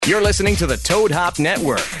You're listening to the Toad Hop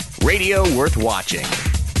Network, radio worth watching.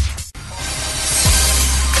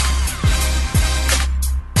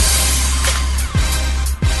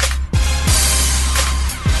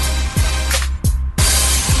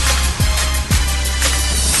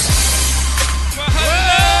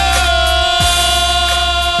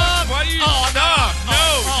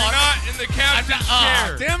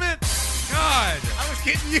 Damn it! God, I was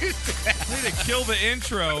getting used to that. I need to kill the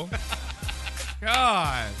intro.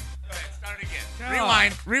 God. Go ahead, start again.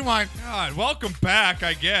 God. Rewind. God, welcome back,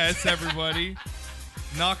 I guess, everybody.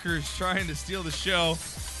 Knockers trying to steal the show.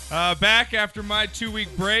 Back after my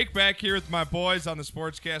 2-week break, back here with my boys on the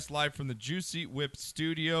Sportscast live from the Juicy Whip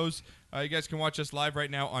Studios. You guys can watch us live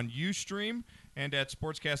right now on Ustream and at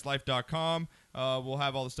sportscastlife.com. We'll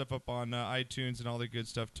have all the stuff up on iTunes and all the good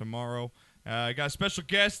stuff tomorrow. I got a special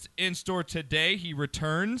guest in store today. He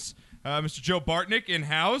returns. Mr. Joe Bartnick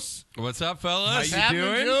in-house. What's up, fellas? How you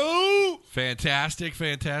doing? Joe? Fantastic,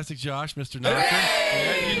 Josh, Mr. Knocker.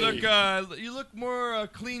 Yeah, you look more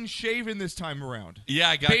clean-shaven this time around. Yeah,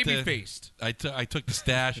 I got baby-faced. I took the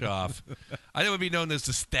stash off. I would be known as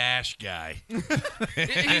the stash guy.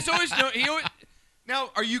 He's always now.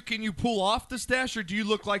 Can you pull off the stash, or do you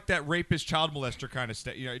look like that rapist, child molester kind of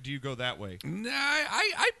stash? Do you go that way? Nah,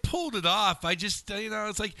 I pulled it off. I just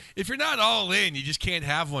it's like if you're not all in, you just can't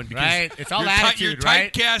have one because Right. It's all you're attitude, you're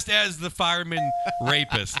right? typecast as the fireman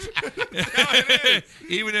rapist.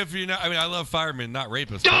 Even if you're not. I mean, I love firemen, not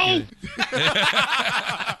rapists.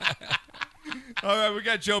 All right, we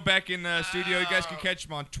got Joe back in studio. You guys can catch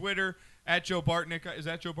him on Twitter. At Joe Bartnick. Is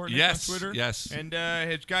that Joe Bartnick Yes, on Twitter? yes. And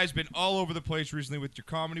his guy's been all over the place recently with your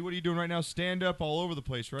comedy. What are you doing right now? Stand up all over the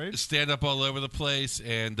place, right? Stand up all over the place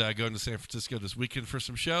and going to San Francisco this weekend for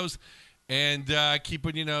some shows. And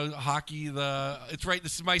keeping, hockey. It's right.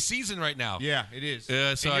 This is my season right now. Yeah, it is. So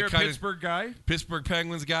and you're I a Pittsburgh guy? Pittsburgh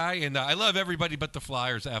Penguins guy. And I love everybody but the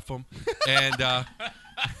Flyers. F them. And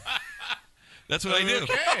that's what I do.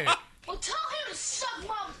 Okay. Well, tell him to suck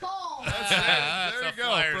my balls. There you go.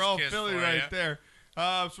 Flyers For all kiss Philly for right ya. there.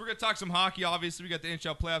 So we're going to talk some hockey. Obviously, we got the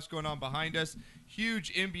NHL playoffs going on behind us.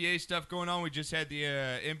 Huge NBA stuff going on. We just had the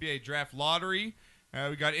NBA draft lottery.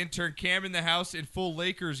 We got intern Cam in the house in full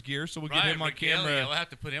Lakers gear, so we'll get him on camera. We'll have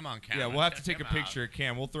to put him on camera. Yeah, we'll have to take Check a him out. picture of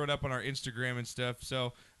Cam. We'll throw it up on our Instagram and stuff.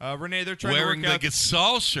 So, Renee, they're trying Wearing to work the out.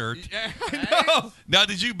 Gasol shirt. Yeah, I know. Now,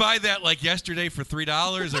 did you buy that like yesterday for $3,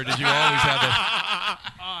 or did you always have it?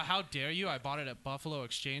 How dare you? I bought it at Buffalo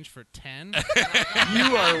Exchange for $10.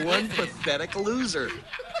 You are one pathetic loser.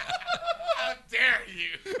 How dare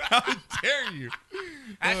you? How dare you?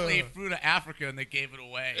 Actually, he flew to Africa and they gave it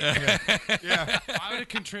away. Yeah. If I would have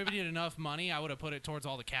contributed enough money, I would have put it towards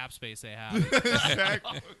all the cap space they have.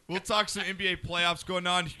 Exactly. We'll talk some NBA playoffs going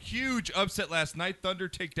on. Huge upset last night. Thunder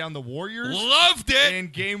take down the Warriors. Loved it. In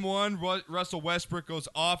game one, Russell Westbrook goes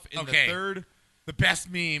off in the third. The best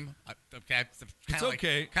meme. Okay, It's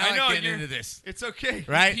okay. Kind I of know, like getting you're- into this. It's okay.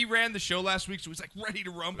 Right? He ran the show last week, so he's like ready to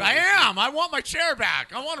rumble. I am. I want my chair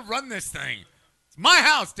back. I want to run this thing. It's my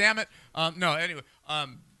house, damn it. No, anyway.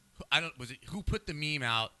 Who put the meme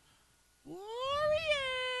out?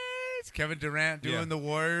 Warriors. Kevin Durant doing Yeah. the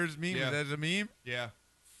Warriors meme. Yeah. Is that a meme? Yeah.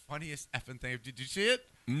 Funniest effing thing. Did you see it?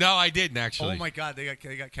 No, I didn't actually. Oh my God, they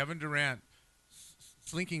got Kevin Durant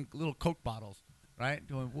slinking little Coke bottles, right?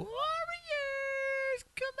 Doing Warriors,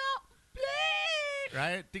 come out, play,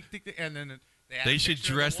 right? Tick, tick, tick. And then They should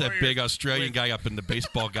dress that big Australian with- guy up in the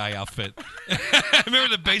baseball guy outfit. Remember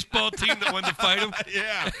the baseball team that wanted to fight him?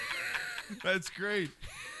 Yeah. That's great.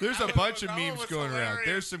 There's a That bunch was- of that memes was going around. hilarious,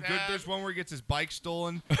 There's some good. man. There's one where he gets his bike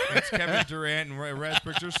stolen. It's Kevin Durant and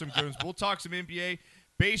Westbrook. There's some good ones. We'll talk some NBA,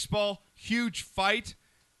 baseball. Huge fight.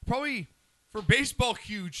 Probably for baseball,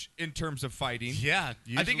 huge in terms of fighting. Yeah,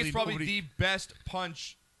 I think it's usually probably nobody- the best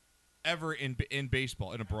punch ever in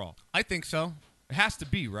baseball in a brawl. I think so. It has to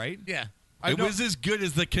be, right? Yeah. It was as good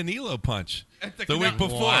as the Canelo punch the week Canelo-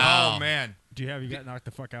 before. Wow. Oh man. Do you have got knocked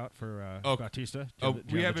the fuck out for Bautista? Do you Oh, do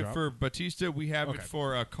you we have the it drop? for Batista. We have it Okay.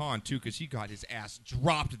 for Khan too, because he got his ass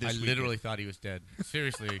dropped this I weekend. literally thought he was dead.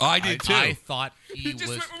 Seriously. I did, too. I thought he just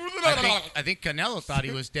was. went- I think Canelo thought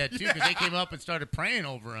he was dead too because they came up and started praying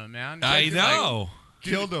over him, man. I Like, know.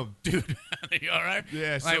 Killed him. dude. You all right?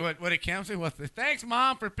 Yeah, Like so- what did Cam say? Well, thanks,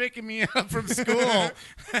 Mom, for picking me up from school.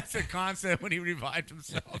 That's a concept when he revived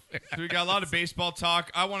himself. So we got a lot of baseball talk.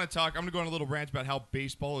 I want to talk. I'm going to go on a little rant about how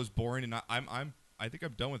baseball is boring, and I think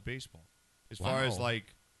I'm done with baseball. As far as Wow.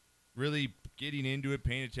 like really getting into it,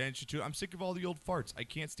 paying attention to it, I'm sick of all the old farts. I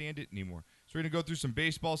can't stand it anymore. So we're going to go through some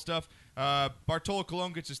baseball stuff. Bartolo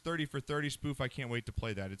Colon gets his 30 for 30 spoof. I can't wait to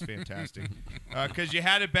play that. It's fantastic. Because you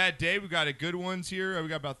had a bad day. We got a good ones here. We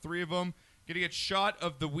got about 3 of them. Going to get shot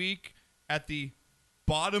of the week at the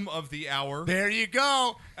bottom of the hour. There you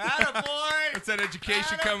go. Attaboy. It's that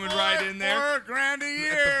education coming right in there. $4,000 a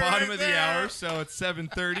year. At the bottom right of the there. hour, so it's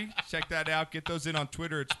 7:30. Check that out. Get those in on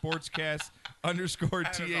Twitter at sportscast_THN.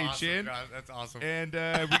 Awesome, God, that's awesome. And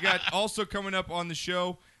we got also coming up on the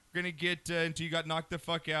show, we're going to get into You Got Knocked the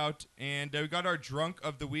Fuck Out. And we got our drunk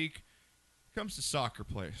of the week. Comes to soccer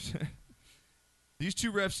players. These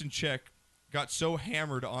two refs in Czech got so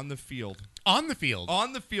hammered on the field. On the field.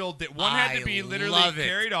 That one had to be I literally love it.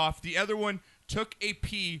 carried off. The other one took a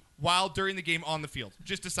pee while during the game on the field.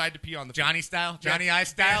 Just decided to pee on the field. Johnny style? Johnny Ice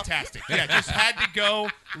style? Fantastic. Yeah, just had to go,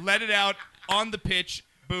 let it out on the pitch.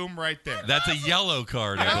 Boom, right there. That's a yellow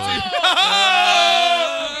card, I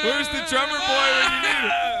believe. Where's the drummer boy when you need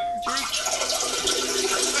it?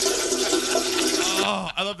 Oh,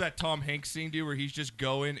 I love that Tom Hanks scene, dude, where he's just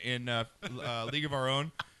going in League of Our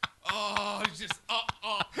Own. Oh, he's just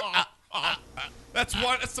That's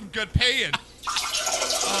some good paying.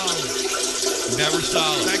 Never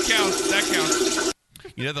saw it. That counts.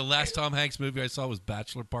 You know, the last Tom Hanks movie I saw was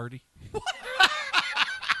Bachelor Party.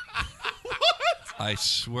 I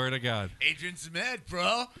swear to God. Agent Zmed,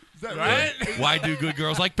 bro. Is that Right? Why do good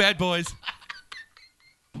girls like bad boys?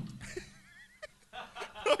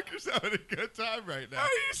 Fucker's having a good time right now. Are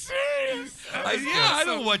you serious? I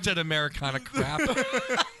don't watch that Americana crap.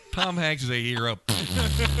 Tom Hanks is a hero.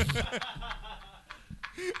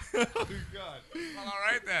 Oh, God. All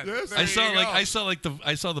right then. Yes. There I you saw go.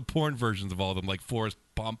 I saw the porn versions of all of them, like Forrest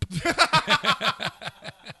Pump,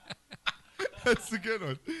 That's the good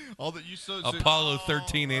one. All that you saw. Apollo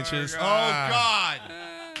 13 inches. Oh, God.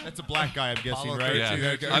 That's a black guy, I'm guessing, Apollo right? 13. Yeah,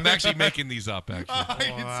 Okay. I'm actually making these up,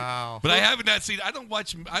 actually. Wow. But I haven't not seen. I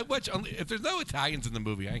watch only if there's no Italians in the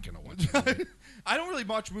movie. I ain't gonna watch it. I don't really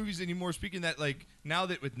watch movies anymore. Speaking that, like, now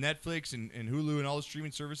that with Netflix and Hulu and all the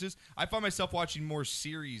streaming services, I find myself watching more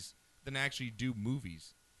series than I actually do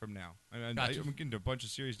movies from now. I'm getting to a bunch of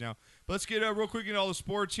series now. But let's get real quick into all the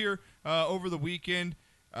sports here. Over the weekend,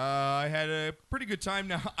 I had a pretty good time.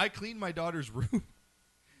 Now, I cleaned my daughter's room.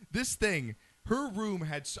 This thing, her room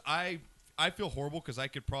had... I feel horrible because I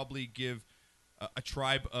could probably give... a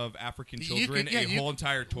tribe of African children whole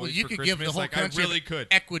entire toys well, you for could Christmas. give the whole like I country really of could.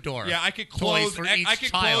 Ecuador. Yeah, I could toys close. for I each could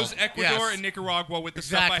child. close Ecuador Yes. and Nicaragua with the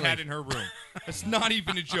stuff I Exactly. had in her room. That's not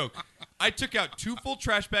even a joke. I took out 2 full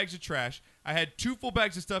trash bags of trash. I had 2 full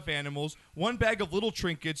bags of stuffed animals, 1 bag of little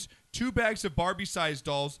trinkets, 2 bags of Barbie-sized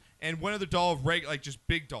dolls, and 1 other doll of just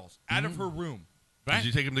big dolls out of her room. Did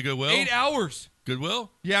you take him to Goodwill? 8 hours.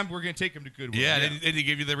 Goodwill? Yeah, we're gonna take him to Goodwill. Yeah, and they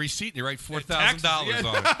give you the receipt, and you write $4,000 Taxes,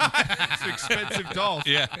 on it. It's expensive dolls.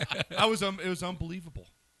 Yeah. It was unbelievable.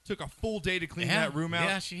 Took a full day to clean that room out.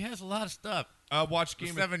 Yeah, she has a lot of stuff. Watched The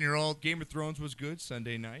 7-year-old. Game of Thrones was good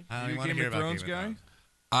Sunday night. I You don't a want to Game hear of about Thrones Game of guy?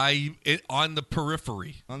 Thrones. On the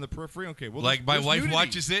periphery. On the periphery? Okay. Well, Like, my there's wife nudity.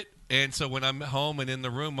 watches it, and so when I'm home and in the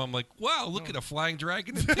room, I'm like, wow, look at a flying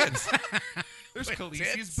dragon and tits. There's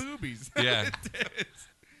Khaleesi's boobies. Yeah.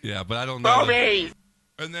 Yeah, but I don't know.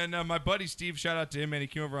 And then my buddy Steve, shout out to him, man. He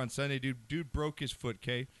came over on Sunday. Dude broke his foot,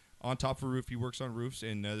 Kay, on top of a roof. He works on roofs,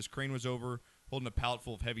 and this crane was over holding a pallet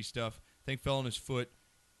full of heavy stuff. Thing fell on his foot.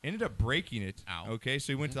 Ended up breaking it. Ow. Okay, so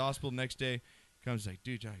he went to the hospital the next day. Comes like,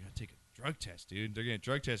 dude, I got to take a drug test, dude. They're going to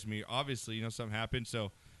drug test me. Obviously, something happened.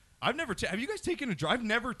 So I've never have you guys taken a drug? I've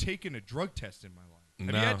never taken a drug test in my life. Have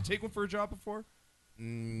No. you had to take one for a job before?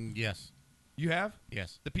 Yes. You have?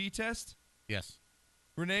 Yes. The pee test? Yes.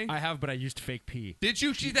 Renee? I have, but I used fake pee. Did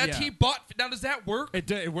you? See, that Yeah. he bought. Now, does that work?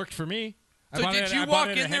 It worked for me. I So bought did it- you I bought walk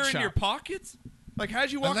it at in a there head in your shop. pockets? Like,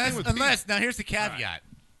 how'd you walk in with Unless, now here's the caveat.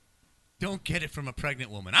 Don't get it from a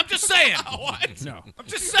pregnant woman. I'm just saying. What? No. I'm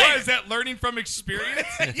just saying. What, is that learning from experience?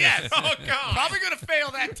 Yes. Oh, God. Probably going to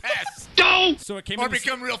fail that test. So it came Or in this,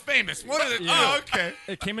 become real famous. One of the Yeah. Oh, okay.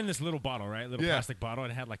 it came in this little bottle, right? Little Yeah. plastic bottle,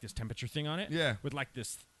 and it had like this temperature thing on it. Yeah. With like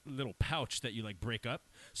this little pouch that you like break up.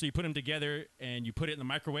 So you put them together and you put it in the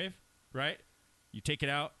microwave, right? You take it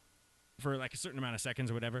out for like a certain amount of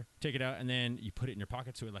seconds or whatever. Take it out and then you put it in your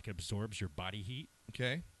pocket so it like absorbs your body heat.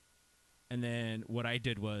 Okay. And then what I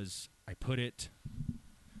did was I put it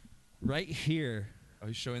right here. Oh,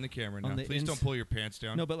 he's showing the camera On now. the Please don't pull your pants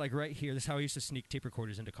down. No, but like right here. This is how I used to sneak tape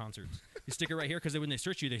recorders into concerts. You stick it right here because when they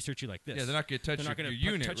search you like this. Yeah, they're not going to touch They're not your gonna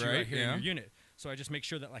unit, touch right? you right here Yeah. in your unit. So I just make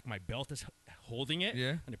sure that like my belt is holding it.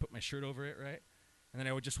 Yeah. And I put my shirt over it, right? And then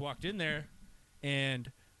I would just walked in there,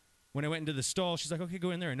 and when I went into the stall, she's like, "Okay, go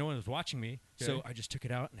in there," and no one was watching me. So Okay. I just took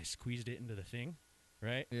it out and I squeezed it into the thing,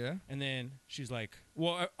 right? Yeah. And then she's like,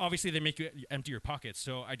 "Well, obviously they make you empty your pockets."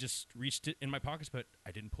 So I just reached it in my pockets, but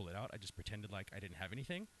I didn't pull it out. I just pretended like I didn't have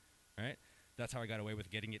anything, right? That's how I got away with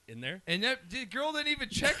getting it in there. And the girl didn't even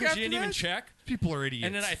check after She didn't even that? check. People are idiots.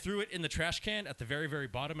 And then I threw it in the trash can at the very, very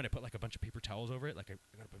bottom, and I put like a bunch of paper towels over it. Like I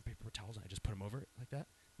got a bunch of paper towels, and I just put them over it like that.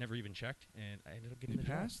 Never even checked, and I ended up getting the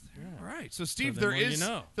job. passed? Yeah. All right. So, Steve, then there what do you is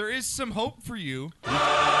know? there is some hope for you. You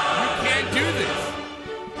can't do this.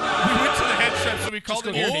 We went to the head chef, so we called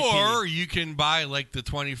it here. Or you can buy like the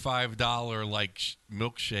 $25 like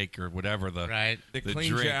milkshake or whatever the Right. They the cleaned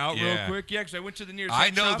you drink. out Yeah. real quick. Yeah, because I went to the nearest I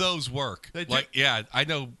head know shop. those work. They do? Like, yeah, I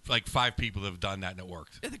know like 5 people that have done that and it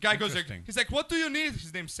worked. Yeah, the guy goes like, Interesting. he's like, what do you need?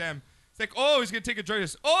 His name's Sam. He's like, oh, he's going to take a drink.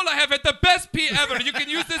 All I have is the best pee ever. You can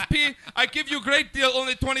use this pee. I give you a great deal,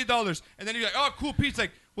 only $20. And then he's like, oh, cool pee. He's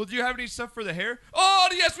like, well, do you have any stuff for the hair? Oh,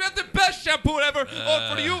 yes, we have the best shampoo ever.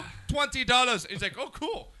 Oh, for you, $20. He's like, oh,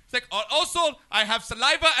 cool. He's like, also, I have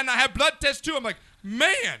saliva and I have blood tests too. I'm like,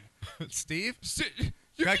 man. Steve?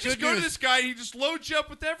 You Got can just good go to news. this guy. He just loads you up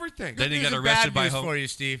with everything. Then he News got and arrested bad by news home. for you,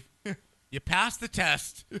 Steve. You passed the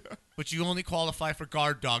test, but you only qualify for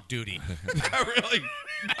guard dog duty. Really?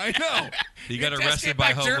 I know. He got Just arrested get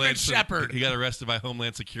by back German Homeland Shepherd. He got arrested by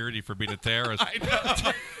Homeland Security for being a terrorist. I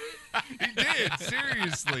know. He did.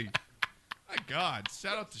 Seriously. My God.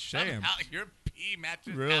 Shout out to Shams. Somehow your pee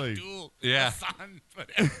matches Really? Abdul Yeah. Hassan,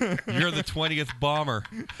 whatever. You're the 20th bomber.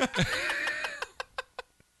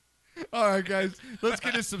 All right, guys. Let's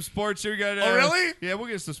get into some sports here. We got. Oh, really? Yeah, we'll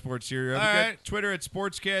get into some sports here. We All got right. Twitter at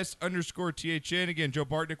sportscast_THN. Again, Joe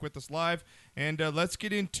Bartnick with us live. And let's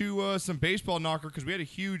get into some baseball knocker because we had a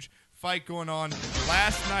huge fight going on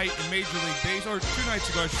last night in Major League Baseball, or 2 nights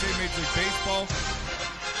ago, I should say, Major League Baseball.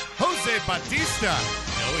 Jose Bautista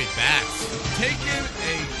No, he bats. taking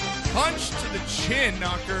a punch to the chin,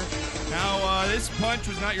 knocker. Now, this punch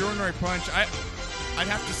was not your ordinary punch. I'd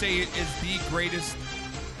have to say it is the greatest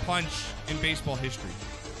punch in baseball history.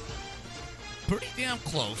 Pretty damn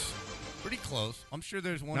close. Pretty close. I'm sure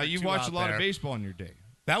there's one Now, or you've two watched out a lot there. of baseball in your day.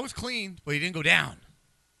 That was clean, but he didn't go down.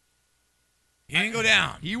 He didn't go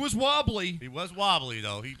down. He was wobbly. He was wobbly,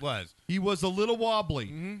 though. He was. He was a little wobbly.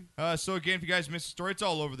 Mm-hmm. So, again, if you guys missed the story, it's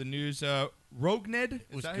all over the news. Rogned?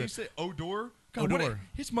 Is Was that how you good. say it? Odor? God, what Odor.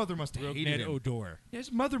 his mother must have hated Ned him. Odor. Yeah,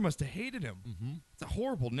 his mother must have hated him. It's a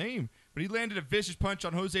horrible name. But he landed a vicious punch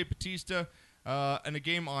on Jose Bautista in a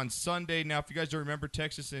game on Sunday. Now, if you guys don't remember,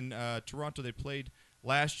 Texas and Toronto, they played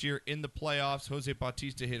last year in the playoffs. Jose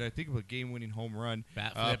Bautista hit, I think, a game-winning home run.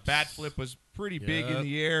 Bat flips. Bat flip was pretty big in Yep.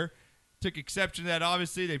 the air. Took exception to that,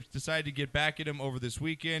 obviously. They decided to get back at him over this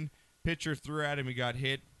weekend. Pitcher threw at him. He got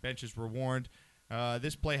hit. Benches were warned.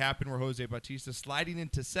 This play happened where Jose Bautista sliding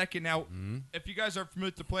into second. Now, if you guys aren't familiar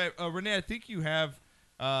with the play, Renee, I think you have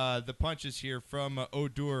the punches here from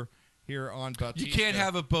Odor here on Bautista. You can't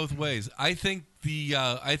have it both ways. I think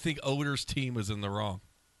Odor's team is in the wrong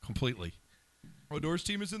completely. Odor's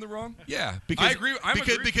team is in the wrong? Yeah, because I agree. I'm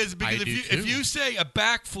because agree. because, I because do if too. you say a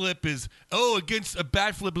backflip is against a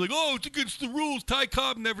bat flip, like it's against the rules. Ty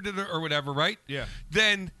Cobb never did it or whatever, right? Yeah.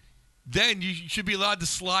 Then you should be allowed to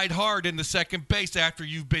slide hard into second base after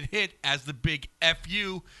you've been hit as the big F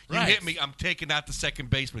you. You Right. hit me, I'm taking out the second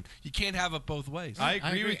baseman. You can't have it both ways. I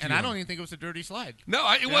agree with you. And I don't even think it was a dirty slide. No,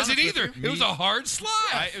 it wasn't honest with either. you. It was a hard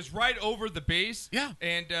slide. It was right over the base. Yeah.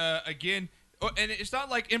 And again, and it's not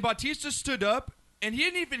like, and Bautista stood up, and he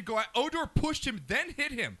didn't even go out. Odor pushed him, then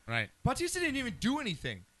hit him. Right. Bautista didn't even do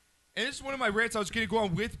anything. And this is one of my rants I was going to go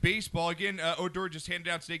on with baseball. Again, Odor just handed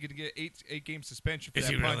down today going to get eight game suspension for Is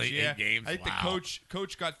that he punch. really? Yeah. 8 games? I think Wow. the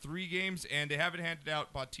coach got 3 games, and they haven't handed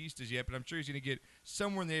out Bautista's yet, but I'm sure he's going to get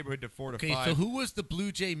somewhere in the neighborhood to 4 to 5. Okay, so who was the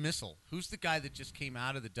Blue Jay missile? Who's the guy that just came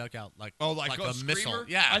out of the dugout like Oh, like a screamer? missile?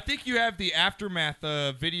 Yeah. I think you have the aftermath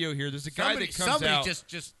video here. There's a guy that comes somebody out.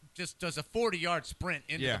 just does a 40-yard sprint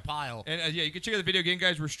into the pile. And you can check out the video again,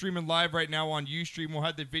 guys. We're streaming live right now on Ustream. We'll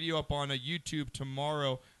have the video up on YouTube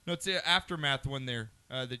tomorrow. No, it's the aftermath one there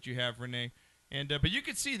that you have, Renee. And but you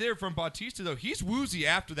can see there from Bautista though, he's woozy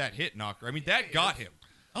after that hit, knocker. I mean, that got him.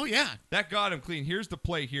 Oh yeah. That got him clean. Here's the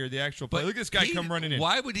play here, the actual play. Look at this guy come running in.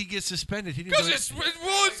 Why would he get suspended? He didn't, Because do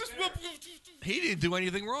he he didn't do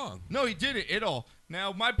anything wrong. No, he didn't at all.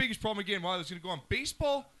 Now, my biggest problem again, while I was going to go on,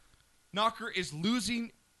 baseball, knocker is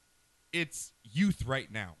losing its youth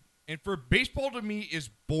right now. And for baseball to me is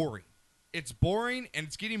boring. It's boring, and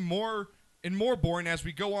it's getting more and more boring as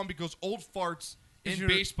we go on because old farts in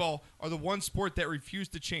baseball are the one sport that refuse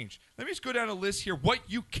to change. Let me just go down a list here. What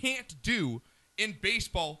you can't do in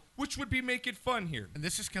baseball, which would be make it fun here. And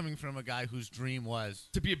this is coming from a guy whose dream was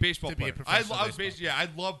To be a baseball To be player. a professional I was baseball. yeah, I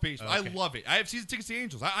love baseball. Okay. I love it. I have season tickets to the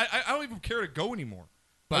Angels. I don't even care to go anymore.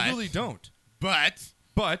 But- I really don't. But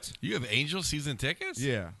But You have Angel season tickets?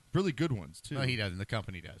 yeah, really good ones too. No, he doesn't. The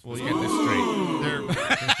company does. Well, Let's yeah. get this straight.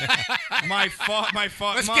 They're my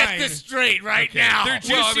fault. Let's mine. get this straight right now. They're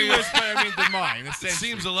juicy Well, I mean- whiz, but I mean they're mine. It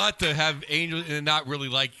seems a lot to have Angel and not really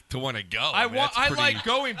like to want to go. I mean, that's pretty- like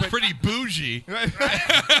going, but pretty bougie. right?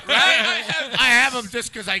 I have them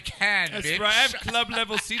just because I can, That's bitch. right. I have club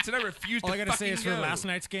level seats, and I refuse All to I gotta say fucking is for go. last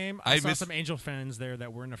night's game, I I saw miss- some Angel fans there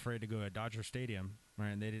that weren't afraid to go at Dodger Stadium. Right,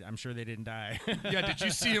 and I'm sure they didn't die. Yeah, did you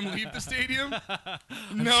see him leave the stadium?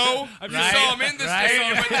 No. I'm You sure- saw him in the Right.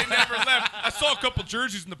 stadium, but they never left. I saw a couple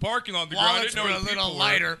jerseys in the parking lot on the ground. I Wallets didn't know were who a the little people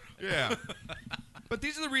lighter. were. Yeah. But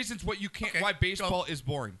these are the reasons what you can't. Okay, Why baseball is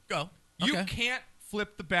boring. Go. You Okay. can't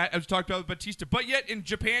flip the bat, as we talked about with Batista. But yet in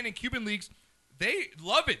Japan and Cuban leagues, they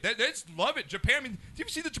love it. They just love it. Japan, I mean, do you ever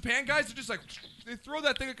see the Japan guys? They're just like, they throw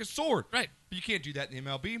that thing like a sword. Right. But you can't do that in the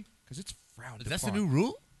MLB because it's frowned Is that the upon. new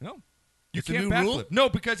rule? No. You It's a can't new backflip. rule? No,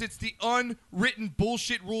 because it's the unwritten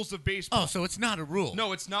bullshit rules of baseball. Oh, so it's not a rule.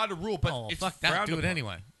 No, it's not a rule, but Oh, it's fuck that. frowned Do it upon.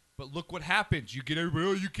 anyway. But look what happens. You get everybody,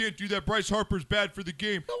 oh, you can't do that. Bryce Harper's bad for the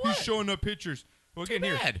game. So He's what? showing up pitchers. Well, again,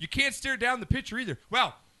 here, bad. you can't stare down the pitcher either.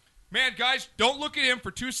 Well, man, guys, don't look at him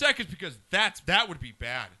for 2 seconds because that would be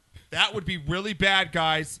bad. That would be really bad,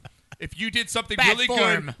 guys. If you did something Bad really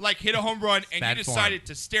form. good, like hit a home run, and Bad you decided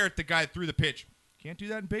to stare at the guy that threw the pitch. Can't do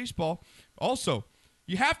that in baseball. Also,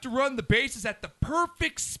 you have to run the bases at the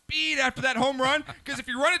perfect speed after that home run, because if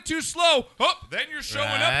you run it too slow, then you're showing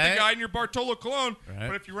up Right. the guy in your Bartolo Colon. Right.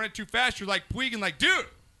 But if you run it too fast, you're like Puig and like, dude,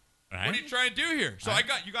 Right? what are you trying to do here? So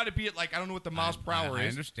you got to be at like, I don't know what the miles per hour I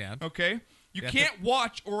is. understand. Okay? You have can't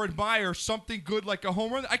watch or admire something good like a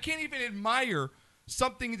home run. I can't even admire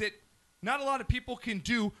something that not a lot of people can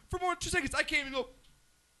do for more than 2 seconds. I can't even go,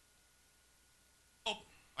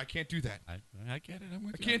 I can't do that. I get it. I'm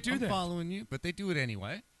with I you. can't do I'm that. following you, but they do it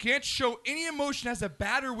anyway. Can't show any emotion as a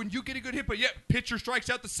batter when you get a good hit, but yet pitcher strikes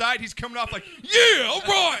out the side, he's coming off like, yeah, all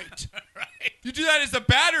right. Right. You do that as a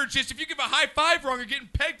batter, just if you give a high five wrong, you're getting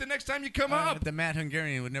pegged the next time you come up. The Mad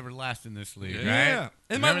Hungarian would never last in this league, Yeah. right?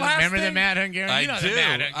 And my remember, last remember the thing- Mad Hungarian? I You know do. the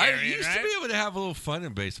Mad I Hungarian, used right? to be able to have a little fun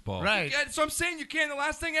in baseball. Right. Yeah, so I'm saying you can't. The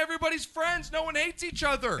last thing, everybody's friends. No one hates each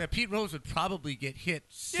other. Yeah, Pete Rose would probably get hit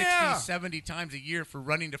 60, Yeah. 70 times a year for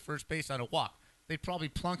running to first base on a walk. They'd probably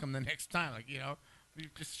plunk him the next time. Like, you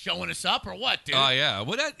just showing us up or what, dude? Oh, yeah.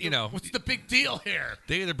 Well, that, What's the big deal here?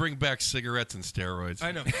 they got to bring back cigarettes and steroids.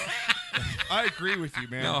 I know. I agree with you,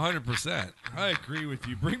 man. No, 100%. I agree with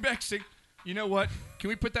you. Bring back You know what? Can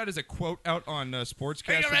we put that as a quote out on Sportscast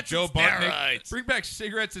with Cigarettes Joe and Butnick? steroids. Bring back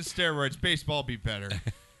cigarettes and steroids. Baseball be better.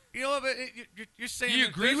 You know, but you're saying Do you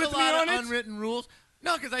that agree there's with a me lot on of it? unwritten rules.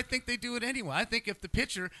 No, because I think they do it anyway. I think if the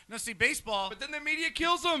pitcher, baseball. But then the media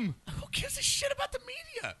kills them. Who gives a shit about the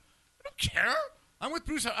media? I don't care. I'm with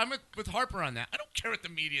Bruce. I'm with Harper on that. I don't care what the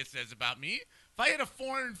media says about me. If I hit a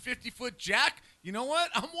 450-foot jack, you know what?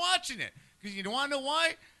 I'm watching it. Because you want to know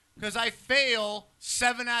why? Because I fail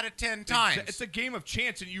 7 out of 10 times. It's a game of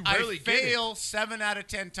chance, and you I rarely get it. fail 7 out of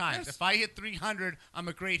 10 times. Yes. If I hit 300, I'm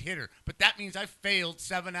a great hitter. But that means I failed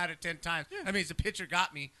 7 out of 10 times. That means the pitcher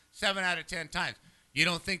got me 7 out of 10 times. You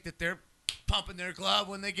don't think that they're pumping their glove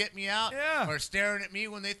when they get me out? Yeah. Or staring at me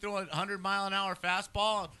when they throw a 100-mile-an-hour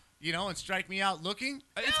fastball, and strike me out looking?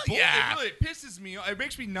 It's Hell bull- yeah. It really pisses me. It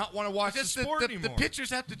makes me not want to watch the Just sport the anymore.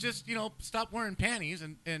 pitchers have to just, stop wearing panties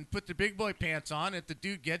and put their big boy pants on. If the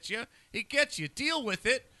dude gets you, he gets you. Deal with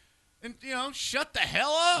it. And, shut the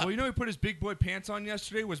hell up. Well, who put his big boy pants on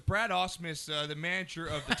yesterday was Brad Ausmus, the manager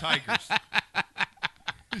of the Tigers.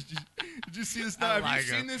 Did you see this? I Have like you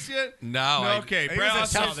seen him. this yet? No. Okay. He Brad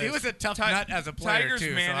was a tough- Ausmus, he was a tough Ti- nut as a player, Tigers too,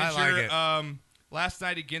 so I manager. like it. Last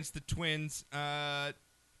night against the Twins,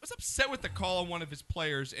 was upset with the call on one of his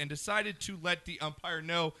players and decided to let the umpire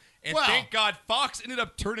know. And Well- thank God Fox ended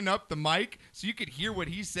up turning up the mic so you could hear what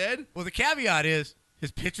he said. Well, the caveat is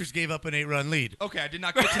his pitchers gave up an 8-run lead. Okay, I did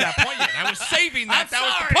not get to that point yet. I was saving that. I'm That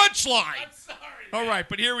was sorry. the punchline. I'm sorry. All right,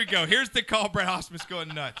 but here we go. Here's the call. Brad Ausmus going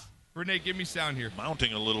nuts. Renee, give me sound here.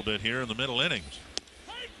 Mounting a little bit here in the middle innings.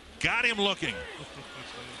 Got him looking.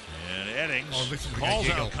 And Eddings calls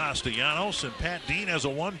out Castellanos, and Pat Dean has a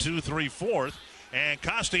 1-2-3-4. And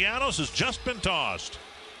Castellanos has just been tossed.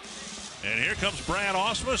 And here comes Brad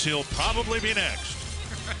Ausmus. He'll probably be next.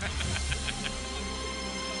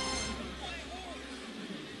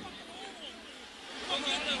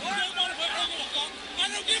 I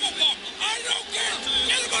don't give a fuck. I don't care.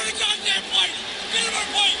 Get him on the goddamn plate. Get him on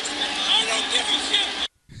the plate. I don't give a shit.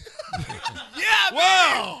 Yeah,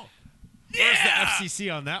 Whoa! Where's the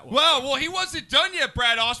FCC on that one? Well, he wasn't done yet,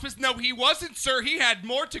 Brad Ausmus. No, he wasn't, sir. He had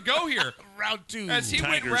more to go here. Round 2. As he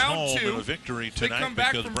went Tigers round home 2, in a victory they tonight come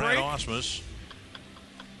back because from Brad break. Ausmus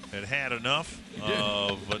had enough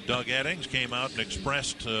of Doug Eddings, came out and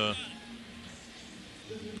expressed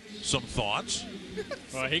some thoughts.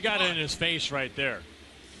 Well, he got it in his face right there.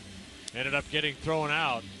 Ended up getting thrown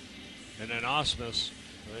out. And then Ausmus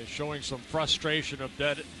showing some frustration of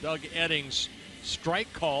Doug Eddings'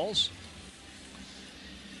 strike calls.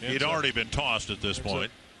 He'd already been tossed at this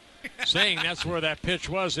point. Saying that's where that pitch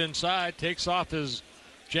was inside, takes off his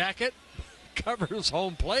jacket, covers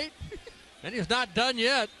home plate, and he's not done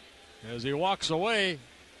yet. As he walks away,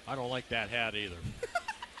 I don't like that hat either.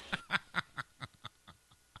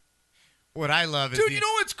 What I love is Dude, you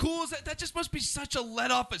know what's cool is that just must be such a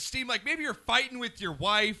let off of steam. Like maybe you're fighting with your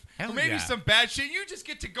wife, or maybe some bad shit. You just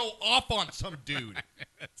get to go off on some dude.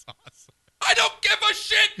 That's awesome. I don't give a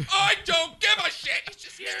shit. I don't give a shit. It's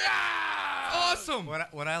just awesome.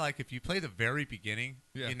 What I like, if you play the very beginning,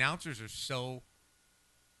 Yeah. the announcers are so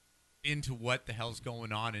into what the hell's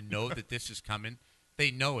going on and know that this is coming.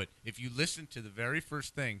 They know it. If you listen to the very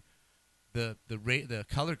first thing, the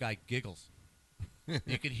color guy giggles.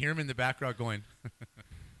 You can hear him in the background going,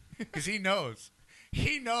 because he knows.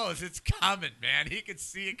 He knows it's coming, man. He can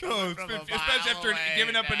see it coming from a mile especially after away,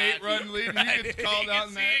 giving up an man. 8-run lead, and Right. he gets called out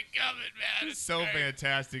in that. See it coming, man. It's so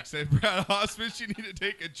fantastic. Said Brad Ausmus, you need to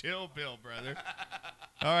take a chill pill, brother.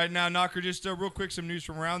 All right, now, Knocker, just real quick, some news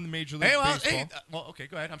from around the Major League Baseball. Okay,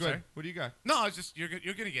 go ahead. I'm Go sorry. ahead. What do you got? No, I was just you're going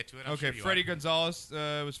to get to it. I'm Okay, sure you Freddie are. Gonzalez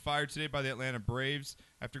was fired today by the Atlanta Braves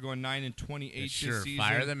after going 9-28 this Sure, season.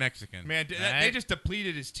 fire the Mexican. Man, right? they just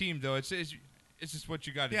depleted his team, though. It's just what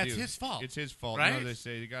you got to do. Yeah, it's his fault. It's his fault. Right? You know they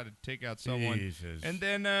say you got to take out someone. Jesus. And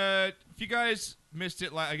then if you guys missed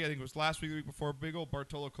it, I think it was last week, the week before, big old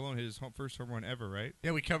Bartolo Colon hit his first home run ever, right?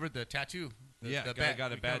 Yeah, we covered the tattoo. The bet.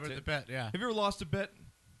 got a We bet. covered the bet. Yeah. Have you ever lost a bet?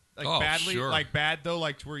 Like Oh, badly, sure. like bad though,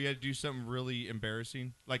 like to where you had to do something really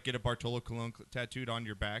embarrassing, like get a Bartolo Colon tattooed on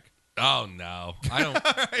your back. Oh no, I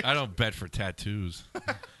don't. I don't bet for tattoos.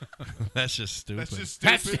 That's just stupid.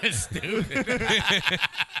 That's just stupid.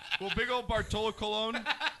 Well, big old Bartolo Colon,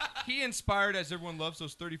 he inspired, as everyone loves,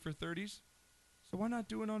 those 30 for 30s. So why not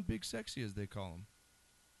do it on Big Sexy, as they call him?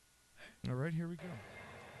 All right, here we go.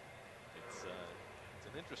 It's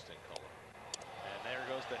an interesting color. And there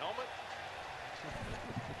goes the helmet.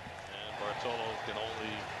 And Bartolo can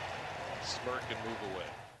only smirk and move away.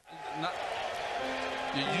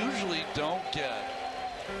 You usually don't get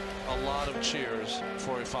a lot of cheers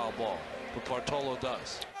for a foul ball, but Bartolo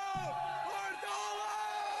does.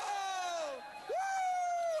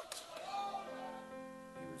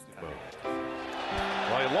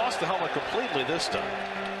 Well, he lost the helmet completely this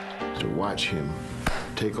time. To watch him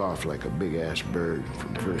take off like a big-ass bird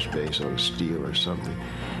from first base on a steal or something,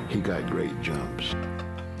 he got great jumps.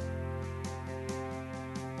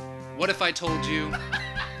 What if I told you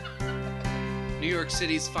New York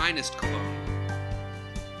City's finest cologne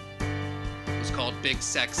was called Big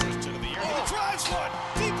Sexy? He drives one,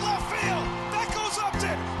 deep left field. That goes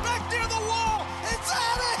Upton, back near the wall. It's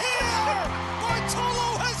out of here.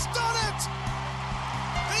 Bartolo has done it.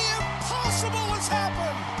 The impossible has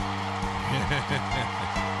happened.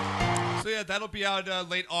 So yeah, that'll be out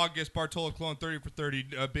late August. Bartolo Colon 30 for 30,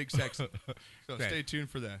 Big Sexy. So Okay. stay tuned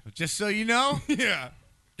for that. Just so you know, Yeah.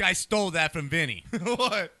 guy stole that from Vinny.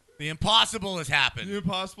 What? The impossible has happened. The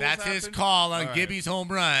impossible has That's his happened? call on All right. Gibby's home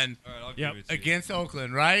run All right, I'll give it to you. against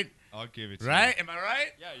Oakland, right? I'll give it to Right? you. Am I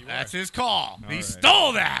right? Yeah, you That's are. his call. He right.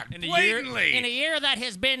 stole that In a blatantly. year that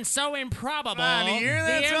has been so improbable, In a year the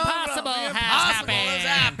that's impossible the has impossible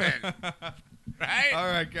happened. has happened. Right? All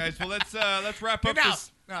right, guys. Well, let's wrap up Now,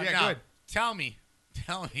 this. now, Yeah, now, go ahead. tell me,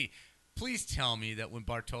 please tell me that when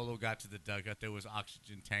Bartolo got to the dugout, there was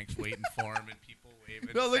oxygen tanks waiting for him and people waving.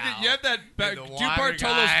 No, look at you have that and do the water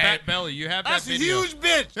Bartolo's guy. fat belly. You have That's that a video. huge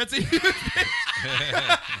bitch. That's a huge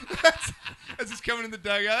bitch. That's just coming in the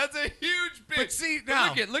dugout. That's a huge bitch. But see,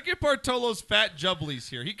 But now- look at Bartolo's fat jubblies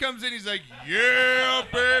here. He comes in, he's like, "Yeah,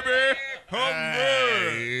 baby,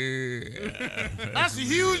 That's a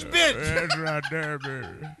huge bitch. That's right there, baby.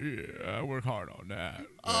 Yeah, I work hard on that.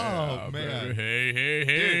 Oh, man.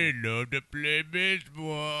 Hey, love to play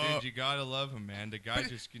baseball. Dude, you gotta love him, man. The guy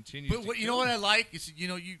just continues. But to what, you kill know what it. I like is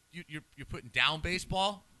you're putting down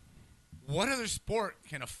baseball. What other sport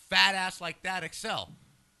can a fat ass like that excel?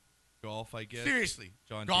 Golf, I guess. Seriously,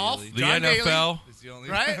 John golf, Daly. The John NFL. Daly, Is the only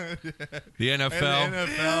right? The NFL. And the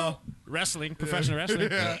NFL. Wrestling, professional wrestling.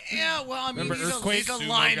 Yeah, well, I mean, Remember he's Earthquake? a Sumo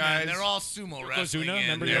lineman. guys. They're all sumo wrestling. Yokozuna,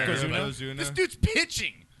 remember there. Yokozuna? This dude's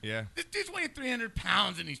pitching. Yeah. This dude's weighing 300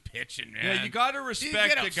 pounds and he's pitching, man. Yeah, you got to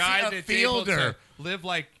respect get the guy a that's able fielder. to live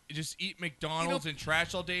like just eat McDonald's and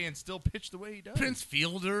trash all day and still pitch the way he does. Prince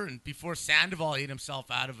Fielder, and before Sandoval ate himself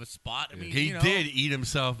out of a spot. I mean, He did eat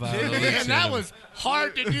himself out. And that was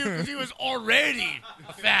hard to do because he was already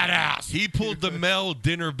a fat ass. He pulled the Mel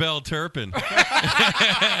Dinner Bell Turpin. That's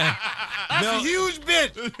a huge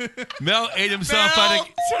bit. Mel ate himself out of.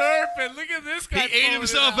 Turpin. Look at this guy. He ate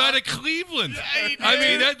himself out of Cleveland. Yeah, he I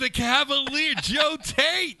mean, did. the Cavalier, Joe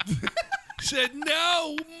Tate, said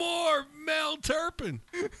no more Mel Turpin.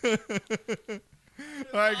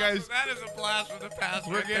 All right, guys. That is a blast from the past.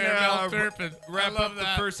 We're right going there, Mel to Turpin. wrap I love up the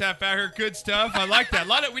that. first half hour. Good stuff. I like that.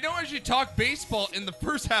 We don't usually talk baseball in the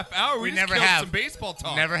first half hour. We just never killed have. some baseball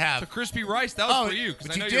talk. Never have. So Crispy Rice, that was for you. 'Cause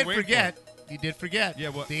But I know you you're did waiting forget. for it. You did forget. Yeah,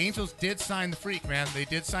 what? The Angels did sign the freak, man. They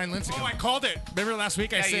did sign Lincecum. Oh, I called it. Remember last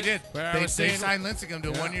week I Yeah, said you did. where I They was saying signed Lincecum to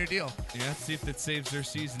a one-year deal. Yeah, let's see if that saves their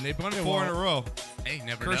season. They've won It 4 in a won't. row. Hey,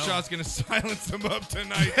 never Kershaw's going to silence them up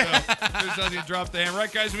tonight, though. Kershaw's going to drop the hand.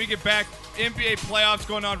 Right, guys, when we get back, NBA playoffs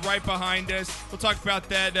going on right behind us. We'll talk about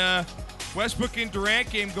that Westbrook and Durant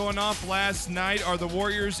game going off last night. Are the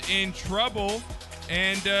Warriors in trouble?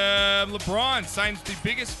 And LeBron signs the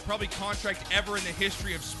biggest probably contract ever in the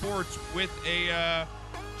history of sports with a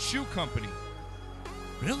shoe company.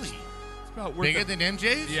 Really? It's about worth Bigger than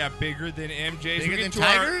MJ's? Yeah, bigger than MJ's. Bigger We than get to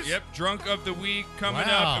our, Tigers? Yep, drunk of the week coming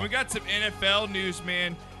Wow. up. And we got some NFL news,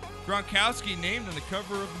 man. Gronkowski named on the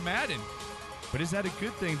cover of Madden. But is that a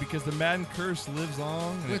good thing? Because the Madden curse lives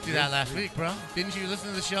on. We went through that last week, bro. Didn't you listen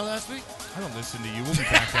to the show last week? I don't listen to you. We'll be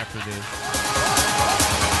back after this.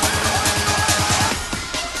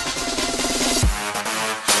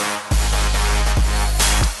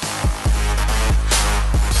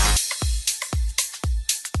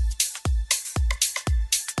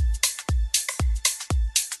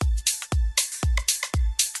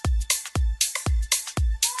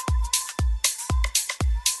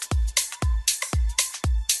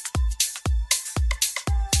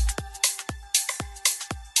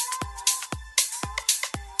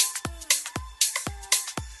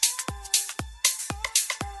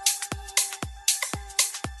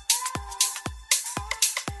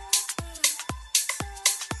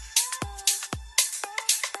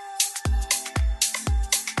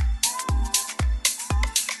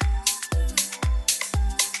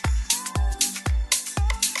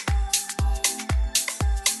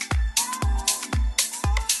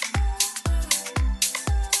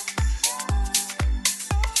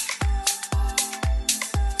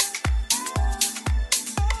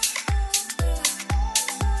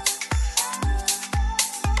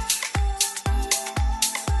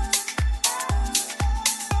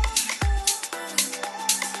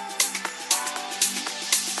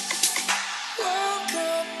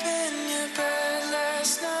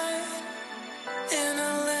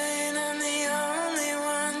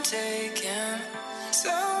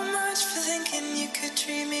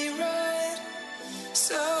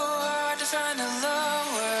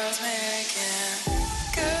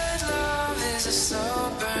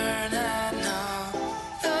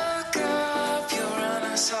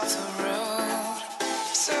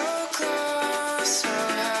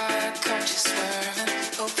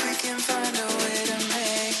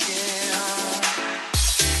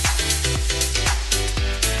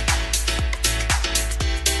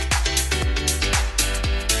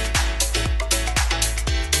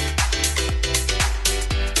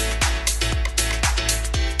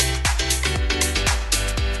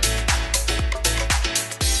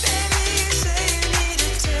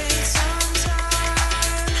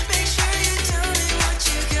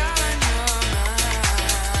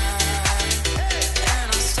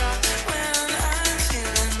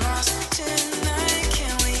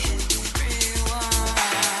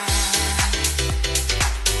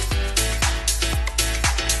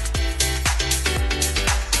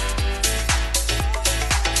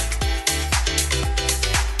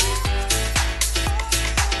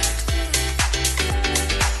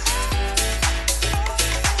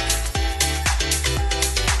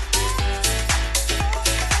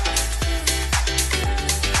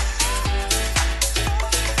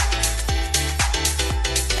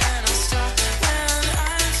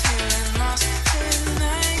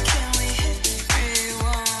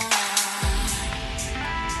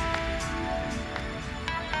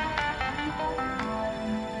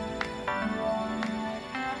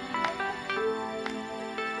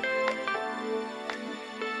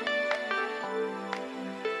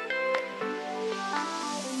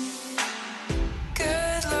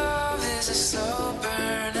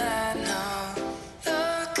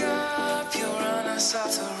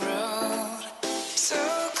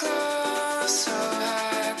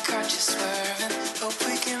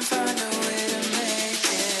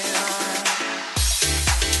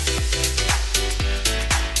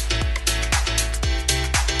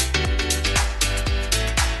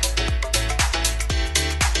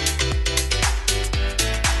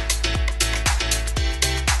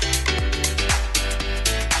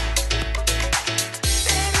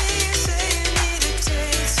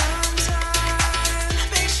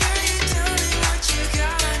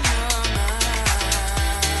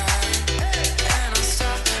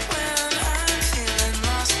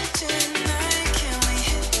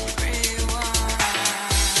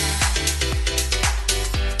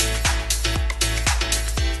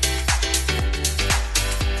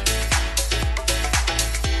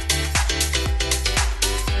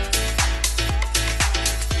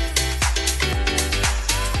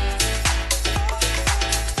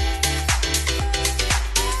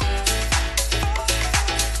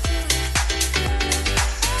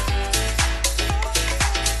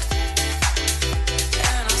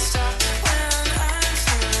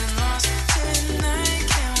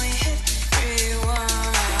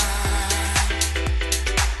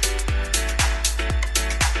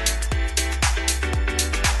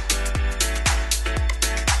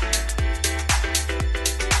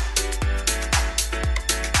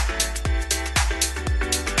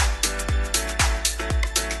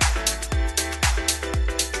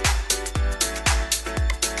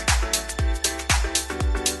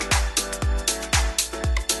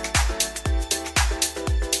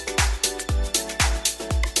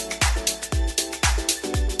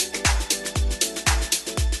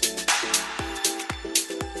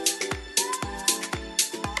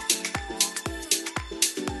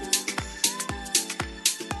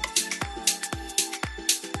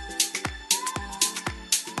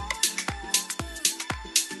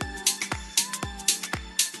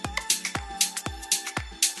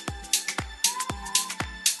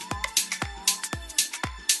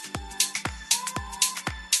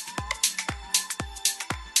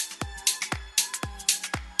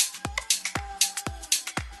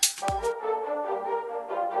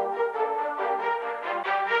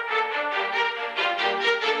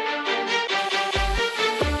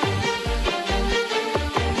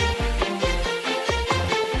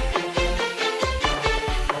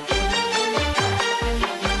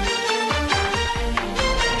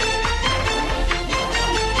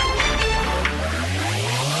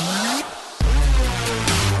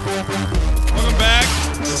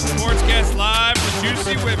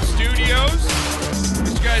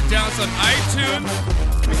 on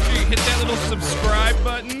iTunes. Make sure you hit that little subscribe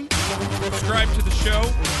button. Subscribe to the show.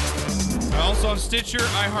 Also on Stitcher,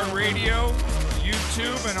 iHeartRadio,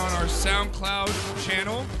 YouTube, and on our SoundCloud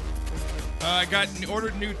channel. I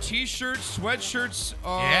ordered new T-shirts. Sweatshirts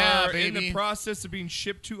are in the process of being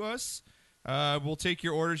shipped to us. We'll take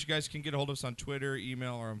your orders. You guys can get a hold of us on Twitter,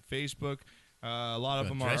 email, or on Facebook. A lot of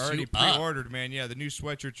them are already pre-ordered, man. Yeah, the new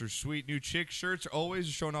sweatshirts are sweet. New chick shirts are always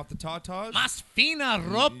showing off the tatas. Más fina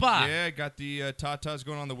ropa. Yeah, got the tatas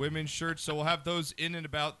going on the women's shirts. So we'll have those in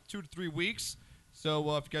about 2 to 3 weeks.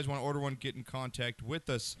 So if you guys want to order one, get in contact with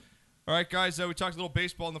us. All right, guys, we talked a little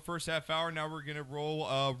baseball in the first half hour. Now we're going to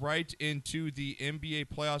roll right into the NBA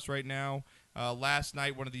playoffs right now. Last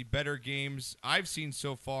night, one of the better games I've seen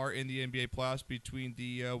so far in the NBA playoffs between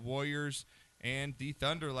the Warriors and the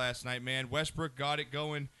Thunder last night, man. Westbrook got it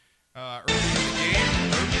going early in the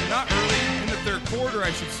game. Not early, in the third quarter,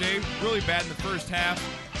 I should say. Really bad in the first half.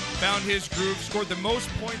 Found his groove, scored the most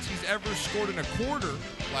points he's ever scored in a quarter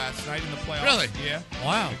last night in the playoffs. Really? Yeah.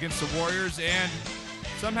 Wow. Against the Warriors, and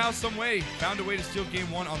somehow, some way, found a way to steal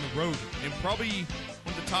game one on the road. And probably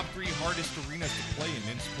one of the top 3 hardest arenas to play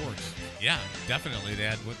in sports. Yeah, definitely. They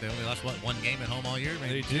only lost, one game at home all year?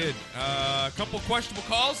 Maybe they did. A couple questionable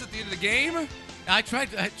calls at the end of the game. I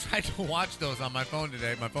tried to watch those on my phone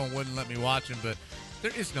today. My phone wouldn't let me watch them, but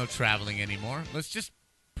there is no traveling anymore. Let's just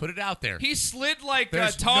put it out there. He slid like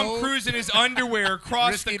Tom Cruise in his underwear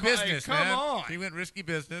across risky the business. Come man. on, he went risky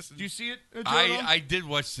business. Did you see it? I did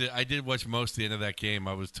watch it. I did watch most of the end of that game.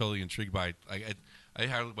 I was totally intrigued by it. I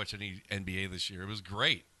hardly watched any NBA this year. It was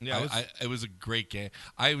great. Yeah, it was a great game.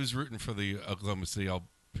 I was rooting for the Oklahoma City. All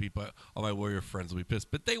my Warrior friends will be pissed,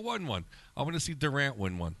 but they won one. I want to see Durant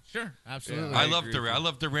win one. Sure, absolutely. Yeah, I love Durant. I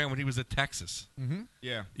love Durant when he was at Texas. Mm-hmm.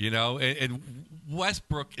 Yeah, and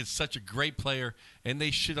Westbrook is such a great player, and they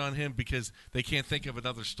shit on him because they can't think of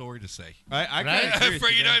another story to say. I agree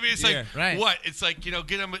with you know what I mean? It's right. What? It's like, get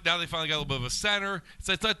them. Now they finally got a little bit of a center.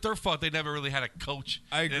 It's not their fault. They never really had a coach.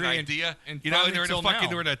 I agree. An idea. And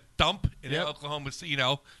they're in a dump in Yep. Oklahoma City.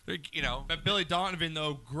 But Billy Donovan,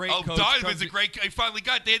 though, great coach. Donovan's a great. He finally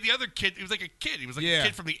got. They had the other kid. He was like a kid. He was like a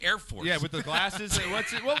kid from the Air Force. Yeah, with the glasses.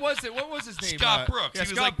 What was his name? Scott Brooks. Yeah,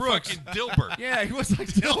 he was Scott like Brooks. fucking Dilbert. Yeah, he was like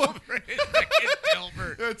Dilbert.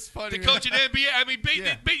 Dilbert. That's funny. The coach in the NBA. I mean, you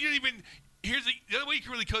don't even. Here's the other way you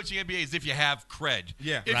can really coach the NBA is if you have cred.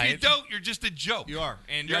 Yeah, if you don't, you're just a joke. You are,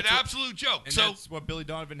 and you're an absolute joke. And so that's what Billy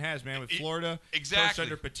Donovan has, man, with Florida. Exactly. Coached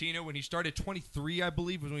under Patino when he started 23, I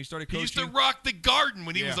believe, was when he started coaching. He used to rock the Garden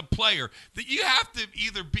when he was a player. That you have to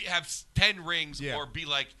either have 10 rings or be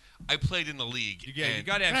like, I played in the league. Yeah, you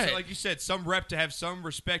got to have, like you said, some rep to have some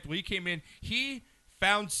respect. When he came in, he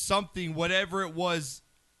found something, whatever it was,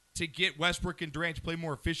 to get Westbrook and Durant to play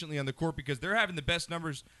more efficiently on the court because they're having the best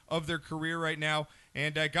numbers of their career right now.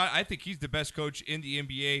 And I think he's the best coach in the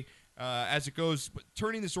NBA as it goes. But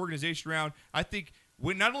turning this organization around, I think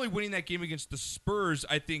not only winning that game against the Spurs,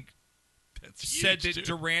 I think said that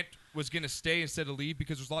Durant was going to stay instead of leave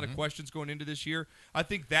because there's a lot of questions going into this year. I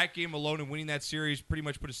think that game alone and winning that series pretty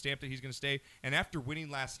much put a stamp that he's going to stay. And after winning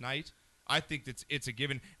last night, I think it's a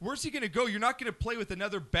given. Where's he going to go? You're not going to play with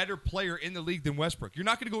another better player in the league than Westbrook. You're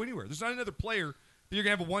not going to go anywhere. There's not another player that you're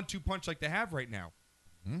going to have a 1-2 punch like they have right now.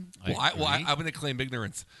 I'm going to claim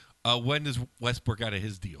ignorance. When does Westbrook out of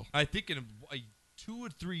his deal? I think in 2 or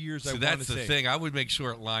 3 years. So that's the thing. I would make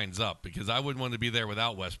sure it lines up because I wouldn't want to be there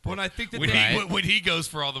without Westbrook. When I think that when he goes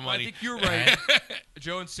for all the money. I think you're right,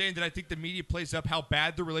 Joe, in saying that I think the media plays up how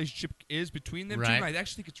bad the relationship is between them two. And I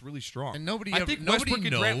actually think it's really strong. And I think Westbrook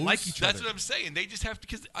and Durant like each other. That's what I'm saying. They just have to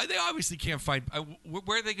because they obviously can't find.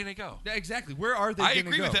 Where are they going to go? Yeah, exactly. Where are they going to go?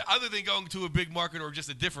 I agree with that. Other than going to a big market or just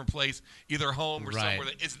a different place, either home or somewhere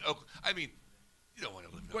that isn't Oakland. I mean. You don't want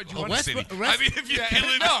to live in Oklahoma City. I mean, if you can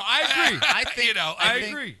live... No, I agree. I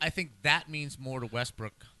agree. I think that means more to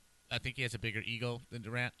Westbrook. I think he has a bigger ego than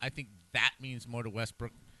Durant. I think that means more to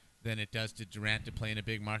Westbrook than it does to Durant to play in a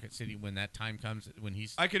big market city when that time comes. When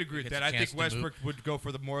I could agree with that. I think Westbrook would go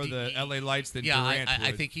for more of the LA lights than Durant would.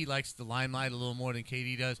 I think he likes the limelight a little more than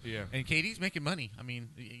KD does. Yeah. And KD's making money. I mean,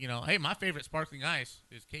 hey, my favorite sparkling ice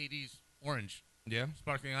is KD's orange. Yeah.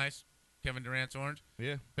 Sparkling ice. Kevin Durant's orange.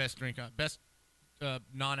 Yeah. Best drink on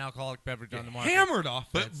non-alcoholic beverage on the market. Hammered off.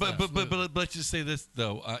 But let's just say this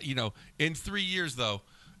though. In 3 years though,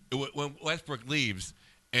 when Westbrook leaves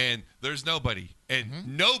and there's nobody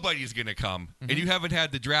and nobody's gonna come and you haven't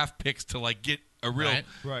had the draft picks to like get a real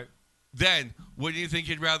right. Then wouldn't you think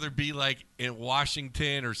he'd rather be like in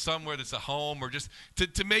Washington or somewhere that's a home or just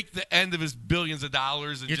to make the end of his billions of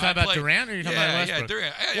dollars? And you're talking about Durant or you're talking about Westbrook? Yeah,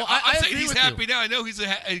 Durant. Well, I'm saying agree he's with happy you. now. I know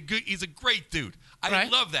he's a great dude. I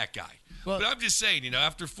love that guy. But I'm just saying,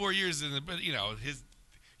 after 4 years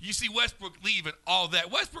you see Westbrook leave and all that.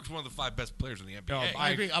 Westbrook's one of the 5 best players in the NBA. No, I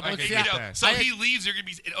agree. So he leaves. They're going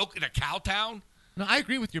to be in a cow town. No, I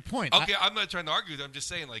agree with your point. Okay, I'm not trying to argue with you. I'm just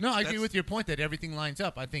saying, I agree with your point that everything lines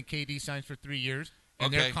up. I think KD signs for 3 years,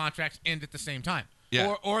 and their contracts end at the same time.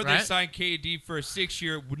 Yeah. Or they sign KD for a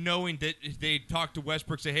 6-year, knowing that they talk to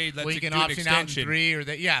Westbrook, say, "Hey, let's do an extension." Out in 3, or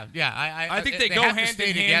I think they go hand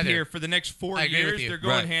in hand here for the next 4 years. They're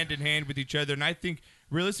going hand in hand with each other, and I think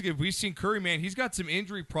realistically, we've seen Curry, man. He's got some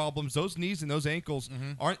injury problems. Those knees and those ankles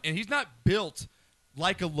aren't, and he's not built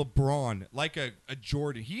like a LeBron, like a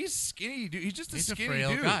Jordan. He's skinny, dude. He's just a skinny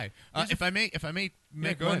frail dude. guy. If I may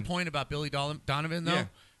make one point about Billy Donovan, though,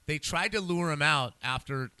 they tried to lure him out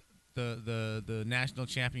after the national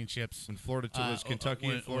championships when Florida was Kentucky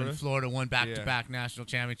and Florida. When Florida won back-to-back national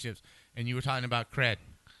championships, and you were talking about cred.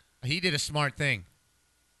 He did a smart thing.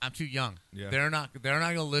 I'm too young. Yeah. They're not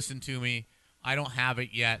going to listen to me. I don't have it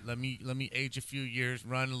yet. Let me age a few years,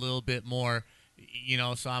 run a little bit more.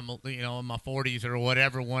 So I'm, in my 40s or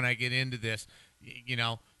whatever when I get into this,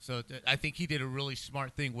 So I think he did a really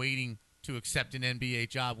smart thing waiting to accept an NBA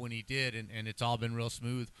job when he did, and it's all been real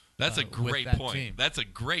smooth. That's a great point. Team. That's a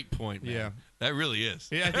great point, man. Yeah. That really is.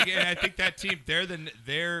 Yeah, I think that team,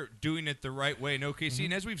 they're doing it the right way in OKC.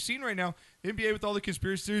 And as we've seen right now, NBA with all the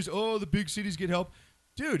conspiracy theories, the big cities get help.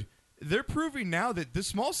 Dude, they're proving now that the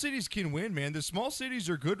small cities can win, man. The small cities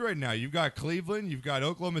are good right now. You've got Cleveland. You've got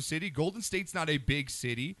Oklahoma City. Golden State's not a big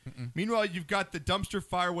city. Meanwhile, you've got the dumpster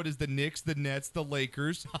fire. What is the Knicks, the Nets, the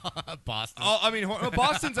Lakers? Boston.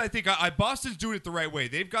 Boston's, I think, Boston's doing it the right way.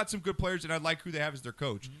 They've got some good players, and I like who they have as their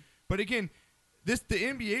coach. But again, the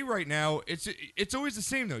NBA right now, it's always the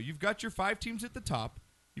same, though. You've got your 5 teams at the top.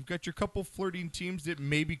 You've got your couple flirting teams that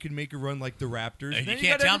maybe can make a run like the Raptors. And you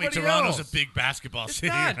can't tell me Toronto's a big basketball city,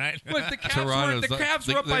 right? Look, the Cavs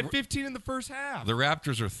were up by 15 in the first half. The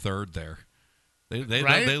Raptors are 3rd there.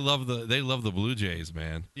 They love the Blue Jays,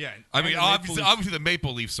 man. Yeah, I mean obviously the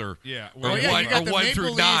Maple Leafs are you got the 1 Maple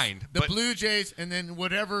through Leafs, 9. The Blue Jays, and then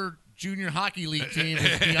whatever junior hockey league team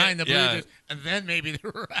is behind the Blue Jays, and then maybe the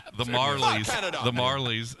Raptors. The Marlies. The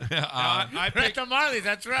Marlies. I picked the Marlies.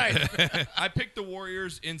 That's right. I picked the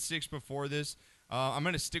Warriors in 6 before this. I'm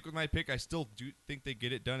going to stick with my pick. I still do think they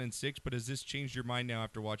get it done in 6, but has this changed your mind now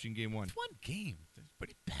after watching Game 1? It's one game. It's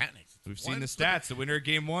pretty panicked. We've seen the stats. The winner of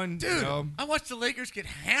Game 1. Dude, I watched the Lakers get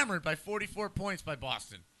hammered by 44 points by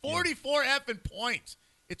Boston. 44 effing points.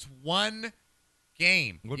 It's one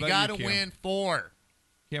game. You got to win 4.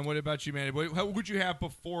 Cam, what about you, man? How would you have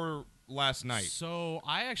before last night? So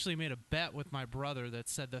I actually made a bet with my brother that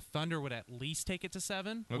said the Thunder would at least take it to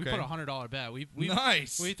 7. Okay. We put a $100 bet.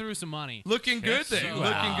 Nice. We threw some money. Looking good there.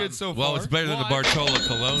 Looking good so far. Well, it's better than the Bartolo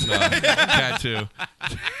Colon tattoo.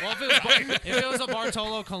 Well, if it was a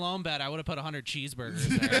Bartolo Colon bet, I would have put 100 cheeseburgers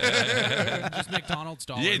there. Just McDonald's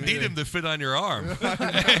dollars. You didn't need him to fit on your arm.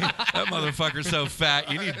 That motherfucker's so fat,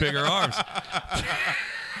 you need bigger arms.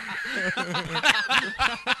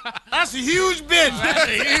 That's a huge bitch.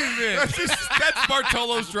 That's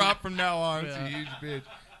Bartolo's drop from now on. It's a huge bitch.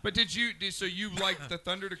 But so you liked the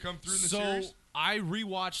Thunder to come through in the series? So I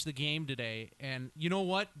rewatched the game today, and you know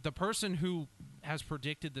what? The person who has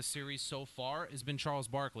predicted the series so far has been Charles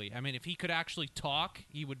Barkley. I mean, if he could actually talk,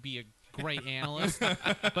 he would be a great analyst.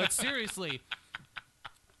 But seriously,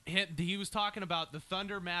 he was talking about the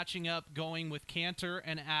Thunder matching up, going with Cantor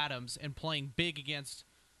and Adams, and playing big against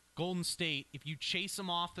Golden State. If you chase them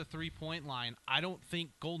off the 3-point line, I don't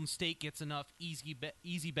think Golden State gets enough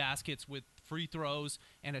easy baskets with free throws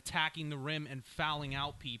and attacking the rim and fouling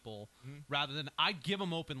out people. Rather than I'd give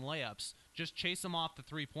them open layups. Just chase them off the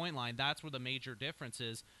 3-point line. That's where the major difference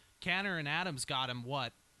is. Cantor and Adams got him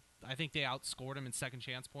what? I think they outscored him in second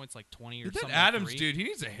chance points like 20 or something. That Adams dude, he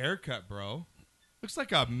needs a haircut, bro. Looks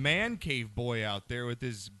like a man cave boy out there with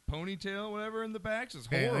his ponytail, whatever, in the back. It's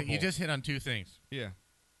horrible. You just hit on 2 things. Yeah.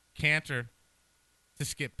 Cantor to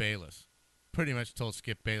Skip Bayless. Pretty much told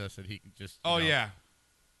Skip Bayless that he can just. Yeah.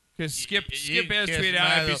 Because Skip Bayless tweeted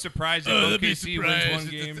out, I'd be surprised if OKC wins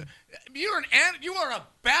one game. You are a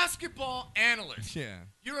basketball analyst. Yeah.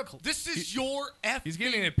 This is your effing He's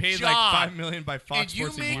getting paid job. like $5 million by Fox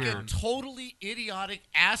Sports a year. And you make a totally idiotic,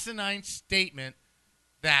 asinine statement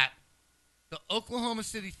that the Oklahoma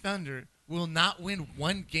City Thunder will not win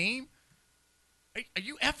one game? Are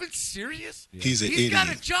you effing serious? Yeah. He's idiot.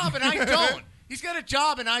 Got a job and I don't. He's got a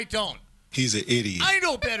job and I don't. He's an idiot. I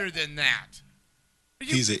know better than that.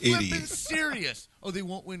 He's an idiot. Serious? Oh, they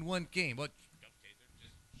won't win one game. Well, okay, they're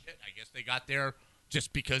just shit. I guess they got their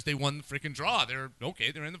just because they won the freaking draw. They're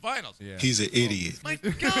in the finals. Yeah. He's an idiot. My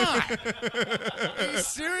God. Are you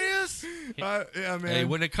serious? Yeah, man. Hey,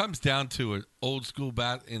 when it comes down to it, old school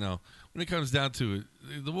when it comes down to it,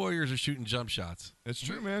 the Warriors are shooting jump shots. That's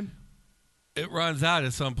true, man. It runs out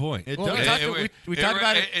at some point. It Well, does. we talked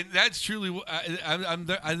about it. and that's truly. I'm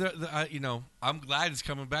glad it's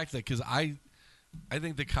coming back to that because I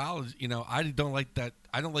think the college. I don't like that.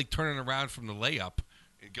 I don't like turning around from the layup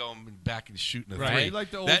and going back and shooting a Right. three. You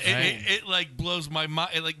like the old it like blows my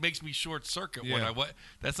mind. It like makes me short circuit when Yeah.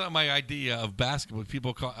 That's not my idea of basketball.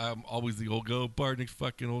 People call always the old go Barnick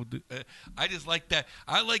fucking old. I just like that.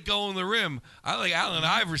 I like going the rim. I like Allen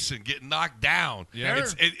Iverson getting knocked down. Yeah.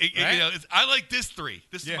 I like this three.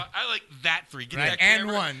 I like that three. Give me that And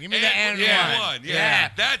camera. one. Give me the and one.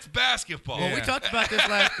 Yeah. That's basketball. Well, we talked about this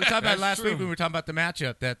last true. week when we were talking about the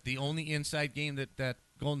matchup, that the only inside game that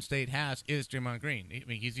Golden State has is Draymond Green. I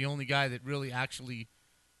mean, he's the only guy that really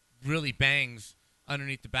bangs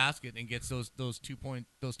underneath the basket and gets those 2-point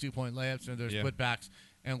layups and those putbacks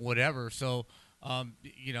and whatever. So, And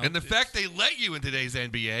the fact they let you in today's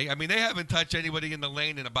NBA, I mean, they haven't touched anybody in the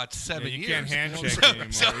lane in about 7 years. You can't handshake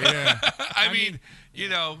anymore. I mean,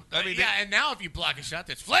 and now if you block a shot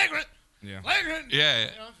that's flagrant, flagrant. Yeah, You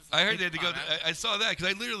know, it's I like, heard they had to go. come on, man. I saw that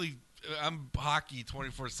because I'm hockey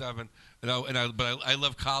 24/7, but I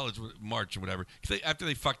love college March or whatever. Because after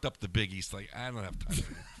they fucked up the Big East, like I don't have time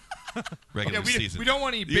for regular season. We don't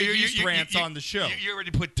want any Big East rants on the show. You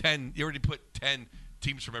already put 10. You already put 10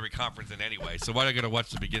 teams from every conference in anyway. So why do I got to watch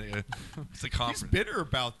the beginning? It's the conference. He's bitter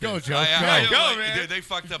about this. Go, Joe. I Go, like, man. They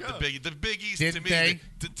fucked up the Big East. Didn't To me,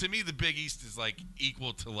 they? to me, the Big East is like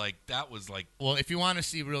equal to like that was like. Well, if you want to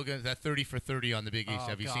see real good, that 30 for 30 on the Big East,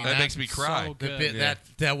 have you seen that? That makes me cry. So The good. bit,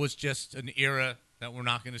 that was just an era that we're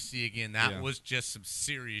not going to see again. That Yeah. was just some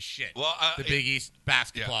serious shit. Well, the Big East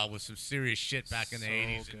basketball was some serious shit back in the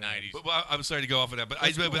 80s and 90s. But, well, I'm sorry to go off of that, but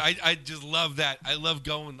I just love that. I love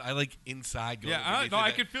going. I like inside going. Yeah,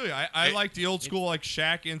 I can feel you. I like the old school, like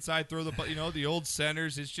Shaq inside throw the old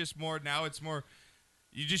centers. It's just more now. It's more.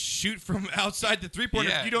 You just shoot from outside the three-pointer.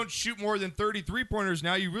 Yeah. If you don't shoot more than 30 three-pointers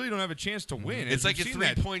now, you really don't have a chance to win. It's As like we've a seen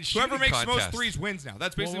that. three-point Whoever shooting makes the most contest. threes wins now.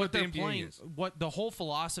 That's basically what the they're NBA playing, is. what the whole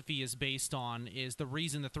philosophy is based on is the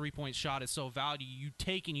reason the 3-point shot is so valuable. You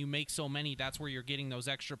take and you make so many, that's where you're getting those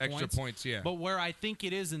extra points. Extra points, yeah. But where I think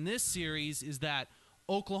it is in this series is that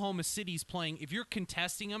Oklahoma City's playing, if you're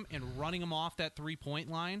contesting them and running them off that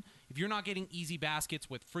 3-point line, if you're not getting easy baskets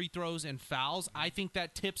with free throws and fouls, I think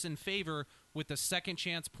that tips in favor with the second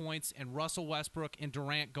chance points and Russell Westbrook and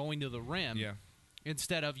Durant going to the rim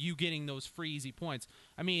instead of you getting those free easy points.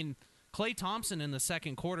 I mean, Klay Thompson in the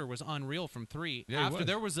second quarter was unreal from three. Yeah, After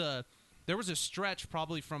there was a stretch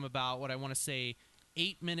probably from about what I want to say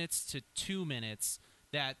 8 minutes to 2 minutes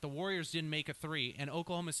that the Warriors didn't make a three, and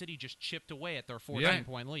Oklahoma City just chipped away at their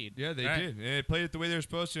 14-point lead. Yeah, they did. And they played it the way they were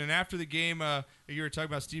supposed to. And after the game, you were talking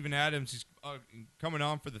about Steven Adams. He's coming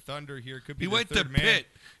on for the Thunder here. Could be He the went to third man. Pitt.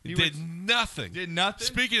 He Did was- nothing. Did nothing?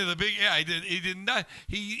 Speaking of the big, he did. He did not.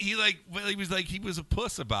 He was a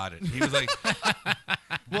puss about it. He was like,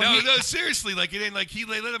 no, seriously. Like it ain't like they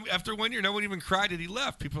let him after 1 year. No one even cried and he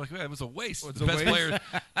left. People were like, man, it was a waste. It's the a best waste? player,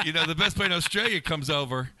 the best player in Australia comes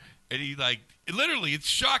over. And he literally, it's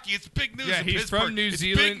shocking. It's big news. Yeah, in he's Pittsburgh. from New It's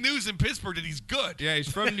Zealand. big news in Pittsburgh that he's good. Yeah, he's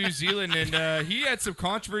from New Zealand, and he had some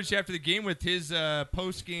controversy after the game with his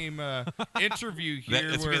post-game interview here.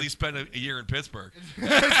 That's where because he spent a year in Pittsburgh.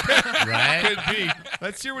 right? Could be.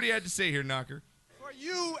 Let's hear what he had to say here, Knocker. For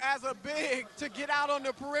you as a big to get out on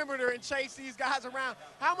the perimeter and chase these guys around,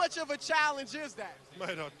 how much of a challenge is that?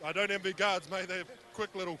 Mate, I don't envy guards, mate. They're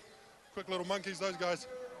quick little monkeys, those guys.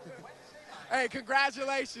 Hey,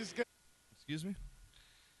 congratulations. Excuse me?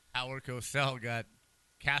 Howard Cosell got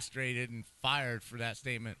castrated and fired for that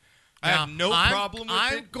statement. I have no problem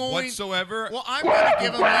with it whatsoever. Well, I'm going to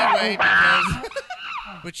give him leeway because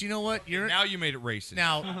but you know what? Now you made it racist.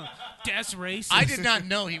 Now, that's racist. I did not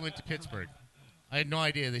know he went to Pittsburgh. I had no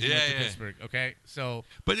idea that he went to Pittsburgh. Okay, so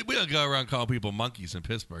but we don't go around calling people monkeys in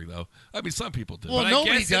Pittsburgh, though. I mean, some people do. Well, But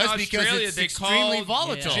nobody I guess does in because Australia, it's they extremely call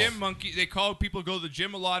volatile. Gym monkey. They call people go to the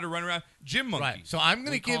gym a lot or run around. Gym monkeys. Right. So I'm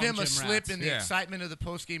going We to give call him them a gym slip rats. in the Yeah. excitement of the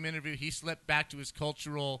post-game interview. He slipped back to his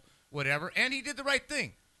cultural whatever, and he did the right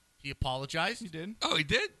thing. He apologized. He did. Oh, he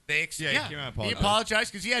did? Yeah, he came out and He apologized.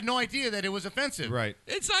 apologized because he had no idea that it was offensive. Right.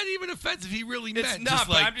 It's not even offensive. He really It's meant. not, just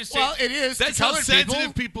but like, I'm just saying. Well, it is. That's to how colored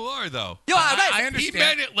sensitive people are, though. I understand. He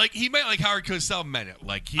meant it like Howard Cosell meant it.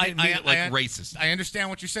 Like he didn't mean it like racist. I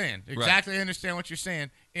understand what you're saying. Exactly, I understand what you're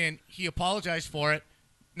saying, and he apologized for it.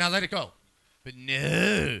 Now let it go. But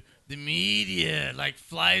no, the media like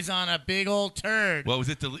flies on a big old turd. What was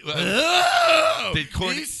it? He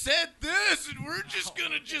said this, and we're just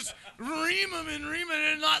gonna ream him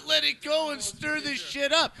and not let it go and stir this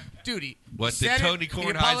shit up, dude. What did Tony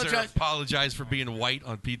Kornheiser apologize for being white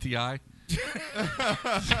on PTI?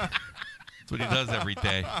 That's what he does every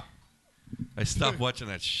day. I stopped watching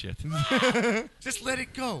that shit. Just let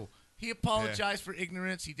it go. He apologized for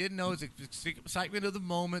ignorance. He didn't know. It was excitement of the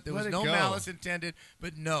moment. There was no malice intended.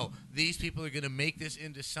 But no, these people are going to make this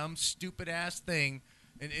into some stupid-ass thing,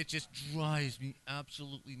 and it just drives me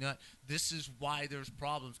absolutely nuts. This is why there's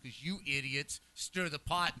problems, because you idiots stir the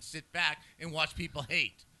pot and sit back and watch people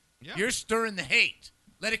hate. Yeah. You're stirring the hate.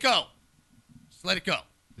 Let it go. Just let it go.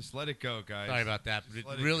 Just let it go, guys. Sorry about that,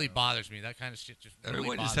 but it really bothers me. That kind of shit just really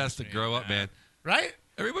Everyone bothers just has to me. grow up, man. Right?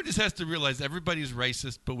 Everyone just has to realize everybody's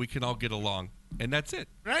racist, but we can all get along, and that's it.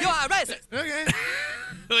 Right? You are racist. Okay.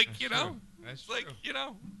 That's like,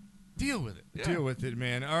 deal with it. Yeah. Deal with it,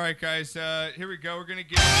 man. All right, guys. Here we go. We're going to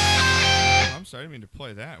get... Oh, I'm sorry. I didn't mean to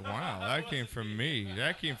play that. Wow. That came from me.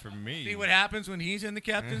 See what happens when he's in the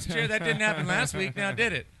captain's chair? That didn't happen last week. Now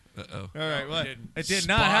did it? Uh-oh. All right, what? It did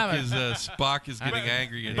not happen. Spock is getting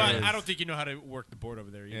angry. But I don't think you know how to work the board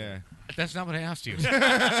over there either. Yeah. That's not what I asked you.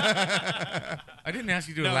 I didn't ask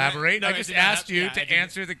you to elaborate. I just asked you to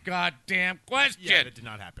answer the goddamn question. Yeah, it did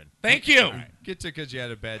not happen. Thank you. All right. Get to because you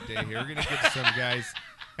had a bad day here. We're going to get to some guys.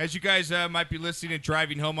 As you guys might be listening and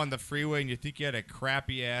driving home on the freeway and you think you had a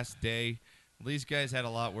crappy-ass day, well, these guys had a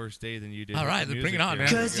lot worse day than you did. All right, let's bring it on, man.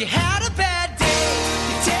 Because you had a bad day,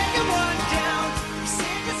 you take one down, you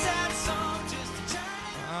sing a sad song just to turn.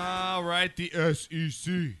 All right, the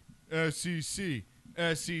SEC.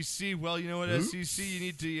 Well, you know what, SEC, you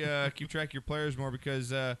need to keep track of your players more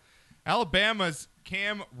because Alabama's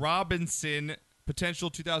Cam Robinson, potential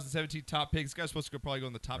 2017 top pick. This guy's supposed to probably go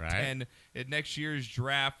in the top 10 in next year's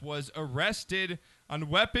draft, was arrested on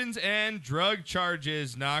weapons and drug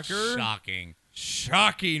charges. Knocker.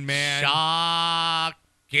 Shocking, man.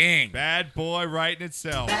 Shocking. Bad boy writing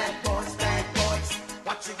itself. Bad boys,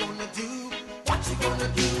 what you gonna do? What you gonna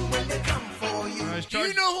do when they come for you? Do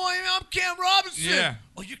you know who I am? I'm Cam Robinson. Yeah.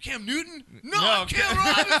 Oh, you're Cam Newton? No, I'm Cam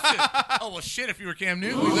Robinson. Oh, well, shit, if you were Cam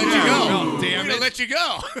Newton, we'd let you go. Oh, damn We'd it. let you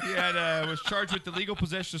go. He was charged with illegal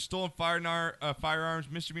possession of stolen firearms,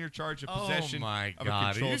 misdemeanor charge of possession my of God, a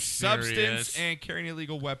are controlled you substance, serious? and carrying an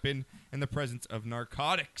illegal weapon in the presence of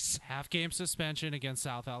narcotics. Half-game suspension against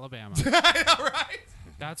South Alabama. I know, right?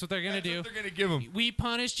 That's what they're going to do. They're going to give him. We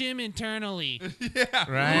punished him internally. Yeah.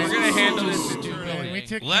 Right. We're going to handle this Stupid. internally. We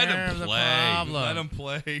took Let care him of the play. problem. Let him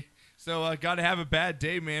play. So, got to have a bad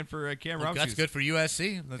day, man, for Cam Robinson. That's good for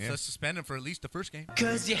USC. Let's suspend him for at least the first game.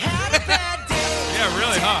 Because you had a bad day. Yeah,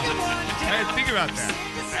 really, huh? I didn't think about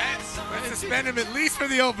that. Let's suspend him at least for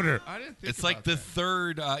the opener. I didn't think It's like the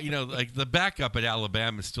third, like the backup at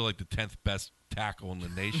Alabama is still like the 10th best tackle in the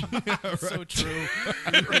nation. So true.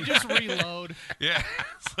 They just reload. Yeah.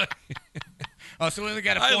 It's like, Oh, so we only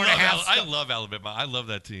got a I 4.5. I love Alabama. I love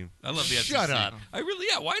that team. I love the SEC. Shut up. I really,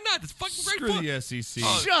 why not? It's fucking great Screw fun. the SEC.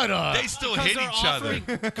 Oh, Shut up. They still hit each other.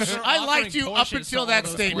 I liked you up until that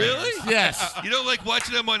statement. Really? Yes. You don't like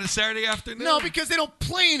watching them on a Saturday afternoon? No, because they don't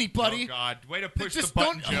play anybody. Oh, God. Way to push Just the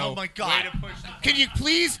button, don't. Joe. Oh, my God. Way to push the Can you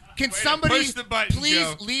please, can somebody push the button, please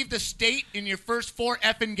Joe. leave the state in your first 4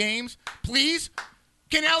 effing games? Please?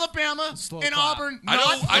 Can Alabama Slow and clap. Auburn I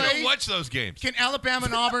not play? don't watch those games. Can Alabama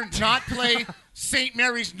and Auburn not play St.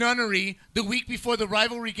 Mary's Nunnery the week before the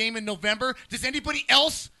rivalry game in November? Does anybody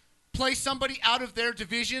else play somebody out of their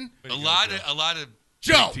division? A lot of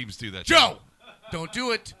Joe, teams do that. Joe, don't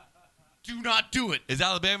do it. Do not do it. Is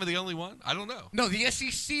Alabama the only one? I don't know. No, the SEC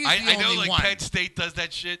is the I only know, like one. Penn State does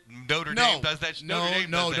that shit. Notre No. Dame does that shit. No, Notre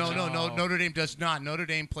Dame does that shit. no. Notre Dame does not. Notre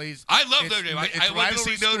Dame plays. I love it's- Notre Dame. it's I went to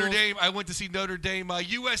see rivalry Notre schools. Dame. I went to see Notre Dame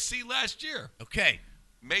USC last year. Okay.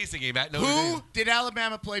 Amazing game at Notre Who Dame. did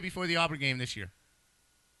Alabama play before the Auburn game this year?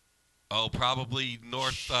 Oh, probably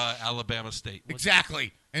North Alabama State.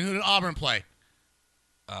 Exactly. And who did Auburn play?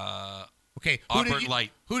 Okay. Auburn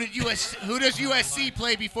Light. Who does USC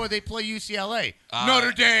play before they play UCLA? Uh,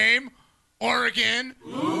 Notre Dame, Oregon.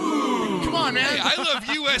 Come on, man. Hey, I love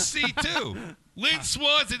USC too. Lynn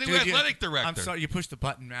Swan's the new Dude, athletic director. I'm sorry, you pushed the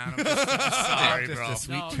button, man. I'm just sorry, bro.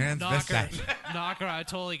 Knocker, I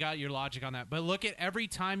totally got your logic on that. But look at every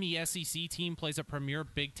time the SEC team plays a premier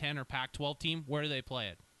Big 10 or Pac-12 team, where do they play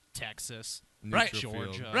it? Texas. Right.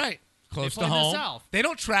 Georgia. Right. Close They to play the home. South. They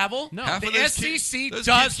don't travel. No. Half The of those SEC kids- those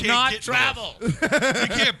does kids can't not get travel. You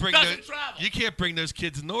can't bring Doesn't those, travel. you can't bring those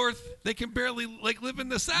kids north. They can barely live in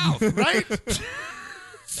the South. Right?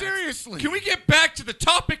 Seriously. Can we get back to the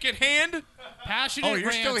topic at hand? Passionate Oh, you're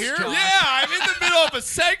rants, still here? Josh. Yeah, I'm in the middle of a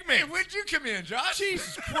segment. Hey, when'd you come in, Josh?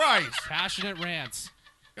 Jesus Christ. Passionate rants.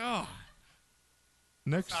 Oh.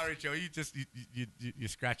 Next. Sorry, Joe. You just you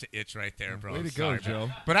scratch an itch right there, bro. Way to Sorry, go, Joe.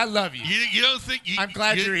 man. But I love you. You don't think? I'm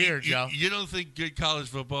glad you're here, Joe. You don't think good college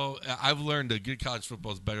football? I've learned that good college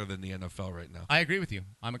football is better than the NFL right now. I agree with you.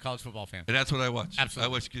 I'm a college football fan. And that's what I watch. Absolutely.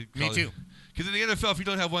 I watch good Me college. too. Because in the NFL, if you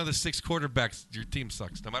don't have one of the 6 quarterbacks, your team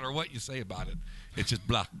sucks. No matter what you say about it, it's just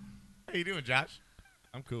blah. How you doing, Josh?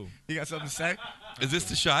 I'm cool. You got something to say? Is this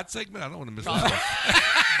the shot segment? I don't want to miss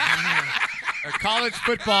College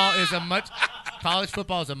football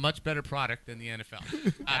is a much better product than the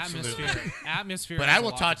NFL. Absolutely. Atmosphere. But has I a will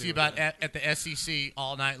lot talk to to you do with about at the SEC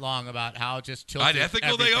all night long about how just How tilted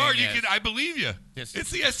unethical they everything are. You is. can. I believe you. Yes.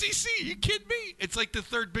 It's the SEC. You kidding me? It's like the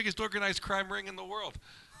 3rd biggest organized crime ring in the world.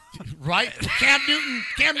 Right? Cam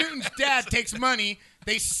Newton's dad takes money.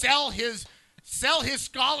 They sell his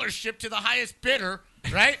scholarship to the highest bidder.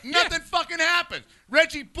 Right? Nothing fucking happens.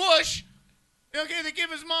 Reggie Bush. Okay, they give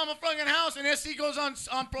his mom a fucking house, and SC goes on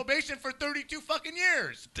probation for 32 fucking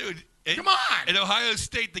years. Dude, come on. In Ohio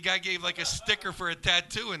State, the guy gave like a sticker for a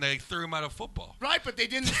tattoo, and they threw him out of football. Right, but they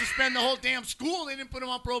didn't suspend the whole damn school. They didn't put him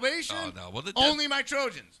on probation. Oh no! Well, only my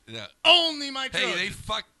Trojans. Yeah. Only my Trojans. Hey, they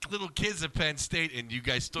fucked little kids at Penn State, and you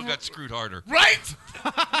guys still got screwed harder. Right?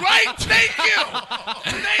 Right? Thank you.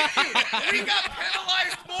 Thank you. We got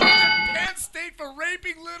penalized more than Penn State for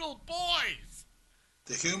raping little boys.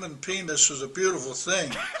 The human penis is a beautiful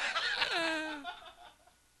thing.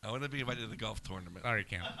 I want to be invited to the golf tournament. Sorry,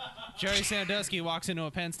 Cam. Jerry Sandusky walks into a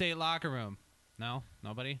Penn State locker room. No?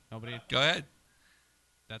 Nobody? Go ahead.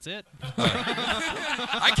 That's it.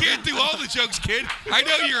 I can't do all the jokes, kid. I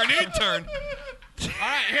know you're an intern. All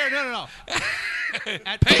right, here, no.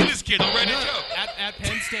 Pay this kid. I'll write a joke.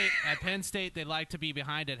 At Penn State, they like to be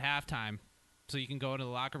behind at halftime, so you can go into the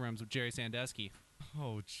locker rooms with Jerry Sandusky.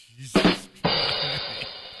 Oh, Jesus.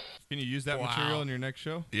 Can you use that material in your next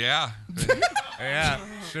show? Yeah. Yeah,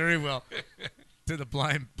 sure he will. To the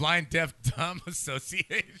Blind Deaf Dumb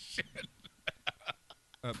Association.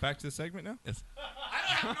 Back to the segment now? Yes.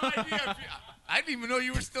 I have no idea. I didn't even know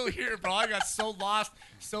you were still here, bro. I got so lost,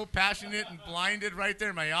 so passionate and blinded right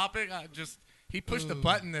there, myopic. He pushed the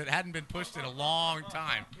button that hadn't been pushed in a long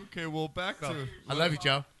time. Okay, well, back to... I love you,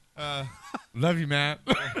 Joe. Love you, man.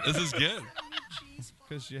 This is good.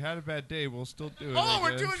 Because you had a bad day, we'll still do it. Oh,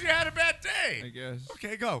 we're doing You Had a Bad Day. I guess.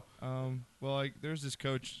 Okay, go. Well, there's this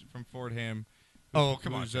coach from Fordham. Oh,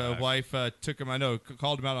 come on, whose Josh. wife took him. I know,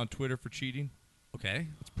 called him out on Twitter for cheating. Okay.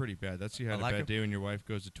 It's pretty bad. That's you had I like a bad it. day when your wife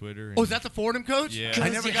goes to Twitter. Oh, is that the Fordham coach? Yeah. I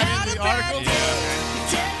never got into the article. And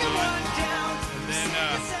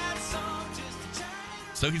then,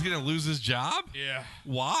 So he's going to lose his job? Yeah.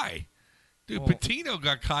 Why? Dude, Well- Patino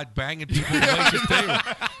got caught banging people at Lakers table.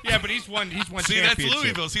 Yeah, but he's won See, that's championship.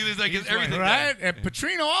 Louisville. See, there's like He's everything. Right? And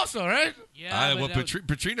Petrino also, right? Yeah. Well,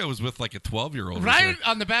 Petrino was with like a 12-year-old. Right?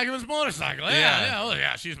 On the back of his motorcycle. Yeah.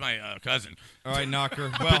 Yeah, she's my cousin. All right,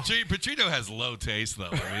 Knocker. Well, Petrino has low taste, though.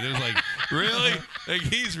 I mean, there's like, really? Like,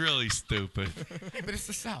 he's really stupid. Hey, but it's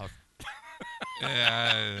the South.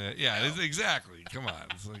 Exactly. Come on.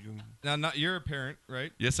 It's like, now, you're a parent,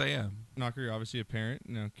 right? yes, I am. Knocker, you're obviously a parent.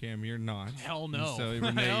 No, Cam, you're not. Hell no. So,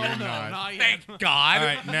 Renee, Hell you're no, not. yet. Thank God. All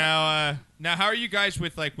right, now, how are you guys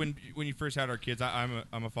with like when you first had our kids? I'm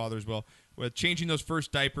a father as well. With changing those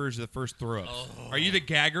first diapers, the first throw-ups. Are you the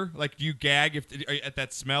gagger? Like, do you gag at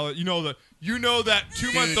that smell? You know that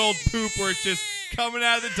 2-month-old poop where it's just coming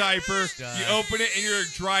out of the diaper. You open it and you're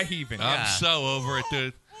dry heaving. I'm so over it,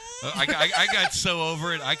 dude. I got so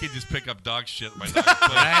over it. I could just pick up dog shit. My dog.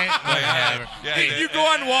 Right? You go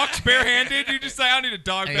on walks barehanded. You just say, I don't need a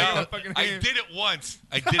dog Hey, bag. no, I did it once.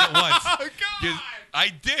 Oh, God. I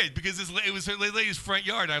did because it was her lady's front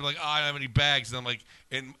yard. And I'm like, I don't have any bags, and I'm like,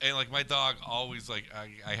 and like my dog always like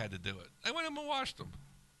I had to do it. I went home and washed them.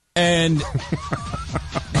 And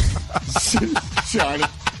Charlie.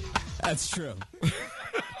 that's true.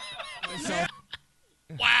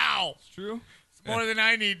 Wow. It's true. It's more than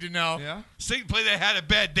I need to know. Yeah. Play that Had a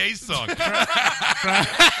Bad Day song.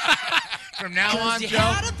 From now on, Joe.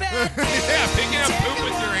 Yeah, picking up poop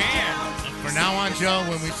with your hand. From now on, Joe,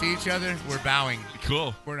 when we see each other, we're bowing.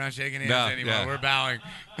 Cool. We're not shaking hands No, anymore. yeah. We're bowing.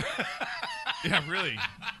 Yeah, really.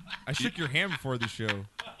 I shook your hand before the show.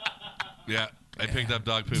 Yeah, I picked up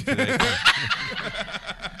dog poop today.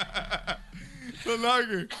 So,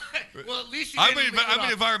 Lager, Well, at least you I'm didn't leave it an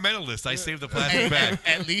on- environmentalist. I save the plastic bag.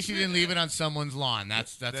 At least you didn't leave it on someone's lawn.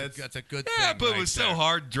 That's a good thing. Yeah, but it right was there. so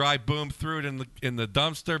hard. Dry, boom, threw it in the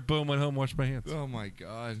dumpster. Boom, went home, washed my hands. Oh my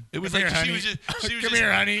God! It was Come like here, she honey. was just. She was Come just,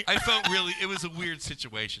 here, honey. I felt really. It was a weird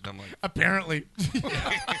situation. I'm like, Apparently,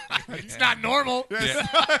 it's not normal. Yeah.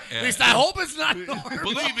 At least I hope it's not normal.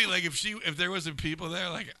 believe me, like if there wasn't people there,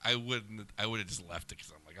 like I would have just left it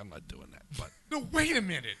because I'm like, I'm not doing that. But No, wait a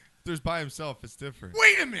minute. If there's by himself, it's different.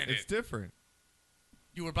 Wait a minute. It's different.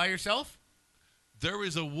 You were by yourself? there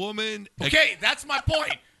was a woman. Okay, that's my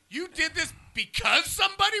point. You did this because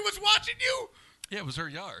somebody was watching you? Yeah, it was her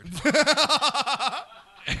yard.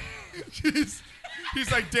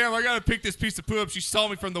 He's like, damn, I gotta pick this piece of poo up. She saw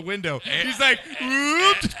me from the window. He's like,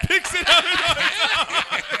 whoop, just picks it up.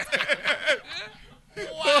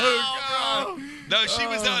 Wow, bro. No, she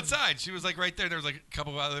was outside. She was like right there. There was like a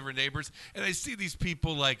couple of other neighbors, and I see these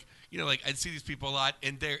people like I'd see these people a lot.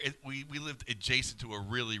 And we lived adjacent to a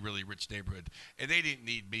really really rich neighborhood, and they didn't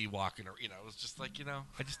need me walking or it was just like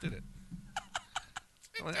I just did it.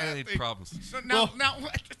 I didn't need problems. So now,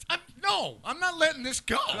 I'm not letting this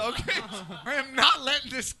go. Okay, I am not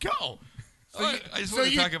letting this go. So I just want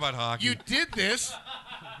to talk about hockey. You did this.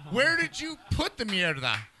 Where did you put the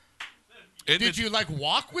mierda? Did you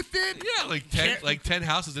walk with it? Yeah, like 10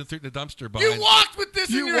 houses and threw it in the dumpster behind. You walked with this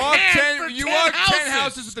in your hand for 10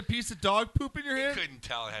 houses. with a piece of dog poop in your hand? You couldn't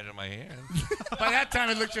tell I had it in my hand. By that time,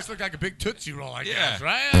 it just looked like a big Tootsie Roll, I Yeah. guess,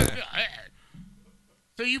 right?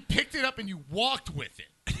 So you picked it up and you walked with it.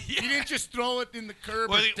 You didn't just throw it in the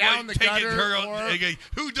curb or down the gutter.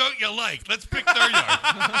 Who don't you like? Let's pick their yard.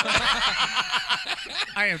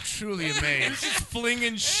 I am truly amazed. Just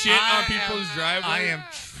flinging shit on people's driveways. I am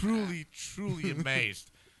truly, truly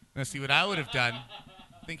amazed. Now, see what I would have done,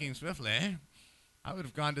 thinking swiftly, I would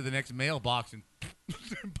have gone to the next mailbox and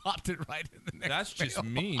popped it right in the next That's just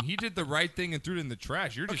mailbox. mean. He did the right thing and threw it in the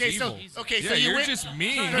trash. You're just Okay, so- evil. okay, yeah, so you you're went- just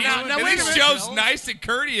mean. So now At wait a least minute. Joe's nice and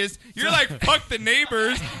courteous. You're like, fuck the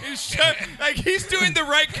neighbors. Like, he's doing the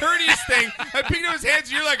right courteous thing. I picked up his hands,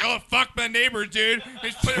 and you're like, oh, fuck my neighbors, dude.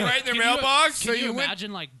 Just put it right in their mailbox. Can you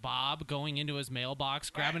imagine Bob going into his mailbox,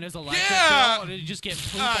 grabbing his electric Yeah. bill, and you just get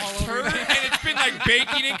poop all over turd, it? and it's been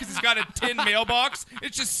baking in because it's got a tin mailbox.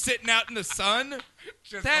 It's just sitting out in the sun.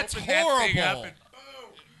 Just That's open that thing up horrible. and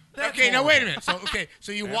Okay, now wait a minute.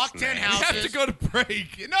 So you walk 10 houses. You have to go to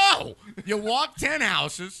break. No, you walk 10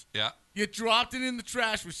 houses. Yeah. You dropped it in the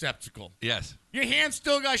trash receptacle. Yes. Your hand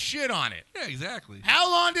still got shit on it. Yeah, exactly. How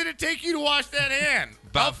long did it take you to wash that hand?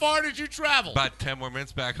 How far did you travel? About 10 more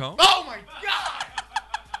minutes back home. Oh my God!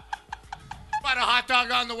 About a hot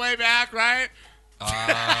dog on the way back, right?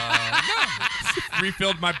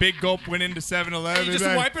 Refilled my big gulp, went into 7-Eleven. You just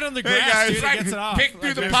wipe it on the Hey, grass, guys. dude. It gets it off. Pick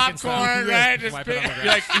through the Mexican style. popcorn, Yeah. right? Just Wipe it on the pick-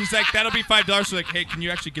 grass. He's like, that'll be $5. We're like, hey, can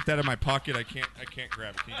you actually get that in my pocket? I can't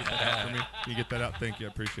grab it. Can you get that out for me? Can you get that out? Thank you. I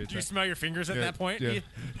appreciate Do you that. smell your fingers at Yeah, that point? yeah.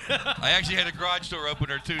 I actually had a garage door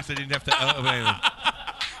opener too, so I didn't have to open anything.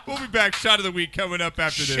 We'll be back. Shot of the week coming up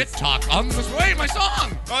after Shit this. talk on this way. My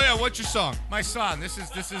song. Oh yeah, what's your song? My song. This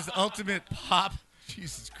is ultimate pop.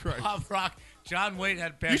 Jesus Christ. Pop rock. John Wayne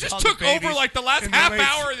had a band You just called took The Babies over like the last in half late-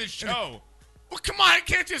 hour of the show. Well, come on. I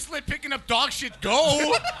can't just let picking up dog shit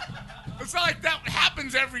go. It's not like that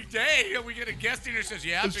happens every day. We get a guest in here who says,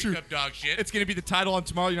 yeah, I That's picked true. up dog shit. It's gonna be the title on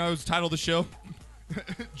tomorrow. You know, it was the title of the show.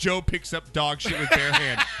 Joe picks up dog shit with bare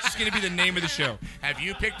hand. It's gonna be the name of the show. Have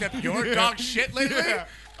you picked up your dog shit lately? Yeah.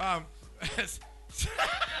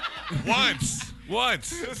 Once.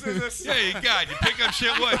 This is a Yeah, you got. You pick up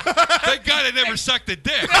shit once. Thank God I never sucked a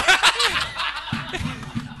dick.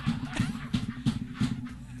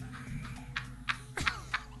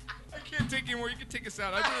 I can't take anymore. You can take us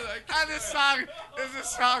out. This song is a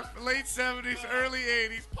song from late 70s, early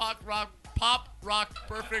 80s, pop rock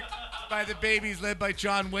perfect by the Babies, led by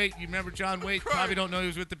John Waite. You remember John Waite? Probably don't know he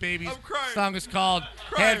was with the Babies. I'm crying. The song is called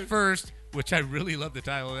Crying. Head First, which I really love the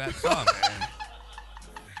title of that song.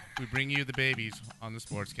 We bring you the Babies on the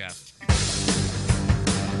Sportscast.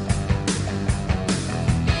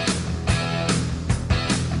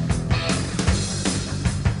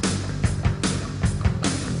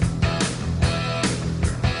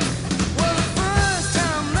 Well, the first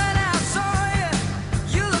time that I saw you,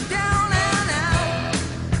 you looked down and out.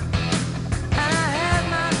 And I had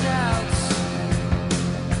my doubts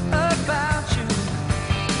about you.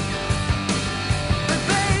 But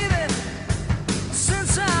baby,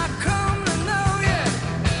 since I come to know you,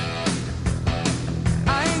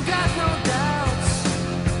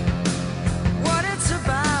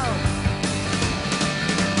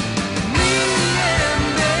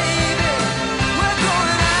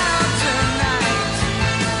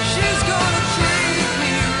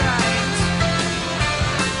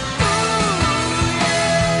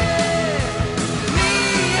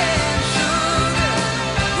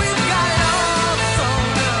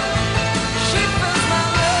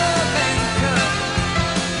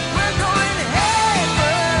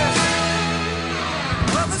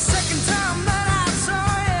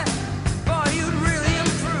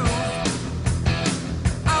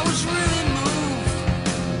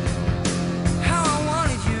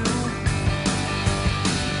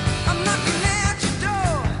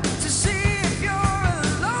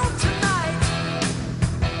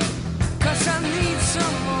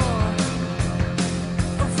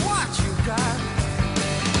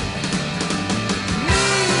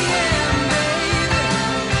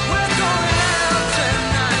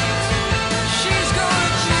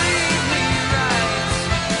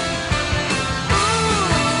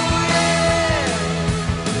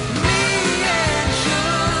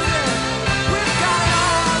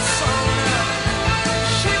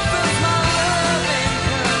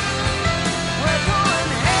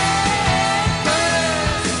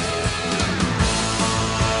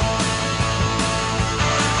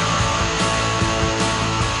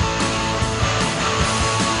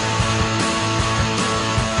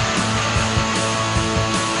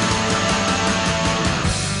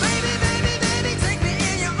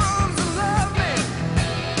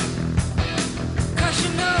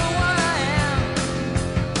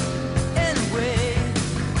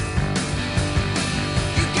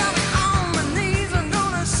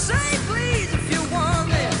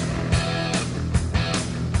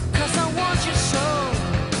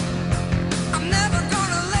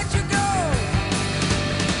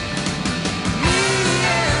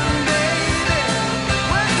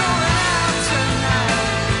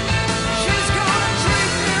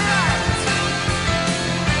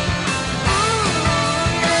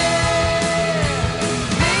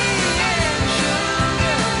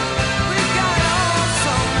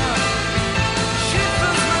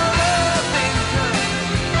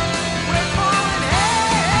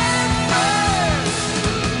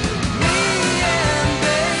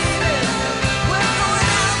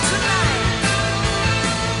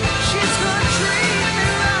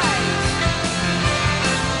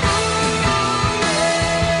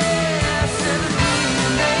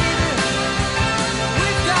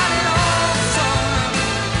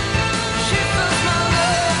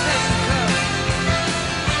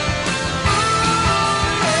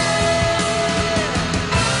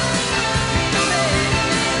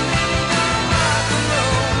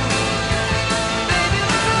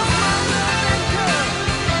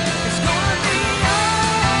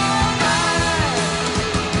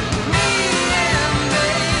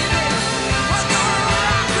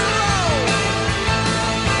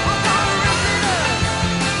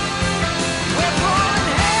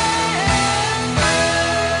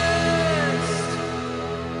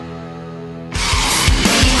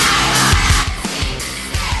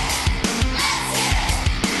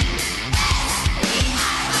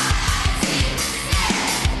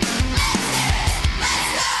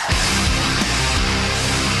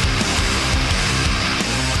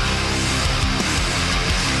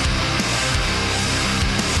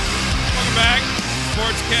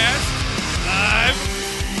 Sportscast live.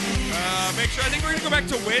 Make sure. I think we're gonna go back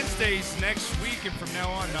to Wednesdays next week, and from now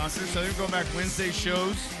on, Knocker. So I think we're going back Wednesday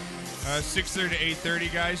shows, 6:30 to 8:30,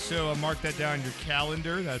 guys. So mark that down in your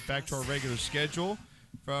calendar. That's back to our regular schedule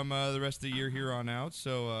from the rest of the year here on out.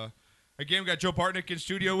 So again, we got Joe Bartnick in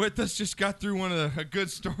studio with us. Just got through a good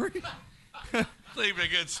story. Not even a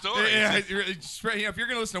good story. Yeah, if you're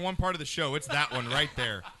gonna listen to one part of the show, it's that one right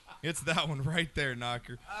there. It's that one right there,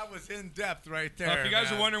 Knocker. I was in depth right there. If you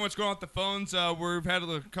guys man. are wondering what's going on with the phones, we've had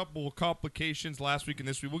a couple complications last week and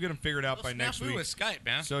this week. We'll get them figured out by next week. With Skype,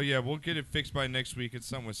 man. So yeah, we'll get it fixed by next week. It's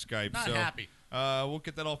something with Skype. Not so happy. We'll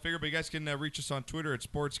get that all figured. But you guys can reach us on Twitter at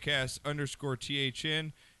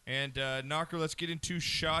sportscast_THN. And Knocker, let's get into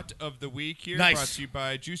shot of the week here. Nice. Brought to you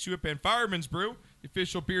by Juicy Whip and Fireman's Brew, the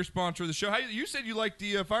official beer sponsor of the show. You said you like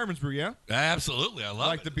the Fireman's Brew, yeah? Absolutely, I love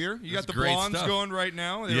like it. the beer. You It's got the great blondes stuff. going right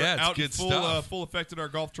now. They're Yeah, it's out good in stuff. full effect at our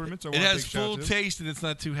golf tournaments. It has full taste and it's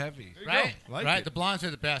not too heavy. Right, Like right. it. The blondes are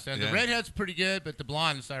the best. And Yeah. The redhead's pretty good, but the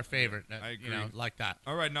blonde's our favorite. I agree. You know, like that.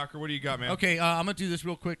 All right, Knocker, what do you got, man? Okay, I'm gonna do this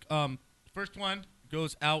real quick. First one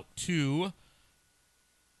goes out to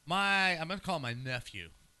I'm gonna call him my nephew,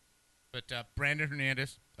 but Brandon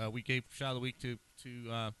Hernandez. We gave shot of the week to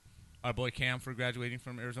our boy Cam for graduating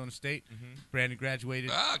from Arizona State. Brandon graduated.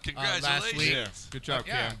 Last week. Congratulations. Good job,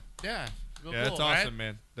 Cam. Yeah. Real Yeah, that's cool, awesome, right?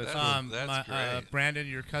 man. That's That's great. Brandon,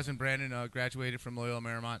 your cousin Brandon, graduated from Loyola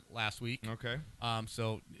Marymount last week. Okay.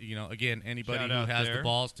 So again, anybody Shout who out has there. the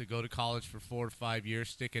balls to go to college for 4 to 5 years,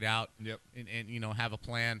 stick it out. Yep. And have a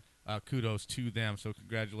plan. Kudos to them. So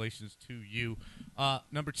congratulations to you.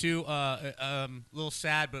 Number 2, a little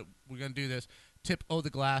sad, but we're gonna do this. Tip of the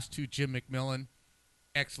glass to Jim McMillan,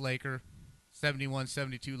 ex-Laker.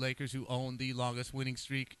 71-72 Lakers, who own the longest winning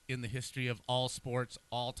streak in the history of all sports,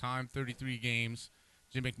 all time, 33 games.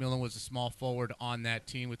 Jim McMillan was a small forward on that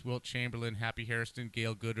team with Wilt Chamberlain, Happy Hairston,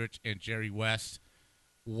 Gail Goodrich, and Jerry West.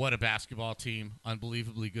 What a basketball team.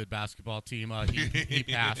 Unbelievably good basketball team. He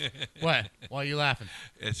passed. What? Why are you laughing?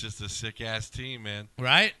 It's just a sick-ass team, man.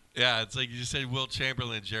 Right? Yeah, it's like you just said Wilt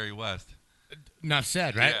Chamberlain and Jerry West. Enough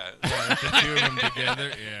said, right? Yeah. The two of them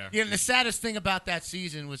together, yeah. Yeah, and the saddest thing about that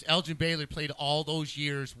season was Elgin Baylor played all those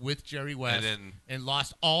years with Jerry West and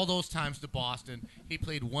lost all those times to Boston. He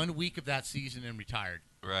played 1 week of that season and retired.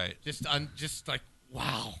 Right. Just like,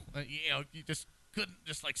 wow. You just couldn't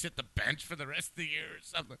just like sit the bench for the rest of the year or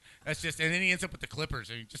something. That's just, and then he ends up with the Clippers.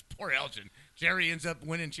 And just poor Elgin. Jerry ends up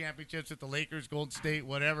winning championships at the Lakers, Golden State,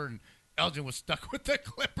 whatever, and Elgin was stuck with the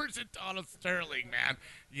Clippers and Donald Sterling, man.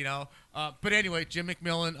 But anyway, Jim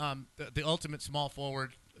McMillan, the ultimate small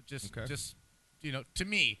forward, just to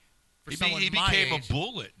me, for someone he my became age, a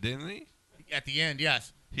bullet, didn't he? At the end,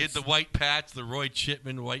 yes. He had the white patch, the Roy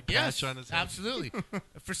Chipman white patch on his head. Absolutely.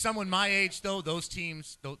 For someone my age, though, those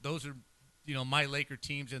teams, those are, my Laker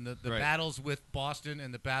teams, and the battles with Boston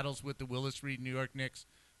and the battles with the Willis Reed New York Knicks,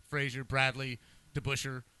 Frazier, Bradley,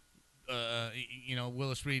 DeBusschere,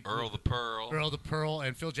 Willis Reed, Earl the Pearl,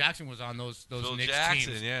 and Phil Jackson was on those Phil Knicks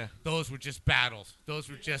Jackson, teams. yeah. Those were just battles. Those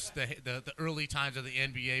were just the early times of the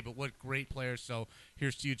NBA. But what great players! So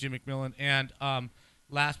here's to you, Jim McMillan, and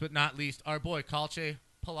last but not least, our boy Calce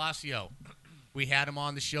Palacio. We had him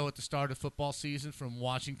on the show at the start of football season from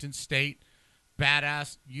Washington State.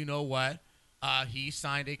 Badass, you know what? He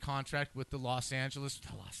signed a contract with the Los Angeles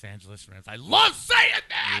Rams. I love saying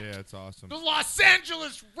that. Yeah, it's awesome. The Los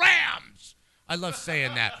Angeles Rams. I love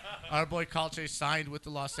saying that. Our boy Calce signed with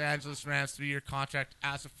the Los Angeles Rams, 3-year contract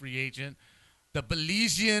as a free agent. The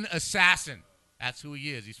Belizean Assassin. That's who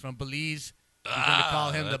he is. He's from Belize. We're going to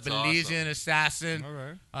call him the Belizean Assassin. All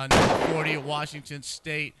right. Number 40 at Washington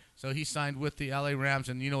State. So he signed with the LA Rams,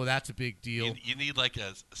 and that's a big deal. You need like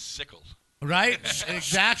a sickle. Right?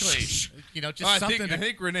 Exactly. Just something. I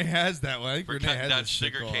think Renee has that one. I think For Renee cutting has that a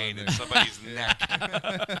sugar sickle cane on in there. somebody's neck.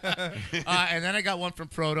 And then I got one from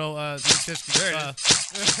Proto.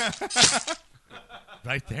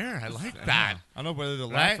 Right there. I like that. I don't know whether to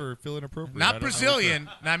Right? laugh or feel inappropriate. I Not don't know. Brazilian.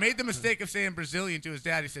 Now, I made the mistake of saying Brazilian to his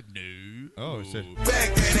dad. He said, no. Oh, he said,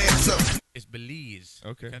 It's Belize.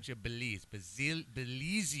 Okay. Country of Belize.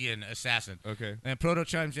 Belizean Assassin. Okay. And Proto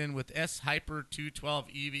chimes in with S Hyper 212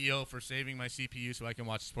 EVO for saving my CPU so I can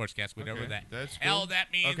watch the Sportscast, whatever Okay, that that's hell cool.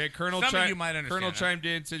 that means. Okay, Colonel Some of you might understand. Colonel that. chimed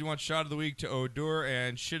in, said he wants shot of the week to Odor,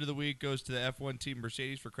 and shit of the week goes to the F1 team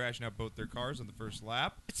Mercedes for crashing out both their cars on the first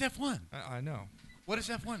lap. It's F1. I know. What does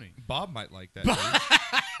F1 mean? Bob might like that. Dude.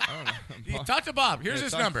 Talk to Bob. Here's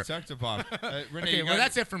his number. Talk to Bob. Renee, Okay, well,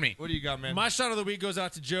 that's it for me. What do you got, man? My shot of the week goes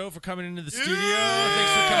out to Joe for coming into the studio.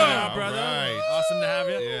 Thanks for coming out, brother. Right. Awesome to have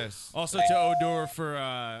you. Yes. Also to Odor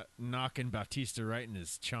for knocking Bautista right in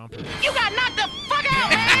his chomper. You got knocked the fuck out,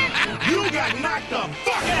 man! You got knocked the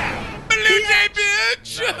fuck out! Blue Jay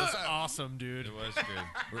bitch! That was awesome, dude. It was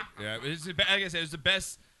good. Yeah, it was, like I said, it was the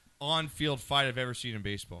best on-field fight I've ever seen in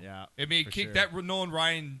baseball. Yeah, I mean, for sure. that Nolan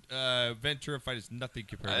Ryan Ventura fight is nothing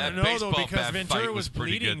compared to That that. baseball because bat Ventura fight was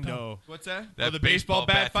pretty bleeding, good. though. What's that? That the baseball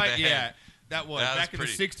bat to the fight? head. Yeah. That was That was back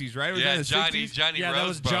pretty- in the 60s, right? Was Yeah, that in the 60s? Johnny Yeah, that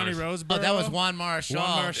was Johnny Roseborough. Oh, that was Juan Marichal.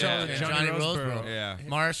 Juan Marichal and and Johnny Johnny Roseborough. Roseborough. Yeah.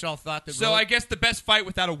 Marichal thought that. So I guess the best fight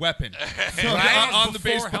without a weapon. Right? on the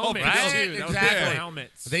Before baseball helmets, field. too. That was Exactly. before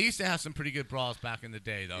helmets. They used to have some pretty good brawls back in the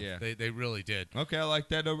day, though. Yeah. They really did. Okay, I like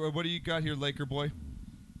that. What do you got here, Laker boy?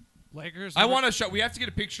 Lakers. I want to show. We have to get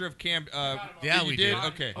a picture of Cam. Yeah, we did. did.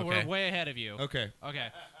 Okay. Oh, we're way ahead of you. Okay. Okay.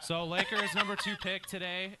 So Lakers number 2 pick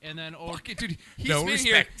today, and then Fuck it, dude. He's No been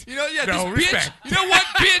respect. here. You know, yeah, No this bitch. respect. You know what,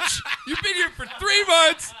 bitch? You've been here for 3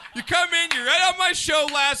 months. You come in. You're right on my show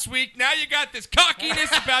last week. Now you got this cockiness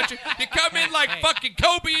about you. You come in like fucking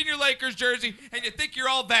Kobe in your Lakers jersey, and you think you're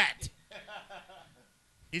all that.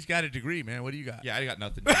 He's got a degree, man. What do you got? Yeah, I got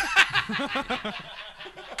nothing.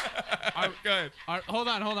 Go ahead. Hold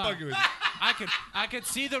on. Fuck it with you. I could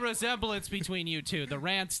see the resemblance between you two. The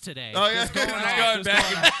rants today. Oh yeah, Just going it's off, going just back.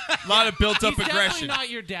 going And off. a lot of built-up He's aggression. definitely not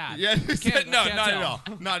your dad. Yeah, Can't- no, can't not at tell. all.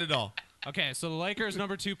 Not at all. Okay, so the Lakers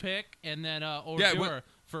number 2 pick, and then Odor Yeah, what-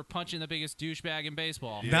 for punching the biggest douchebag in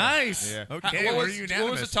baseball. Yeah. Nice. Yeah. Okay, What we're was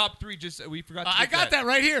unanimous. the top 3? Just we forgot. To I get got that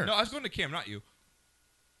right here. No, I was going to Cam, not you.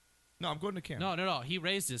 No, I'm going to Cam. No. He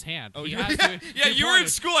raised his hand. Oh, He yeah, has to- yeah. he You were in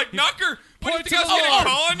pointed. school like Knocker. What do you Point think I was to the going wall. to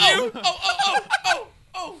call on you?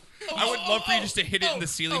 Oh. I would love for you just to hit it in the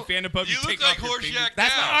ceiling fan above you. You look take like off your finger. Horseshack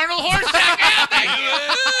That's now. Arnold Horseshack. Yeah, thank you.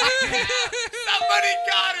 Somebody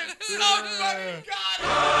got it. Somebody got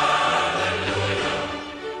it.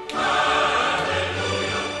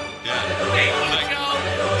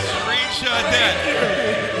 Screenshot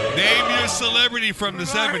that. Name your celebrity from the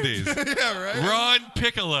 70s. Yeah, right. Ron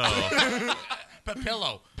Piccolo.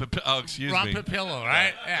 Papillo. Oh, excuse Ron me. Papillo,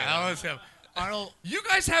 right? Yeah, that was him. Arnold. You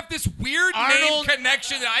guys have this weird Arnold- name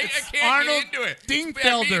connection that I can't Arnold get into it.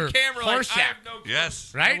 Dingfelder Me and Cam were like, I Horseshack. have no clue.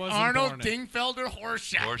 Yes. Right? wasn't Arnold born it. Dingfelder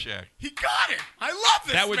Horseshack. Horseshack. He got it. I love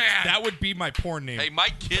this man. That would be my porn name. Hey, my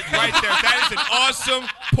kid. Right there. That is an awesome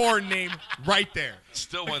porn name right there.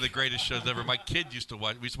 Still one of the greatest shows ever. My kid used to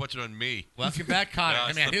watch. We used to watch it on Me. Welcome back, Connor. Yeah, Hey,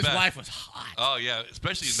 it's man, the his best. wife was hot. Oh yeah,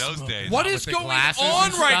 especially in those days. What With is the going glasses on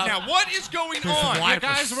and right stuff. now? What is going His on? wife You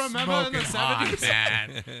guys was remember in the smoking hot,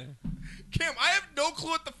 70s? man. Cam, I have no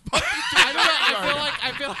clue what the fuck you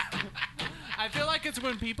I don't know. I feel like it's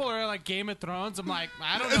when people are like Game of Thrones. I'm like,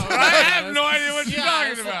 I don't know. I have no idea what you're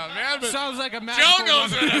talking it's- about, man. But Sounds like a Joe magical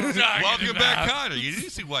knows what I'm talking Welcome about. back, Connor. You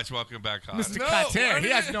didn't see watch Welcome Back, Connor. Mr. No, Kater, I he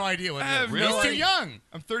has didn't- no idea what I it is. have He's no too idea. young.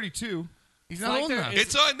 I'm 32. He's It's not like old they're- enough.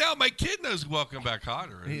 It's on now. My kid knows Welcome Back,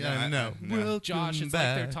 Connor. No. No. Josh, it's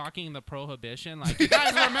like they're talking the prohibition. Like, you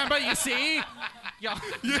guys remember? You see? Yo.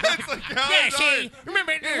 Yeah, it's like,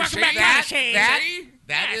 Remember, welcome back, that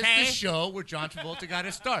is the show where John Travolta got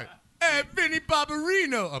his start. Hey, Vinny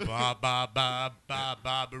Barbarino. Barbarino.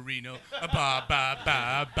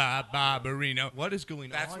 Barbarino. What is going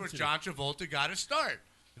That's on? where today? John Travolta got his start.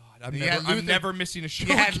 I'm He had never, I'm Luther- never missing a show.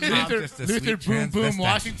 He had again. Luther Boom Boom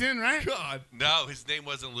Washington, right? God. No, his name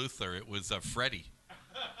wasn't Luther. It was Freddie.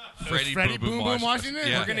 Freddie Boom Boom Washington?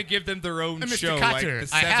 Yeah. We're gonna give them their own And Mr. show, like Cutter,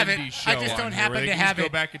 the I have 70s it. show. I just on don't here, happen where they to can have just go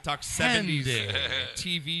it back and talk 70s handy.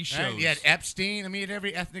 TV shows. Right? You had Epstein. I mean,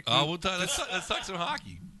 every ethnic group. Oh, let's talk some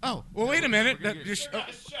hockey. Oh, well, wait a minute. Are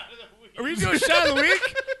we doing shot of the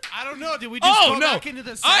week? I don't know. Did we just go no. back into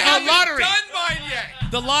the I haven't lottery. done mine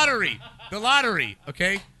yet. The lottery,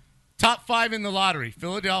 okay? Top 5 in the lottery.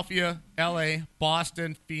 Philadelphia, L.A.,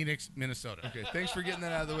 Boston, Phoenix, Minnesota. Okay, thanks for getting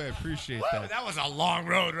that out of the way. I appreciate that. That was a long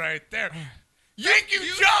road right there. Thank you,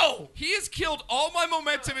 Joe! He has killed all my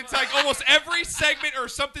momentum into like almost every segment or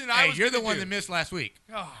something that I Hey, was you're the gonna one do. that missed last week.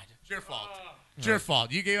 God. It's your fault. It's your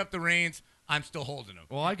fault. You gave up the reins. I'm still holding them.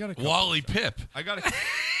 Well, I got a Wally Pip. I got a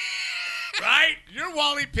Right? You're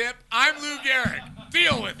Wally Pip. I'm Lou Gehrig.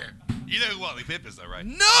 Deal with it. You know who Wally Pip is, though, right?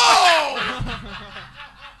 No!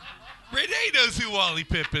 Renee knows who Wally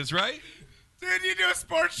Pip is, right? Dude, you do a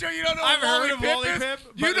sports show. You don't know I've who Wally heard of Pip Wally is? Pip,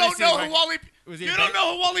 You but let me don't see, know like- who Wally Was he You a don't ba-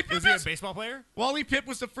 know who Wally Pip Was he a is? baseball player? Wally Pip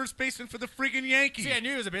was the first baseman for the friggin' Yankees. See, I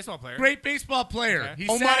knew he was a baseball player. Great baseball player. Okay. He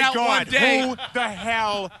Oh sat my out God, one day. who the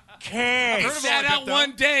hell cares? He I've heard of sat Wally out Pip, though.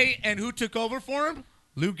 one day, and who took over for him?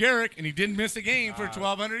 Lou Gehrig, and he didn't miss a game for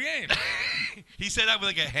 1,200 games. He said that with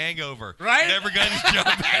like a hangover. Right? Never got his jump.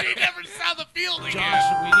 And he never saw the field again.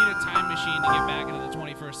 Josh, we need a time machine to get back into the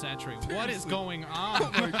 21st century. What is going on?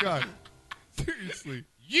 Oh, my God. Seriously.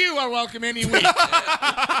 You are welcome any week.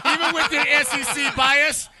 Even with your SEC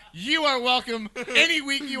bias, you are welcome any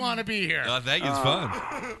week you want to be here. That is fun.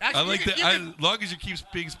 Actually, I like that. As long as you keep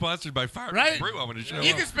being sponsored by Fire Right? Brew, I'm going to show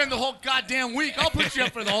You up. can spend the whole goddamn week. I'll put you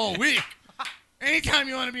up for the whole week. Anytime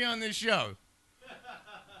you want to be on this show.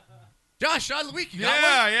 Josh, shot of the week. You got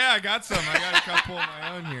one? Yeah, I got some. I got a couple of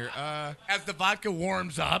my own here. As the vodka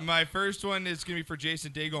warms up. My first one is going to be for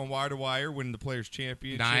Jason Dago on Wire to Wire, winning the Players'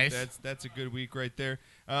 Championship. Nice. That's a good week right there.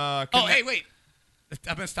 Hey, wait.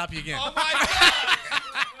 I'm going to stop you again. Oh, my God.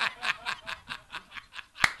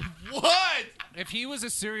 What? If he was a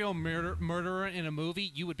serial murderer in a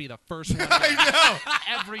movie, you would be the first one. I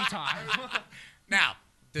know. Every time. Now,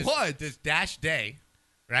 this Dash Day,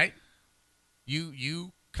 right?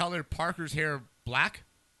 You colored Parker's hair black?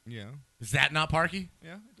 Yeah. Is that not Parky?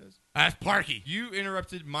 Yeah, it does. That's Parky. You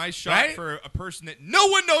interrupted my shot Right? for a person that no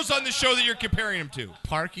one knows on the show that you're comparing him to.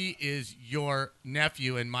 Parky is your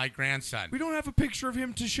nephew and my grandson. We don't have a picture of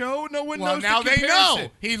him to show. No one Well, knows now the they comparison.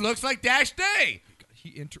 know. He looks like Dash Day.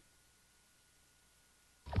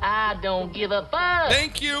 I don't give a fuck.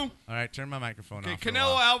 Thank you. All right, turn my microphone Okay, off. for a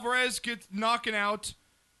Canelo while. Alvarez gets knocking out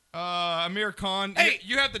Amir Khan. Hey!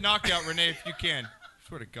 You have the knockout, Renee, if you can.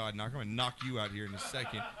 Swear to God, I'm going to knock you out here in a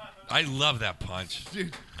second. I love that punch.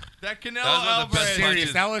 Dude, that Canelo That was one of the best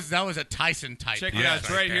Alvarez. Serious. That was a Tyson type. Check it punch out. It's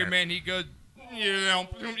right here, there. man. He goes, he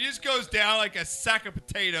just goes down like a sack of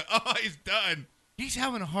potato. Oh, he's done. He's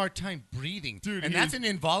having a hard time breathing. Dude, and that's an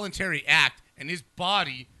involuntary act, and his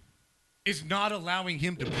body is not allowing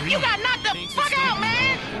him to breathe. You got knocked the fuck out,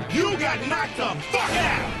 man. You got knocked the fuck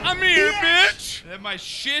out. I'm here, bitch. And my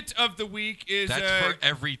shit of the week is That's for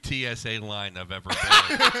every TSA line I've ever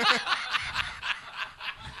been.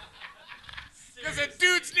 Because a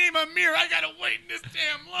dude's named Amir, I gotta wait in this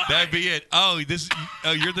damn line. That'd be it. Oh,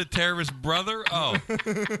 you're the terrorist brother? Oh.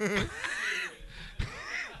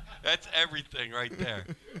 That's everything right there.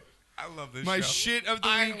 I love this my show. shit of the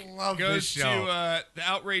week love goes this show. to the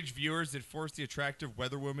outraged viewers that forced the attractive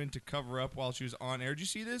weather woman to cover up while she was on air. Did you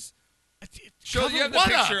see this? Show Cover you have the what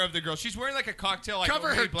picture up? of the girl. She's wearing like a cocktail, like Cover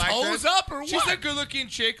really her black toes dress. up or She's what? a good-looking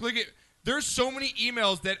chick. Look at. There's so many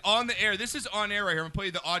emails that on the air. This is on air right here. I'm gonna play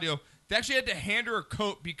you the audio. They actually had to hand her a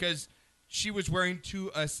coat because she was wearing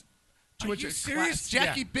Are you serious?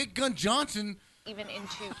 Jackie Big Gun Johnson. Even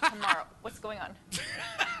into tomorrow. What's going on?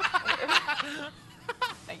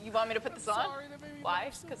 You want me to put this on? Why?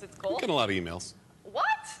 Because it's cold? Getting a lot of emails. What?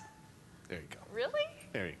 There you go. Really?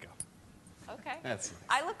 There you go. Okay. That's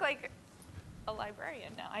nice. I look like a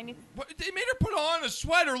librarian now. I need. What, they made her put on a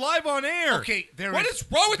sweater live on air. Okay, What is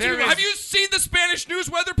wrong with you? there is- Have you seen the Spanish news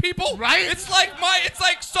weather, people? Right? It's like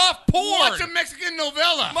soft porn. Watch a Mexican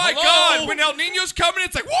novella. My Hello? God, when El Nino's coming,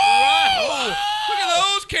 it's like, whoa! Look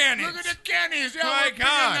at those cannons. Look at the cannons. Yeah, My we're picking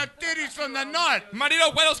God. the titties from the north.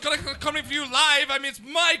 Marino Bueno's coming for you live. I mean, it's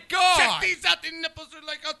my God. Check these out. The nipples are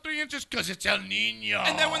like 3 inches because it's El Nino.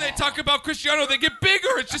 And then when they talk about Cristiano, they get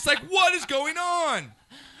bigger. It's just like, what is going on?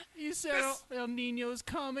 You said El Nino's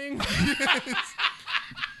coming.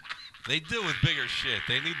 They deal with bigger shit.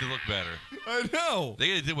 They need to look better. I know. They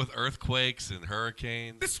got to deal with earthquakes and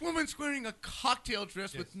hurricanes. This woman's wearing a cocktail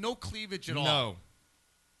dress with no cleavage at all. No.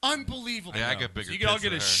 Unbelievable. Yeah, I got bigger So you can all tits get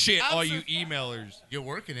than a her. shit, all you emailers. You're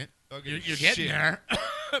working it. Okay, You're getting shit. there.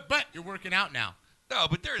 But you're working out now. No,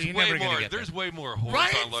 but there's You're way never gonna more. get There's there. way more whores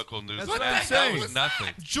Right? on local news. That's than what I'm that. saying. That was nothing.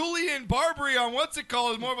 Julian Barbary on what's it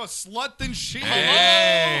called is more of a slut than she. Hey,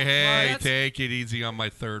 hey, that's- take it easy on my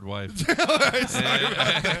third wife.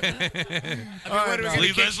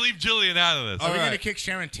 Let's leave Julian out of this. Are we right. going to kick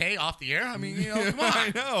Sharon Tate off the air? I mean, you know, come on.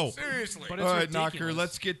 I know. Seriously. But All it's right, ridiculous. Knocker.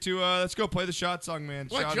 Let's get to let's go play the shot song, man.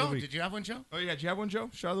 What, Shot of Joe? the week. Did you have one, Joe? Oh yeah, did you have one, Joe?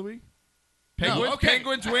 Shot of the week. No, Penguins. okay.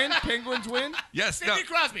 Penguins win. Penguins win. Yes, Sidney no.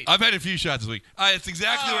 Crosby. I've had a few shots this week. It's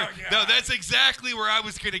exactly Oh, where. God. No, that's exactly where I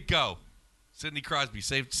was going to go. Sidney Crosby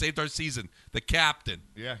saved our season. The captain.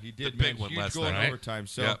 Yeah, he did. The big man. one Huge last goal in night. overtime.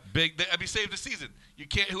 So Yeah, big. Saved the season. You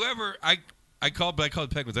can't. Whoever I called the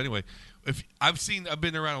Penguins anyway. If I've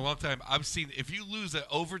been around a long time. I've seen if you lose an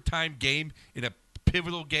overtime game in a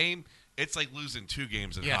pivotal game, it's like losing 2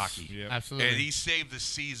 games in Yes, hockey. Yep. absolutely. And he saved the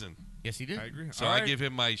season. Yes, he did. I agree. So All I right. give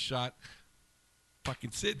him my shot.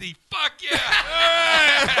 Fucking Sidney. Fuck yeah!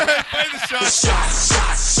 Play the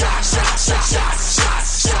shot.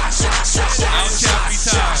 Al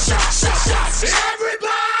Capitan.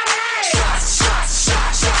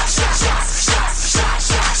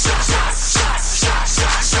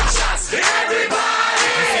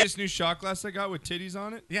 This new shot glass I got with titties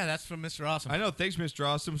on it? Yeah, that's from Mr. Awesome. I know. Thanks, Mr.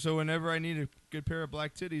 Awesome. So whenever I need a good pair of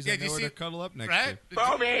black titties, Yeah, I do you know where see- to cuddle up next right? to.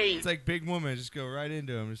 Bobby! It's like big woman. Just go right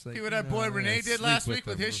into him. Just like, See what that boy Renee did sleep last week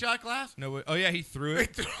with them. his shot glass? No, oh yeah, he threw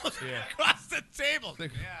it. He threw it Yeah. across the table.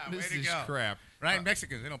 Like, Yeah, this way to is go. crap. Right?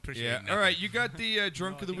 Mexicans, they don't appreciate Yeah. nothing. All right, you got the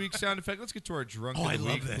drunk of the week sound effect. Let's get to our drunk Oh, of I the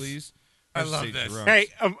love week, this. please. I Just love say this. drunk. Hey,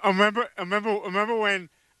 remember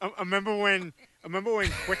when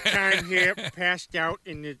QuickTime here passed out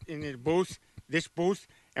in the booth, this booth,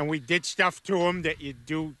 and we did stuff to him that you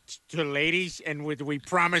do to ladies, and we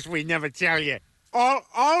promised we'd never tell you. All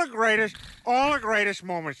the greatest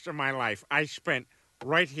moments of my life I spent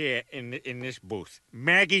right here in this booth.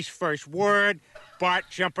 Maggie's first word, Bart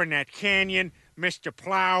jumping that canyon, Mr.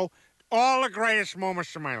 Plow, all the greatest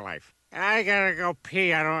moments of my life. I gotta go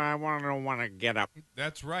pee. I don't want to get up.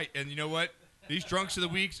 That's right. And you know what? These drunks of the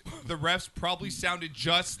weeks, the refs probably sounded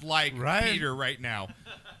just like Peter right now.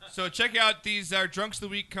 So check out these. Our drunks of the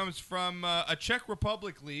week comes from a Czech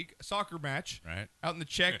Republic league, a soccer match, right out in the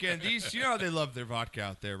Czech. And these, you know, they love their vodka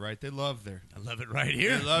out there, right? They love their. I love it right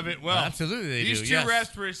here. They love it. Well, absolutely, they these do. two Yes.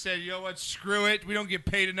 refs were said, you know what? Screw it. We don't get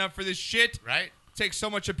paid enough for this shit. Right. Take so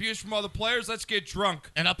much abuse from all the players. Let's get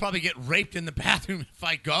drunk. And I'll probably get raped in the bathroom if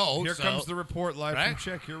I go. Here so- comes the report live Right?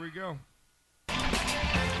 from Czech. Here we go.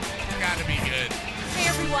 Gotta be good. Hey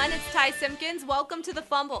everyone, it's Ty Simpkins. Welcome to The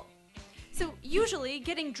Fumble. So usually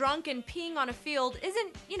getting drunk and peeing on a field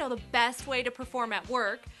isn't, the best way to perform at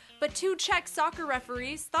work, but two Czech soccer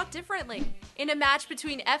referees thought differently. In a match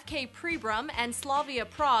between FK Pribram and Slavia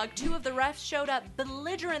Prague, two of the refs showed up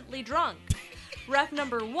belligerently drunk. Ref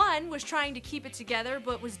number 1 was trying to keep it together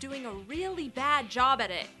but was doing a really bad job at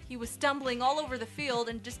it. He was stumbling all over the field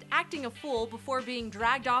and just acting a fool before being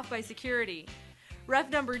dragged off by security. Ref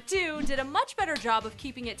number 2 did a much better job of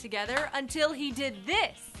keeping it together until he did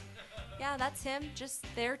this. Yeah, that's him, just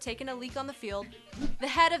there taking a leak on the field. The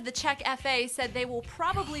head of the Czech FA said they will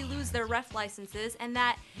probably lose their ref licenses and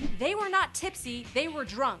that they were not tipsy, they were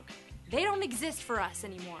drunk. They don't exist for us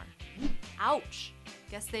anymore. Ouch.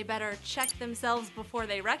 Guess they better check themselves before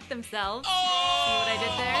they wreck themselves. See what I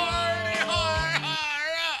did there?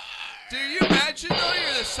 Do you imagine, though,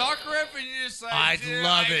 you're the soccer ref and you're just like, I'd "Dude,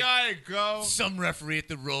 love I it. gotta go. Some referee at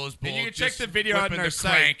the Rose Bowl. And you can check just the video out whipping on our the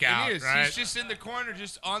site. crank And out, he is. right? He's just in the corner,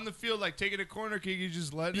 just on the field, like taking a corner kick. He's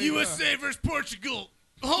just letting it USA go. versus Portugal.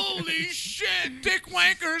 Holy shit! Dick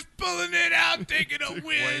Wanker's pulling it out, taking a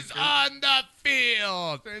whiz on the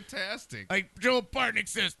field. Fantastic. Like Joe Partnick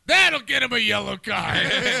says, that'll get him a yellow card.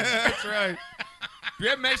 That's right. Do you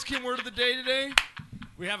have Mexican word of the day today?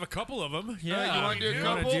 We have a couple of them. You Yeah. want to do a You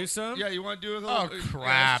couple? wanna do some? Yeah, you want to do a little? Oh, yeah,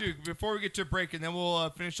 crap. let's do- before we get to a break, and then we'll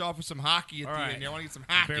finish off with some hockey at All the right. end. I want to get some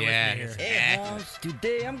hockey. Bear with me here. Hey, Holmes,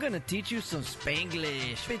 today I'm gonna teach you some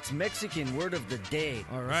Spanglish. It's Mexican word of the day.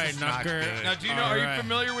 All right, Knocker. Now, do you know? All Are right. you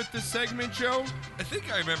familiar with this segment, Joe? I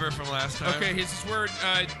think I remember it from last time. Okay, his word.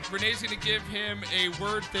 Renee's going to give him a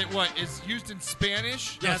word that is used in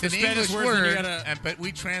Spanish. Yeah, it's the an Spanish English word, then you word, gotta- but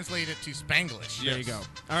we translate it to Spanglish. There you go.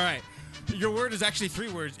 All right. Your word is actually 3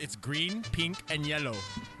 words. It's green, pink, and yellow.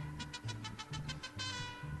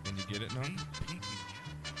 Can you get it now? Can't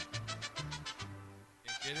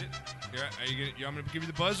get it? Here, are you gonna, I'm going to give you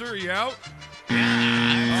the buzzer. Are you out?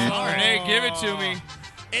 Oh. Renee, give it to me.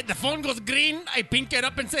 The phone goes green. I pink it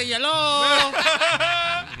up and say yellow. All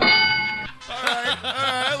right,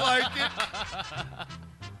 I like it.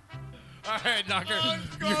 All right, Knocker.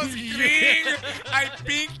 Goes green, I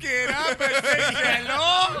pink it up and say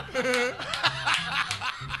yellow.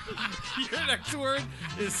 Your next word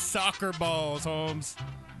is soccer balls, Holmes.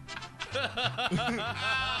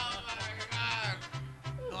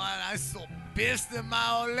 I'm so pissed at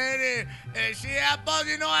my old lady. And she had balls.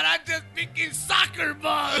 You know what? I'm just picking soccer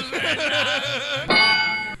balls right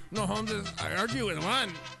now. No, Holmes, I argue with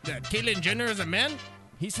one that Caitlyn Jenner is a man.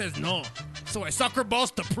 He says no. So I soccer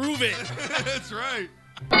balls to prove it. That's right.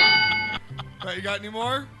 All right, you got any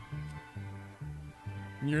more?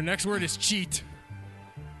 Your next word is cheat.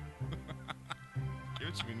 Give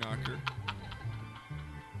it to me, Knocker.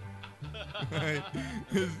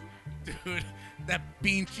 Dude, that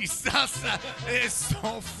pinchy salsa is so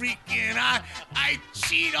freaking hot. I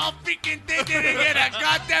cheat all freaking day to get a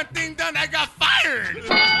goddamn thing done. I got fired.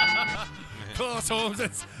 Close, Holmes.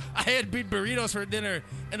 I had beef burritos for dinner,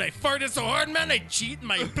 and I farted so hard, man, I cheat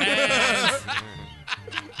my pants.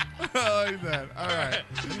 I like that. All right.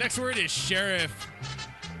 The next word is sheriff.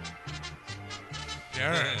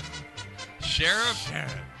 Sheriff?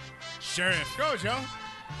 Go, Joe.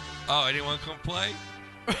 Oh, anyone come play?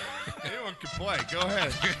 Anyone can play. Go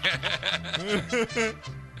ahead.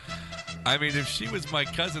 I mean, if she was my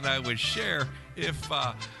cousin, I would share. If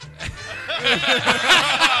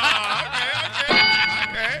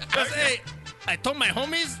Because, hey, I told my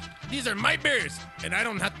homies, these are my beers, and I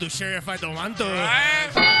don't have to share if I don't want to.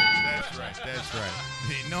 That's right. That's right.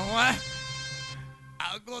 You know what?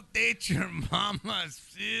 I'll go date your mama's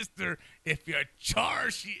sister if you're sure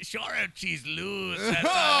if she's loose. That's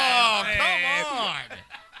all Oh, I say. come on.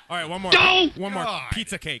 All right, one more. One more. God.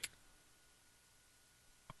 Pizza cake.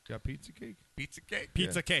 Got pizza cake? Pizza cake?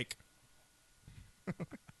 Pizza cake.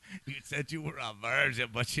 You said you were a virgin,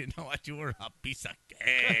 but you know what? You were a piece of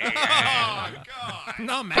cake. Oh, God.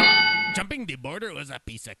 No, man. Jumping the border was a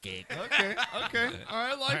piece of cake. Okay. All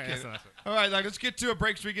right, I like right, it. that's nice. All right, let's get to a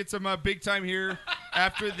break so we get some big time here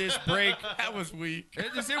after this break. That was weak.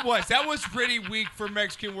 It was. That was pretty weak for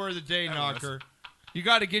Mexican Word of the Day, Knocker. You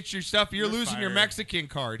got to get your stuff. You're losing your fired. Mexican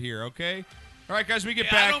card here, okay? All right, guys, we get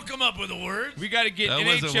I back. don't come up with a word. We got to get That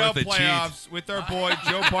wasn't NHL worth a playoffs with our boy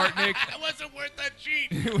Joe Bartnick. That wasn't worth that cheat.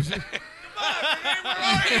 It was- Come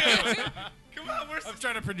on, Renee, where are you? Come on, I'm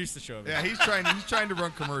trying to produce the show. yeah, he's trying to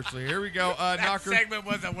run commercial. Here we go, that Knocker. segment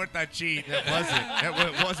wasn't worth that cheat.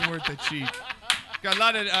 It wasn't worth the cheat. Got a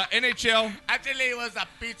lot of NHL. Actually, it was a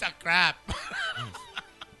piece of crap.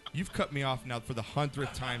 You've cut me off now for the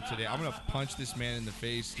 100th time today. I'm gonna punch this man in the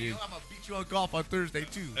face, dude. I'm gonna beat you on golf on Thursday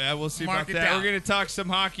too. Yeah, we'll see Mark about it that. down. We're gonna talk some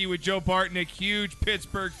hockey with Joe Bartnick, huge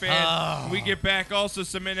Pittsburgh fan. Oh. We get back also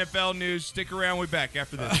some NFL news. Stick around. We're back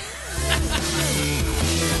after this.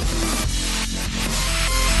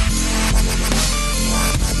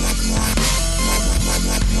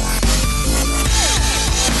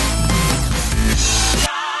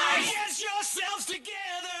 Get yourselves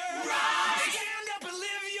together. Right. Stand up and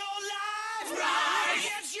live your life. Right.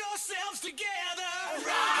 Get yourselves together.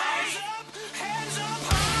 Right. Hands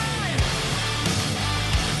up high.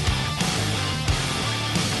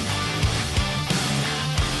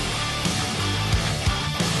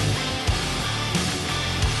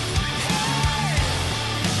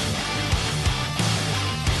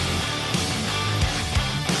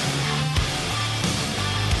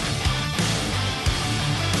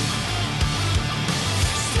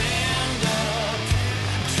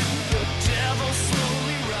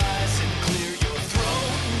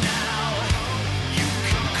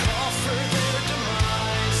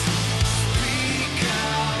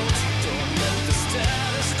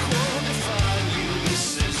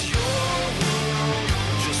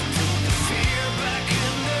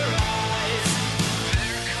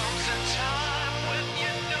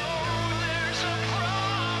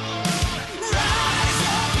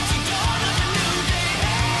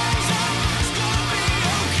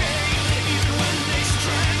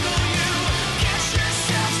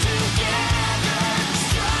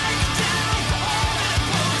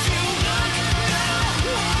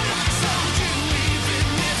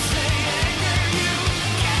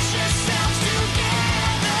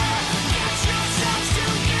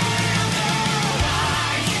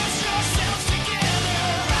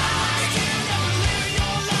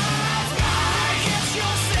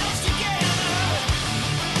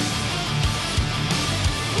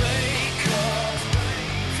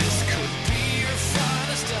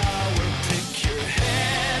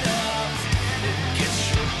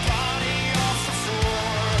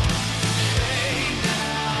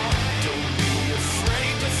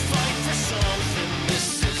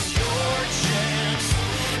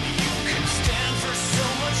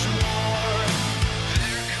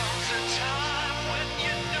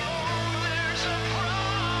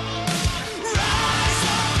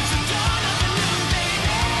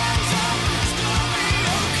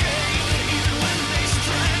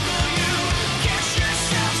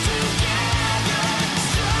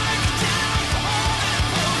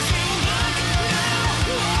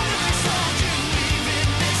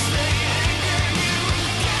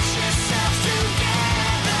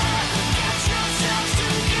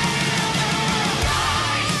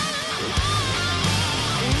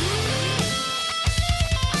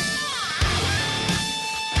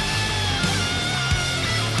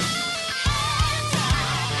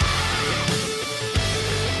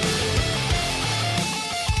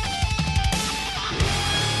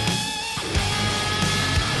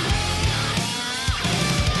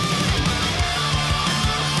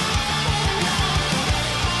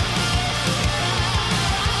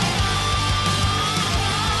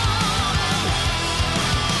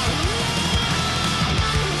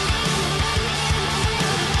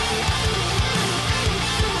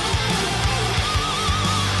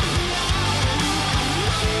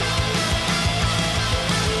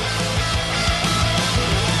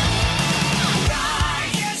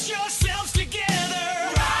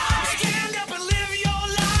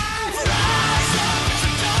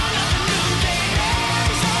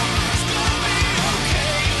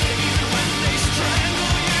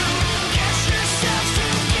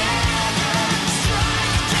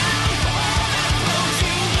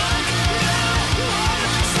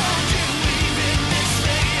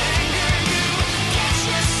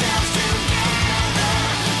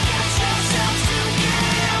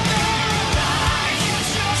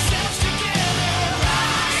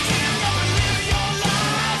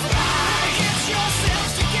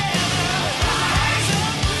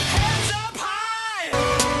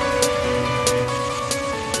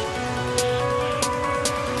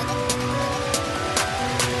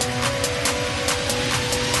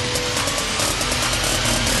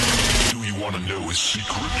 a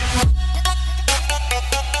secret?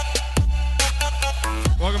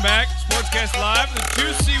 Welcome back. Sportscast Live from the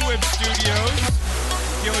Juicy Whip Studios.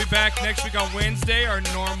 He'll be back next week on Wednesday, our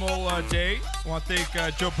normal day. I want to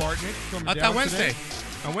thank Joe Bartnick coming I down thought Wednesday. today.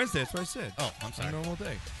 On Wednesday, that's what I said. Oh, I'm sorry. A normal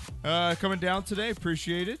day. Coming down today,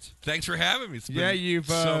 appreciate it. Thanks for having me. It's been You've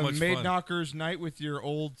so much made fun. Knockers night with your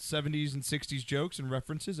old 70s and 60s jokes and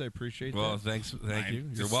references. I appreciate Well, that. thank you.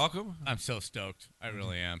 You're just- welcome. I'm so stoked. I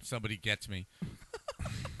really am. Somebody gets me.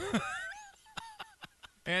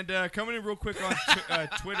 And coming in real quick on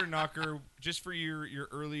Twitter, Knocker, just for your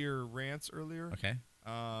earlier rants earlier. Okay.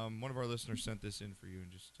 One of our listeners sent this in for you,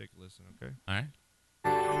 and just take a listen, okay? All right.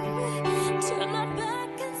 Turn my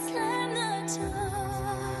back and slam the door.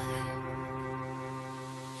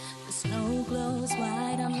 The snow glows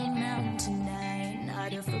white on the mountain tonight,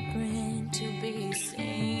 not a footprint to be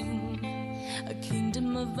seen. A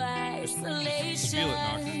kingdom of isolation, Feel it,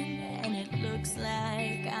 Knocker. and it looks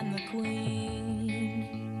like I'm the queen.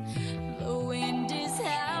 The wind is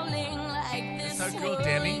howling like this That's our girl,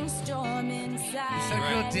 Demi. swirling storm inside. That's our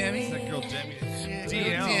girl, Demi. That girl, Demi. Go,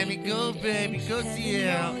 DL. Demi. Go, baby. Go,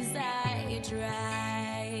 DL. Knows I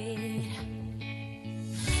tried.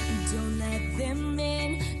 Don't let them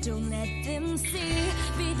in, don't let them see.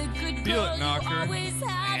 Be the good Feel it, girl you Knocker. always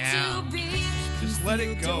had Yeah. to be. Just let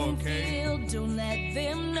it go, Don't okay? feel, don't let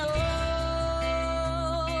them know.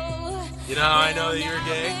 You know how I know that you're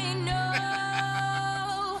gay? They know.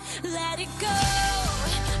 Let it go,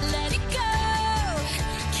 let it go.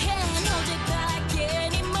 Can't hold it back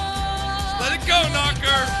anymore. Let it go,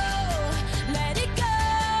 Knocker. Let it go.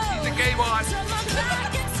 He's a gay one. Turn my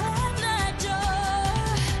back and slam the door.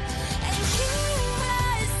 And here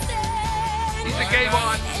I stay. He's a gay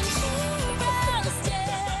one. And here I'll stay.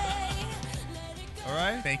 Let it go. All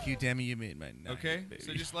right? Thank you, Demi. You made my night. Okay? baby.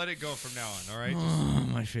 So just let it go from now on, all right? Oh,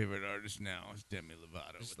 my favorite artist now is Demi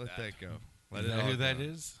Lovato. Just with let that go. Let Is it that all who that go.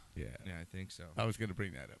 is? Yeah. Yeah, I think so. I was going to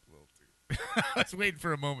bring that up a little, too. I was waiting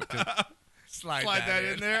for a moment to slide that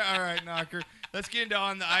in there. All right, Knocker. Let's get into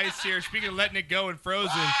On the Ice here. Speaking of letting it go and Frozen.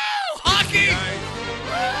 Hockey!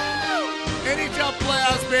 NHL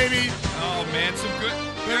playoffs, baby. Oh, man, some good.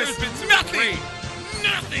 There's been some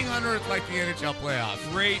nothing on earth like the NHL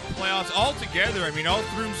playoffs. great playoffs all together. I mean, all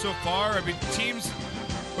through them so far. I mean, teams,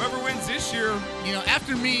 whoever wins this year, You know,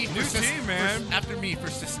 after me, New team, man. after me, for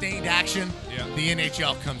sustained action, Yeah. the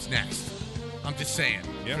NHL comes next. I'm just saying.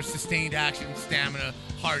 Yeah. For sustained action, stamina,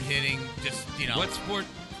 hard hitting, just, you know. What sport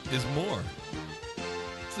is more?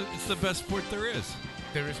 It's the best sport there is.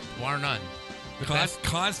 There is, bar none. The best-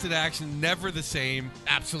 Constant action, never the same.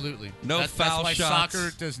 Absolutely. No that's foul why shots.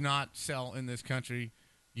 soccer does not sell in this country.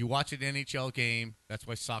 You watch an NHL game, that's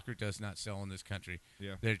why soccer does not sell in this country.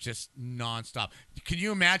 Yeah. They're just nonstop. Can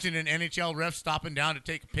you imagine an NHL ref stopping down to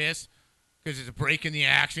take a piss? Because it's a break in the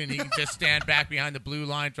action. He can just stand back behind the blue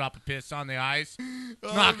line, drop a piss on the ice.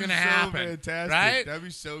 It's not going to happen. Fantastic. Right? That'd be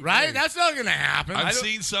so Right? great. That's not going to happen. I've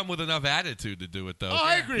seen some with enough attitude to do it, though. Oh,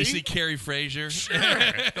 I agree. You see Carrie Frazier? Sure.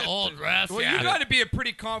 The old refs. Well, yeah. you got to be a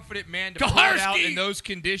pretty confident man to pull it out Kaharski! in those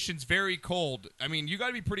conditions, very cold. I mean, you got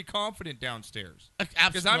to be pretty confident downstairs. Because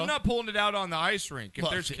Absolutely. I'm not pulling it out on the ice rink. If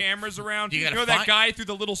Well, there's see, cameras around, you you gotta know that find- guy through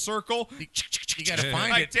the little circle? You got to find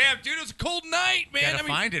Like, it. damn, dude, it was a cold night, man. Gotta I mean,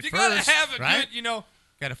 find it you got first, to have a right? good, you know.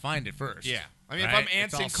 Got to find it first. Yeah. I mean, Right? if I'm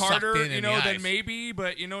It's all Anson sucked Carter, in you the know, then ice. maybe,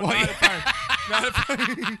 but, you know, Well, not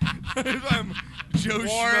if I'm Joe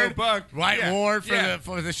Ward, Schmo Buck. White Yeah. Ward for Yeah.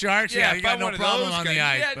 the Sharks. Yeah, you if got I'm no one of problem those on guys, the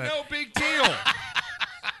ice. Yeah, but no big deal.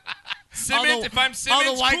 Simmons, if I'm Simmons,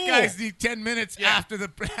 all the white cool. guys need 10 minutes Yeah. after the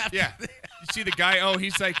Yeah. You see the guy,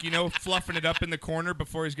 he's like, you know, fluffing it up in the corner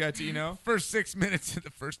before he's got to, you know. first 6 minutes of the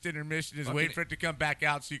first intermission is Fucking- waiting for it to come back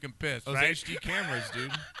out so you can piss, Those right? HD cameras,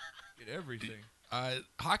 dude. Get everything.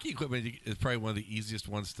 Hockey equipment is probably one of the easiest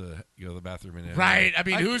ones to go to the bathroom in. Right. I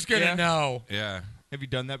mean, who's going to yeah. know? Yeah. Have you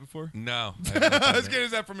done that before? No. I was kidding.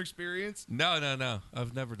 Is that from experience? No.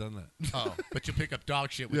 I've never done that. Oh, but you pick up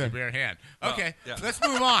dog shit with Yeah. your bare hand. Okay, yeah. let's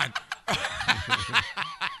move on.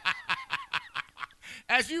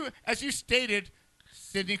 As you stated,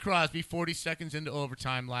 Sidney Crosby, 40 seconds into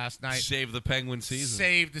overtime last night. Save the Penguin season.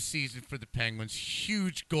 Saved the season for the Penguins.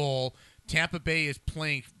 Huge goal. Tampa Bay is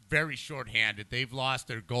playing very shorthanded. They've lost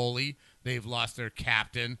their goalie. They've lost their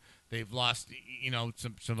captain. They've lost, you know,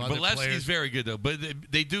 some other But players. Lesky's very good, though. But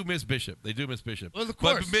they do miss Bishop. Well, of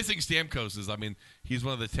course. But missing Stamkos is, I mean, he's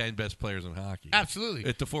one of the 10 best players in hockey. Absolutely.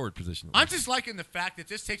 At the forward position. I'm just liking the fact that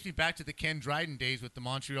this takes me back to the Ken Dryden days with the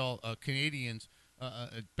Montreal Canadiens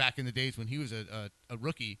back in the days when he was a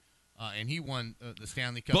rookie and he won the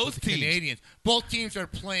Stanley Cup Both with the teams. Canadiens. Both teams are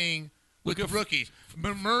playing with Look the rookies.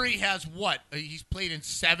 Murray has what? He's played in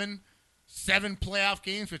seven 7 playoff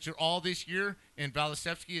games, which are all this year, and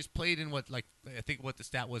Vasilevsky has played in what the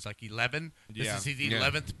stat was, 11. Yeah. This is his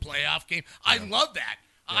 11th playoff game. I love that.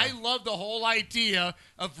 Yeah. I love the whole idea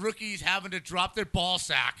of rookies having to drop their ball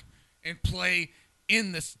sack and play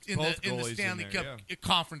in the Stanley Cup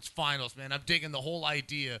Conference Finals. Man, I'm digging the whole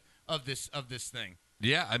idea of this thing.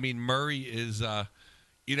 Yeah, I mean Murray is,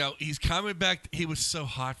 he's coming back. He was so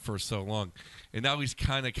hot for so long, and now he's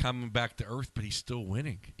kind of coming back to earth, but he's still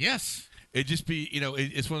winning. Yes, it just be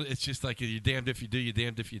it's just like you're damned if you do, you're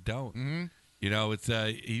damned if you don't. Mm-hmm. It's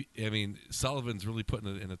Sullivan's really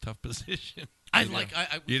putting it in a tough position. I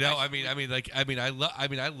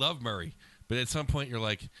love Murray, but at some point you're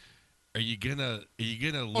like, are you gonna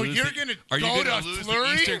lose? Oh, you're gonna go to lose Fleury?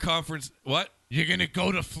 the Eastern Conference? What? You're gonna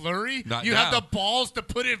go to Fleury? Not you now. have the balls to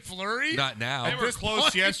put in Fleury? Not now. They were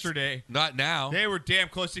close yesterday. Not now. They were damn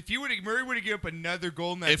close. If Murray would have given up another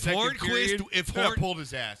goal in that second period, pulled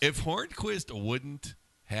his ass. If Hornquist wouldn't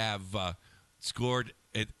have scored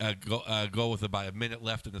a goal with about a minute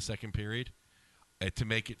left in the second period to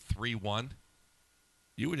make it 3-1,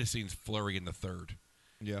 you would have seen Fleury in the third.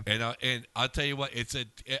 Yeah. And I'll tell you what,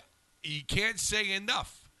 you can't say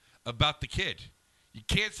enough about the kid. You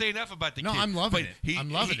can't say enough about the kid. No, I'm loving it. I'm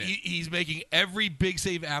loving it. He's making every big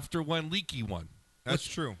save after one leaky one. That's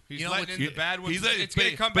true. He's you know, letting in the bad ones. It's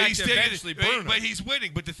going to come but back he's to taking- eventually burn him. But he's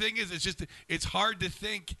winning. But the thing is, it's hard to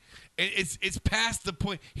think. It's past the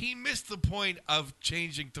point. He missed the point of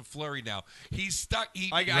changing to Fleury now. He's stuck.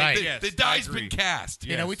 The die's been cast.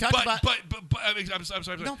 You know, we talked about. But I mean, I'm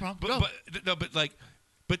sorry. No problem.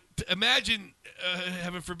 But imagine,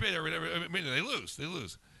 heaven forbid, or whatever. I mean, they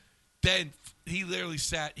lose. Then he literally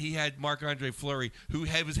he had Marc-Andre Fleury, who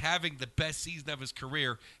was having the best season of his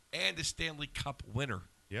career and a Stanley Cup winner.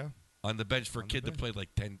 Yeah. On the bench for a kid that played like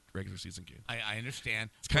 10 regular season games. I understand.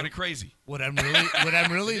 It's kind of crazy. What I'm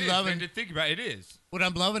really loving to think about it is. What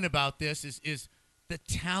I'm loving about this is the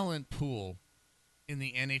talent pool in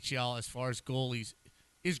the NHL as far as goalies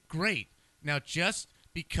is great. Now, just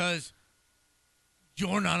because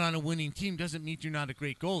you're not on a winning team doesn't mean you're not a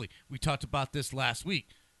great goalie. We talked about this last week.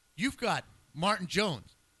 You've got Martin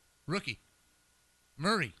Jones, rookie.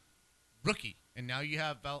 Murray, rookie. And now you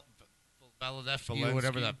have Vasilevsky or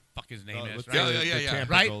whatever the fuck his name is. Right? Yeah.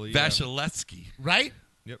 Right? Vasilevsky. Right?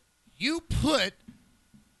 Yep. You put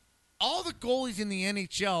all the goalies in the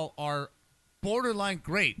NHL are borderline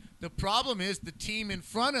great. The problem is the team in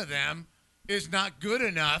front of them is not good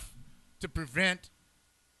enough to prevent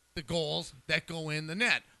the goals that go in the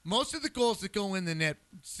net. Most of the goals that go in the net,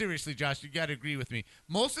 seriously, Josh, you got to agree with me.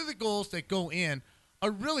 Most of the goals that go in are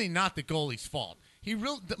really not the goalie's fault.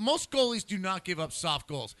 Most goalies do not give up soft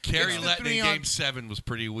goals. Kerry Letton in Game 7 was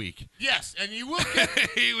pretty weak. Yes, and you will get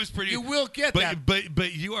he was pretty. You will get that.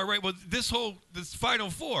 But you are right. Well, this Final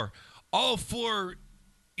Four, all four,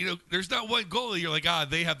 there's not one goalie. You're like,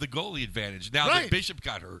 they have the goalie advantage now that Bishop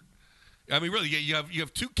got hurt. I mean, really, you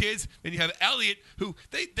have two kids, and you have Elliott, who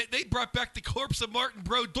they brought back the corpse of Martin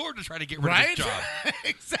Brodeur to try to get rid of his job.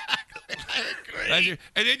 Exactly. I agree.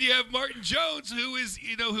 And then you have Martin Jones, who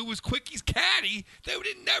was Quickie's caddy. They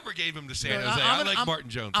never gave him to San Jose. I like Martin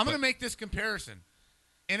Jones. I'm going to make this comparison.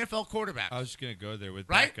 NFL quarterbacks. I was just going to go there with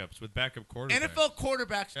right? backups, with backup quarterbacks. NFL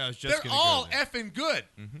quarterbacks, I was just they're all effing good.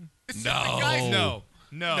 Mm-hmm.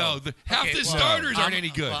 No. Half the starters aren't any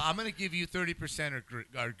good. Well, I'm going to give you 30%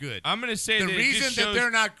 are good. I'm going to say the that reason that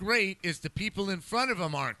they're not great is the people in front of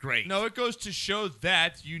them aren't great. No, it goes to show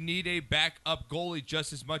that you need a backup goalie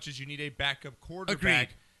just as much as you need a backup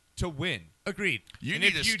quarterback to win. Agreed. You and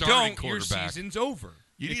need if a you starting don't, quarterback. your season's over.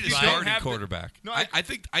 You need a starting quarterback. No, I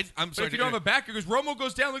think I'm sorry. If you don't have a backup, because Romo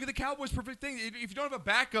goes down, look at the Cowboys' perfect thing. If you don't have a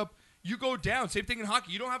backup, you go down. Same thing in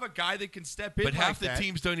hockey. You don't have a guy that can step in. But half the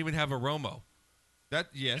teams don't even have a Romo. That's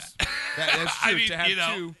true. To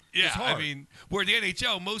have two is hard. I mean, where the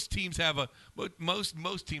NHL, most teams have a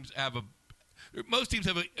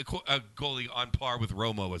goalie on par with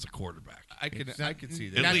Romo as a quarterback. I could see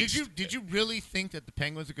that. Now, did you really think that the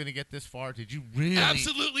Penguins are going to get this far? Did you really?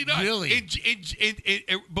 Absolutely not. Really?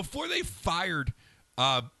 Before they fired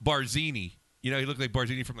Barzini, he looked like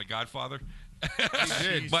Barzini from The Godfather. He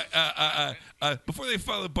did. But before they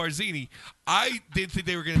fired Barzini, I didn't think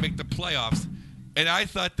they were going to make the playoffs. And I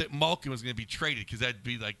thought that Malkin was going to be traded because it'd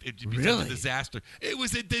be such a disaster. It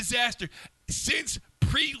was a disaster since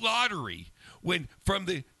pre-lottery.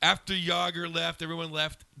 After Yager left, everyone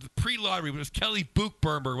left. The pre-lottery, when it was Kelly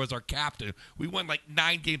Buchberger was our captain. We won like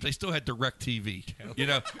 9 games. I still had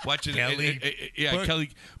DirecTV. Watching Kelly Kelly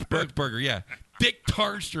Buchberger. Yeah, Dick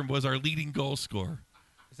Tarnstrom was our leading goal scorer.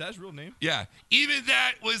 that his real name? Yeah. Even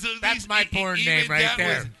that was at That's least my porn name right that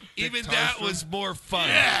there. Even that was more fun.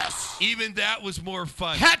 Yes. Even that was more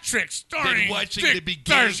fun. Hat trick than starring watching Dick the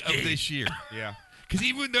beginning Thursky. of this year. Yeah. Because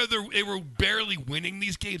even though they were barely winning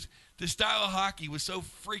these games, the style of hockey was so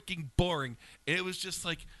freaking boring. And it was just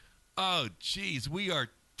like, oh, geez, we are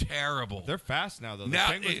terrible. They're fast now, though. The Now,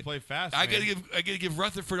 Penguins play fast. I man. gotta give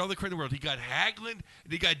Rutherford all the credit in the world. He got Hagelin,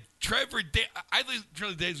 and he got Trevor. I think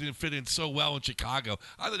Trevor Days was gonna fit in so well in Chicago.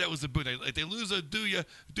 I thought that was the boot. If they lose Duya,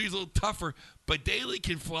 Duya's a little tougher, but Daly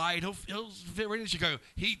can fly, and he'll fit right in Chicago.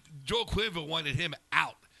 Joel Quenneville wanted him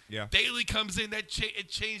out. Yeah. Daly comes in, it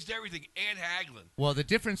changed everything, and Hagelin. Well, the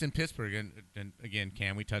difference in Pittsburgh, and again,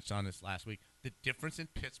 Cam, we touched on this last week. The difference in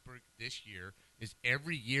Pittsburgh this year is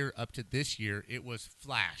every year up to this year, it was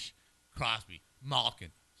Flash, Crosby, Malkin,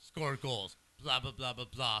 score goals, blah, blah, blah, blah,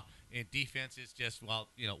 blah. And defense is just, well,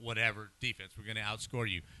 whatever defense. We're going to outscore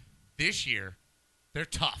you. This year, they're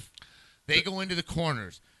tough. They go into the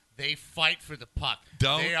corners. They fight for the puck.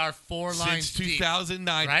 They are four lines Since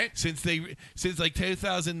 2009, deep, right? Since like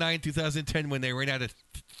 2009, 2010, when they ran out of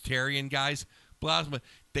Tarian guys, Blasma,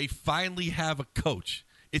 they finally have a coach.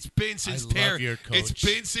 It's been since your coach. It's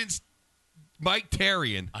been since Mike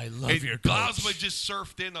Tarian. I love your coach. Blasma just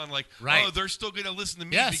surfed in on Right. oh, they're still going to listen to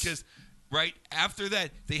me Yes. because right after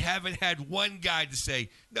that they haven't had one guy to say,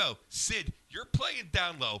 no, Sid, you're playing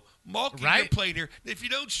down low. Malkin, you're playing here. If you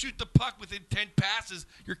don't shoot the puck within 10 passes,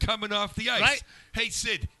 you're coming off the ice. Right. Hey,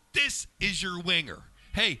 Sid, this is your winger.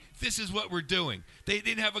 Hey, this is what we're doing. They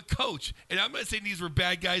didn't have a coach. And I'm not saying these were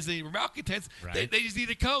bad guys. They were malcontents. Right. They just need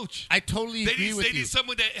a coach. I totally agree with They you. need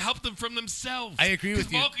someone to help them from themselves. I agree with you.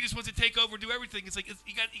 Because Malkin just wants to take over and do everything. It's like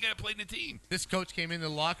you got to play in the team. This coach came into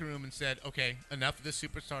the locker room and said, okay, enough of the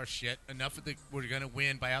superstar shit. Enough of we're going to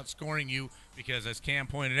win by outscoring you because, as Cam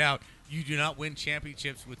pointed out, you do not win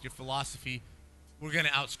championships with your philosophy. We're going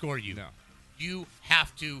to outscore you. No. You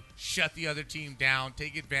have to shut the other team down,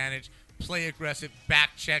 take advantage, play aggressive,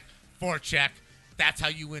 back check, forecheck. That's how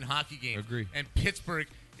you win hockey games. Agree. And Pittsburgh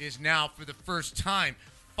is now, for the first time,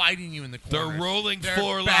 fighting you in the corner. They're rolling They're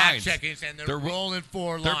four back lines. checking, and they're rolling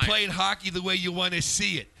four lines. They're playing hockey the way you want to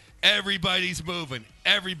see it. Everybody's moving.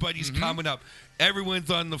 Everybody's coming up.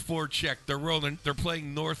 Everyone's on the forecheck. They're rolling. They're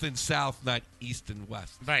playing north and south, not east and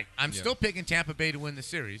west. Right. I'm still picking Tampa Bay to win the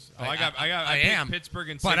series. Oh, I I picked am. Pittsburgh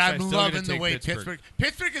in but 6. I'm I'm still loving gonna the take way Pittsburgh.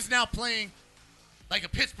 Pittsburgh is now playing like a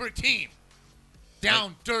Pittsburgh team.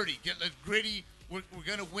 Down dirty, get gritty. We're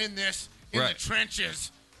going to win this in the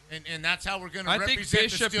trenches, and that's how we're going to I think represent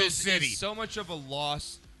Bishop the Steel is City. so much of a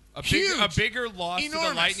loss, a Huge. bigger loss to Enormous.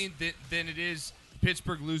 the Lightning than it is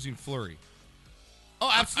Pittsburgh losing Fleury.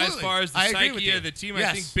 Oh, absolutely. As far as the I agree with psyche you. of the team, Yes.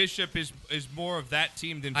 I think Bishop is more of that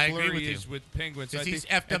team than I agree Fleury with you. is with Penguins. Because I he's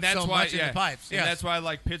think, effed up so much in the pipes. And Yes. that's why I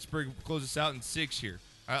like Pittsburgh close us out in 6 here.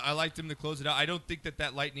 I like them to close it out. I don't think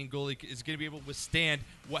that Lightning goalie is going to be able to withstand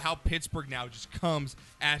how Pittsburgh now just comes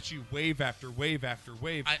at you wave after wave after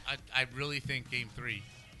wave. I really think Game 3,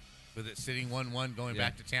 with it sitting 1-1 going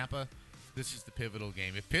back to Tampa, this is the pivotal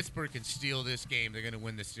game. If Pittsburgh can steal this game, they're going to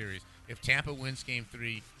win the series. If Tampa wins Game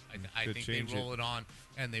 3, I Could think they change roll it on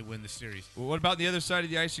and they win the series. Well, what about the other side of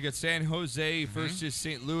the ice? You got San Jose versus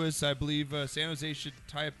St. Louis. I believe San Jose should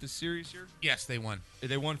tie up the series here. Yes, they won.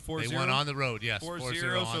 They won 4-0. They won on the road, yes. 4-0, 4-0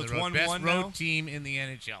 so on it's the road. 1-1 Best now. road team in the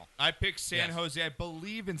NHL. I picked San Yes. Jose. I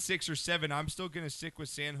believe in 6 or 7. I'm still going to stick with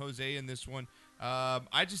San Jose in this one.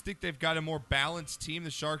 I just think they've got a more balanced team,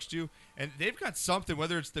 the Sharks do, and they've got something,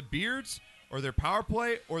 whether it's the Beards or their power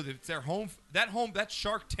play or it's their home. That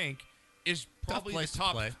Shark tank is probably place the to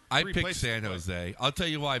top. play. I three picked places San to play. Jose. I'll tell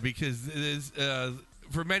you why. Because it is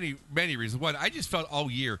for many reasons. One, I just felt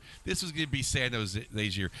all year this was going to be San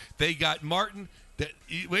Jose's year. They got Martin.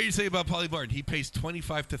 What do you say about Paulie Martin? He plays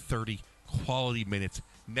 25 to 30 quality minutes.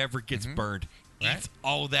 Never gets burned. Right. Eats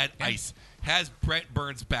all that ice. Has Brent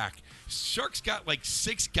Burns back. Sharks got like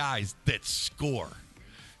 6 guys that score.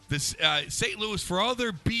 This St. Louis, for all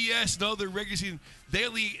their BS and all their regular season, they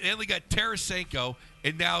only got Tarasenko,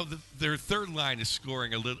 and now their third line is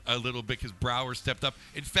scoring a little bit because Brouwer stepped up.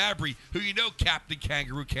 And Fabry, who you know Captain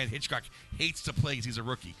Kangaroo Ken Hitchcock hates to play because he's a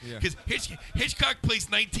rookie. Because Hitchcock plays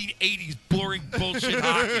 1980s boring bullshit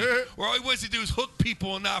hockey, where all he wants to do is hook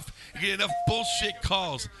people enough and get enough bullshit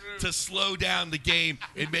calls to slow down the game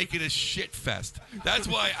and make it a shit fest. That's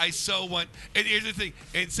why I so want. And here's the thing.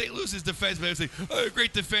 And St. Louis's defenseman, I was like, oh,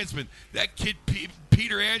 great defenseman. That kid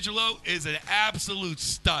Peter Angelo is an absolute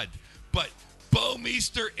stud. But Bo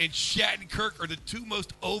Meester and Shattenkirk are the 2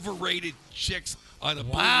 most overrated chicks on the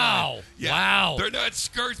blue line. Yeah, Wow. They're not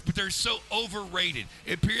skirts, but they're so overrated.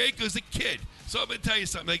 And Pierreko's a kid. So I'm going to tell you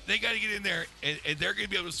something. Like, they got to get in there, and they're going to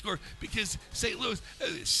be able to score because St. Louis,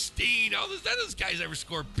 Steen, none of those guys ever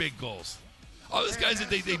score big goals. All those guys that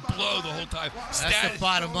they blow the whole time. That's the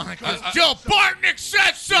bottom line. Joe Bartnick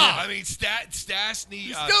said so. Yeah, I mean, Stastny.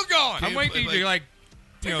 He's still going. I'm waiting for you to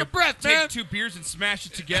take a breath, man. Take 2 beers and smash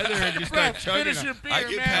it together and just start chugging. Finish your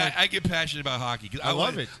beer, I get passionate about hockey. I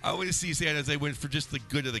love it. I want to see San Jose win for just the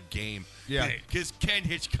good of the game. Yeah. Because Ken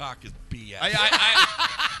Hitchcock is BS.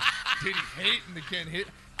 Did he hate the Ken hit?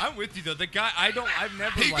 I'm with you though. The guy, I've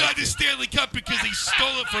never. He liked got the Stanley Cup because he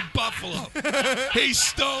stole it from Buffalo. He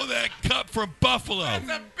stole that cup from Buffalo. That's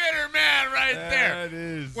a bitter man right there. That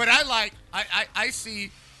is. What I like, I see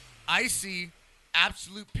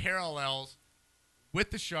absolute parallels with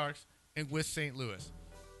the Sharks and with St. Louis.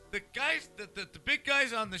 The guys, the big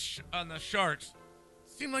guys on the Sharks,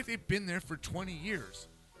 seem like they've been there for 20 years.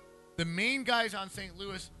 The main guys on St.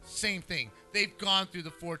 Louis, same thing. They've gone through the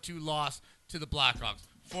 4-2 loss to the Blackhawks,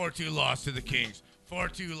 4-2 loss to the Kings,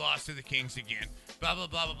 4-2 loss to the Kings again. Blah blah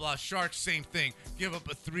blah blah blah. Sharks, same thing. Give up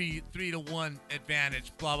a 3-1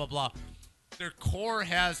 advantage. Blah blah blah. Their core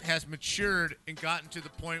has matured and gotten to the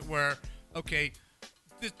point where, okay,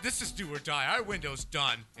 this is do or die. Our window's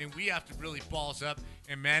done, and we have to really balls up.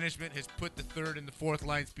 And management has put the third and the fourth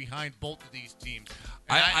lines behind both of these teams.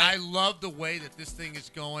 And I love the way that this thing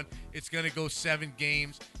is going. It's going to go 7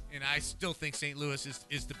 games, and I still think St. Louis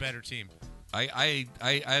is the better team. I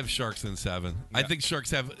have Sharks in 7. Yeah. I think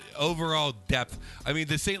Sharks have overall depth. I mean,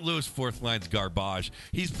 the St. Louis fourth line's garbage.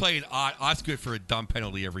 He's playing Ott's good for a dumb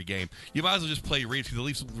penalty every game. You might as well just play Reeves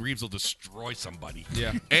because Reeves will destroy somebody.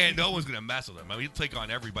 Yeah. And no one's going to mess with him. I mean, he'll take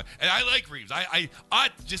on everybody. And I like Reeves.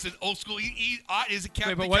 Ott, just an old school. Ott is a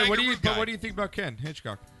captain. Wait, but what do you think about Ken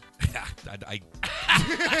Hitchcock?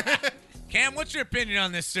 Cam, what's your opinion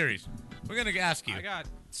on this series? We're going to ask you. I got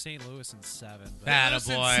St. Louis in 7.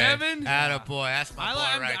 Attaboy. 7? Attaboy. That's my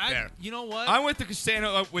boy right there. You know what? I'm with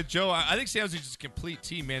with Joe. I think San Jose is just a complete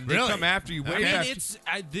team, man. They come after you way after.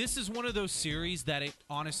 This is one of those series that it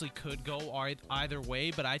honestly could go either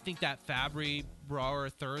way, but I think that Fabry Brouwer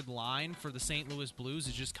third line for the St. Louis Blues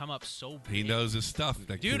has just come up so big. He knows his stuff.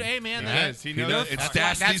 Dude, hey, man. He knows.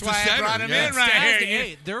 That's why I brought him in right here.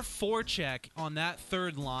 Hey, their forecheck on that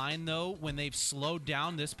third line, though, when they've slowed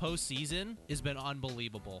down this postseason, has been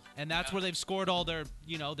unbelievable. And that's where they've scored all their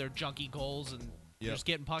junky goals and just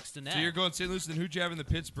getting pucks to net. So you're going St. Louis, then who'd you have in the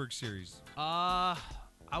Pittsburgh series? I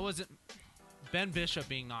wasn't. Ben Bishop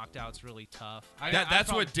being knocked out is really tough.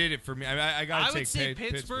 That's what did it for me. I got to take I would say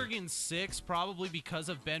Pittsburgh in 6 probably because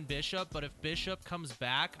of Ben Bishop, but if Bishop comes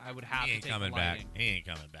back, I would have to take coming the Lightning. back. He ain't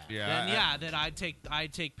coming back. Then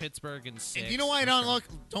I'd take Pittsburgh in 6. And you know why I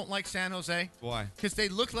don't like San Jose? Why? Because they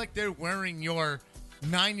look like they're wearing your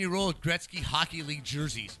 9-year-old Gretzky Hockey League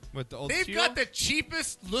jerseys. What, the old They've teal? got the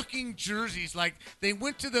cheapest looking jerseys. Like they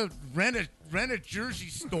went to the rent a jersey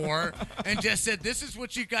store and just said, "This is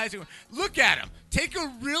what you guys are." Look at them. Take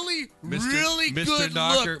a really good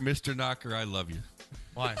Knocker, look. Mr. Knocker, I love you.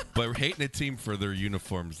 Why? But hating a team for their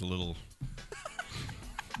uniforms a little.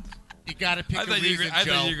 You got to pick I a thought reason, I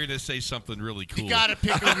Joe. thought you were going to say something really cool. You got to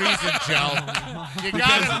pick a reason, Joe. You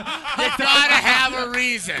got to have a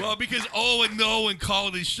reason. Well, because Owen Nolan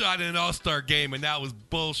called his shot in an All-Star game, and that was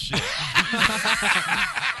bullshit.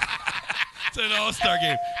 It's an All-Star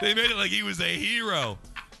game. They made it like he was a hero.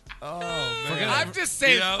 Oh, man. I'm just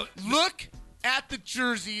saying, look at the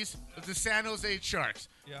jerseys of the San Jose Sharks.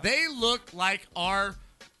 Yeah. They look like our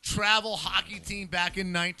travel hockey team back in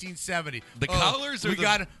 1970. The colors or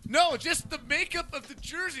just the makeup of the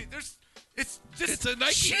jersey. It's a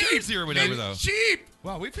Nike cheap. jersey or whatever, though. Cheap.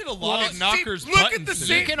 Wow, we've hit a lot of cheap. Knockers Look at buttons the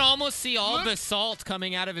today. You can almost see all the salt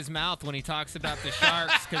coming out of his mouth when he talks about the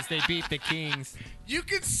Sharks because they beat the Kings. You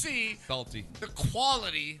can see Salty. the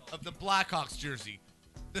quality of the Blackhawks jersey,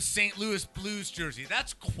 the St. Louis Blues jersey.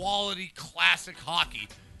 That's quality classic hockey.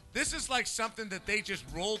 This is like something that they just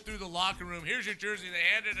rolled through the locker room. Here's your jersey. They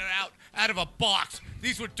handed it out of a box.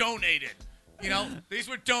 These were donated. These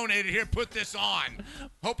were donated. Here, put this on.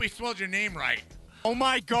 Hope he spelled your name right. Oh,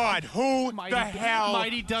 my God. Who the hell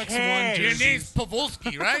Mighty Ducks cares? won Your name's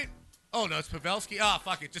Pavelski, right? Oh, no, it's Pavelski. Oh,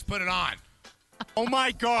 fuck it. Just put it on. Oh,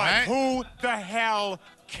 my God. Right? Who the hell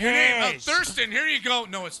Your name, cares? Thurston. Here you go.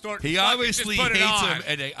 No, it's Thornton. He Fuck it, obviously just put it hates on. him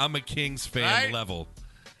at a I'm a Kings fan Right? level.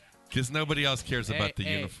 Because nobody else cares about the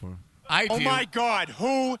hey. uniform. I do. Oh, my God.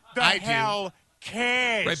 Who the I do. hell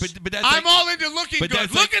cares? Right, but that's I'm like, all into looking but good.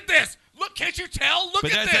 that's Look like- at this. Look, can't you tell? Look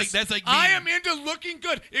But at that's this. like- that's like I me. am into looking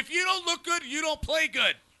good. If you don't look good, you don't play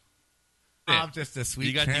good. Yeah. I'm just a sweet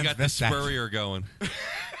you got the Spurrier going. A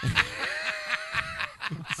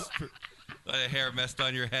lot of hair messed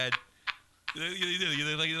on your head.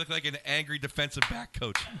 You look like an angry defensive back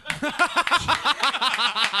coach.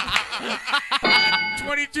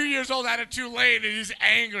 22 years old out of Tulane, and he's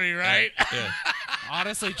angry, right? Yeah.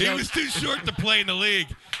 Honestly, he Joe, was too short to play in the league.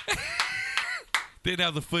 Didn't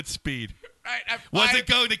have the foot speed. Right, Wasn't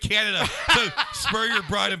going to Canada, so Spurrier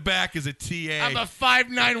brought him back as a TA. I'm a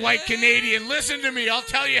 5'9" white Canadian. Listen to me. I'll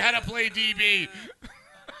tell you how to play DB.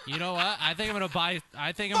 You know what? I think I'm gonna buy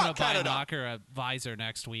Knocker a visor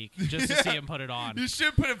next week just to see him put it on. You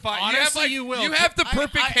should put a visor. Honestly, you will. You have the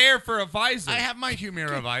perfect hair for a visor. I have my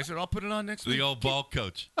Humira visor. I'll put it on next week. The old ball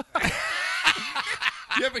coach.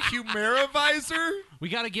 You have a Humira visor? We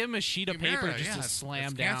got to give him a sheet of paper Humira, just yeah, to slam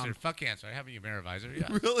it's down. Cancer. Fuck cancer. I have a Humira visor. Yeah.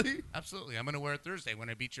 Really? Absolutely. I'm going to wear it Thursday when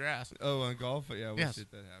I beat your ass. Oh, on golf? Yeah, we'll Yes. see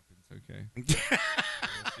if that happens. Okay. We'll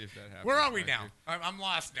see if that happens. Where are we back now? here. I'm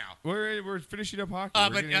lost now. We're finishing up hockey.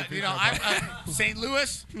 But, I'm St.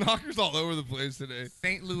 Louis. Knocker's all over the place today.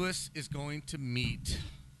 St. Louis is going to meet.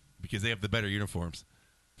 Because they have the better uniforms.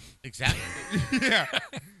 Exactly. Yeah.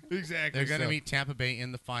 Exactly. They're going to so. meet Tampa Bay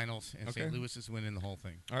in the finals, and Okay. St. Louis is winning the whole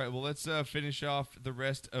thing. All right, well, let's finish off the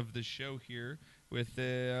rest of the show here with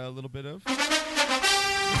a little bit of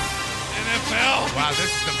NFL. Wow,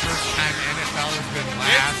 this is the first time NFL has been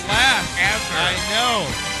It's last. ever. I know.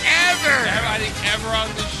 Ever. I think ever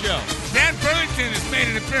on this show. Dan Burlington has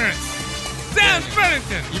made an appearance. Dan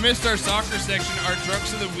Burlington. You missed our soccer section. Our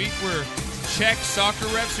drunks of the week were Czech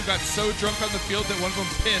soccer refs who got so drunk on the field that one of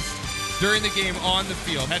them pissed during the game on the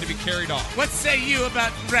field. Had to be carried off. What say you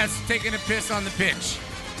about refs taking a piss on the pitch?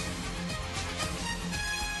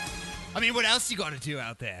 I mean, what else you got to do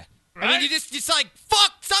out there? Right? I mean, you just like,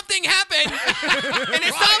 fuck, something happened. And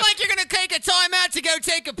it's not like you're going to take a timeout to go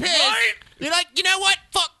take a piss. Right? You're like, you know what?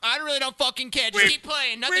 Fuck, I really don't fucking care. Just keep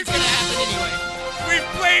playing. Nothing's going to happen anyway. We've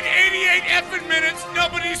played 88 effing minutes.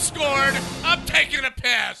 Nobody scored. I'm taking a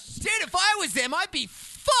piss. Dude, if I was them, I'd be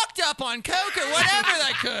fucked up on coke or whatever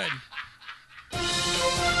I could.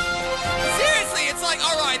 Seriously, it's like,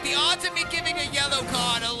 all right, the odds of me giving a yellow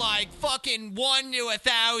card are like fucking 1 to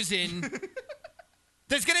 1,000.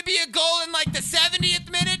 There's gonna be a goal in like the 70th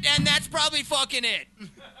minute, and that's probably fucking it.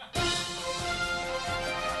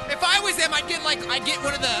 If I was them, I'd get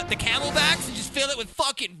one of the Camelbacks and just fill it with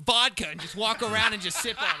fucking vodka and just walk around and just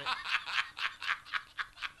sip on it.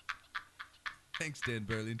 Thanks, Dan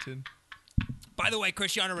Burlington. By the way,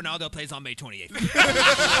 Cristiano Ronaldo plays on May 28th.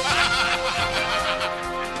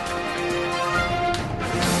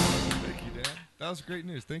 Thank you, Dan. That was great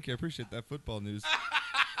news. Thank you. I appreciate that football news.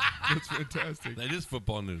 That's fantastic. That is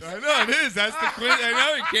football news. I know it is. That's the quiz. I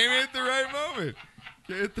know it came in at the right moment.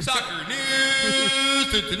 Soccer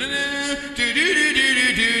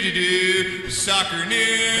news. Soccer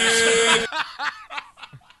news.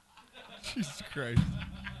 Jesus Christ.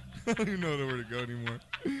 I don't even know where to go anymore.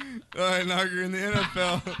 All right, Knocker, in the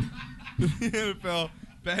NFL,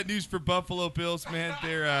 bad news for Buffalo Bills, man.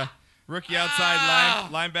 Their rookie outside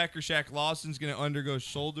linebacker Shaq Lawson's going to undergo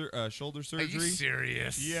shoulder surgery. Are you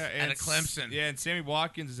serious? Yeah, At a Clemson. Yeah, and Sammy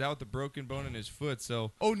Watkins is out with a broken bone in his foot.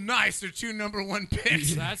 So, oh, nice. Their 2 number 1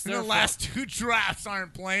 picks. That's in their the last 2 drafts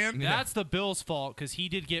aren't playing. That's the Bills' fault because he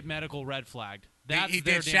did get medical red flagged. That's he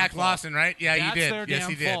their did. damn Shaq fault. Lawson, right? Yeah, That's you did. their Yes, damn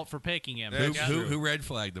he did. fault for picking him. Who red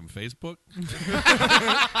flagged them? Facebook?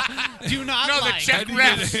 Do not No, lie. the Czech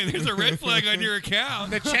refs. There's a red flag on your account.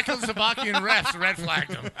 The Czechoslovakian refs red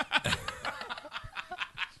flagged him.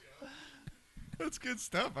 that's good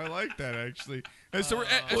stuff. I like that, actually. And so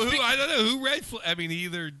I don't know. Who red flag? I mean,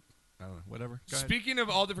 either... I don't know. Whatever. Go ahead. Speaking of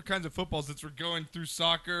all different kinds of footballs, since we're going through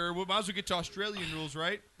soccer, we might as well get to Australian rules,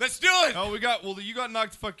 right? Let's do it. Oh, you got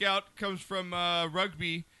knocked the fuck out. Comes from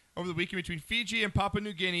rugby over the weekend between Fiji and Papua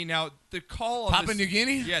New Guinea. Now, the call on Papua New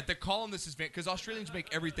Guinea? Yeah, the call on this is because Australians make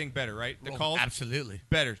everything better, right? The call absolutely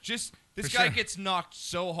better. Just this For guy sure. gets knocked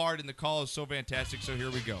so hard, and the call is so fantastic. So here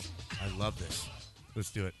we go. I love this. Let's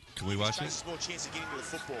do it. Can we watch A it? small chance of getting to the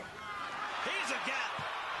football. Here's a gap.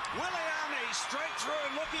 Willie Army straight through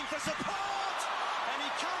looking for support. And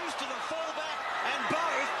he comes to the fullback and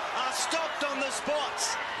both are stopped on the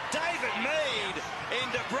spots. David Mead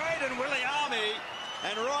into Braden Willie Army.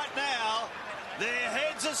 And right now, their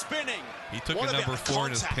heads are spinning. He took What a number about 4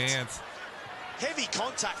 in his contact? pants. Heavy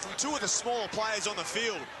contact from 2 of the smaller players on the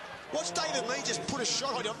field. Watch David Mead just put a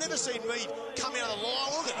shot on you. I've never seen Mead come out of the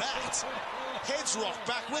line. Look at that. Heads rocked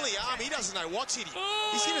back. Willie Army, he doesn't know what's hit him.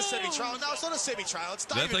 He's hit a semi-trailer. No, it's not a semi-trailer. It's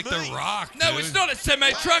David That's like Mead. The Rock. No, dude. it's not a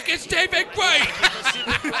semi-truck. It's David Gray.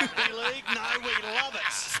 Pacific Rugby League, no, we love it.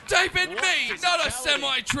 David What Mead, not a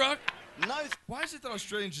physicality. semi-truck. No, Why is it that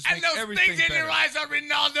Australians just And make those everything things in better? your eyes are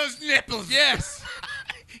Ronaldo's nipples. Yes.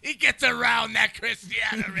 He gets around that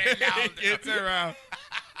Cristiano Ronaldo. It's around.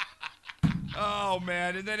 Oh,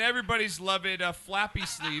 man. And then everybody's loving Flappy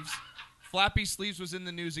Sleeves. Flappy Sleeves was in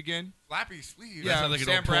the news again. Flappy Sleeves? Yeah, Sounds like an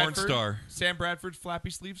old porn star. Sam Bradford's Flappy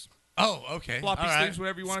Sleeves. Oh, okay. Floppy All right. sleeves,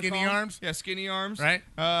 whatever you want to call Skinny them. arms? Yeah, skinny arms. Right.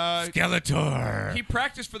 Skeletor. He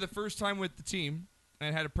practiced for the first time with the team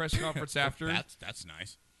and had a press conference after. That's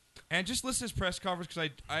nice. And just listen to his press conference because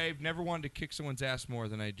I've never wanted to kick someone's ass more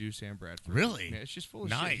than I do Sam Bradford. Really? Yeah, it's just full of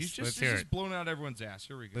Nice. shit. He's Let's just, hear he's it. just blowing out everyone's ass.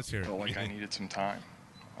 Here we go. Let's hear it. Felt like I needed some time.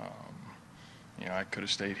 I could have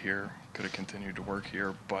stayed here, could have continued to work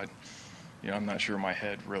here, but I'm not sure my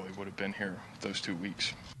head really would have been here those 2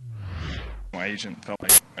 weeks. My agent felt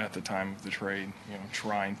like at the time of the trade,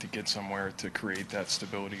 trying to get somewhere to create that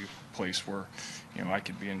stability place where, I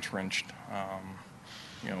could be entrenched,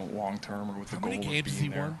 long term or with the goal of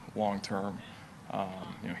being there long term.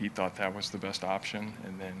 He thought that was the best option,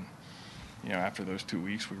 and then, after those 2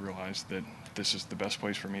 weeks, we realized that this is the best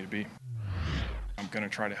place for me to be. I'm going to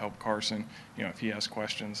try to help Carson. If he has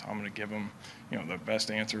questions, I'm going to give him, the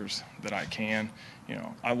best answers that I can.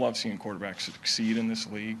 I love seeing quarterbacks succeed in this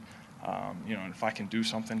league. And if I can do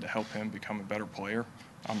something to help him become a better player,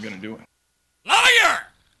 I'm going to do it. Liar!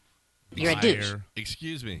 You're a douche.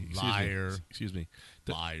 Excuse me. Liar. Excuse me.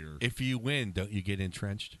 Liar. If you win, don't you get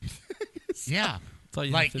entrenched? Yeah. That's all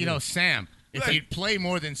you Like, have to do. Sam, if you'd play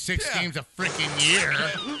more than 6 games a freaking year.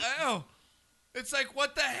 Oh, it's like,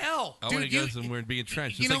 what the hell? I want to go somewhere and be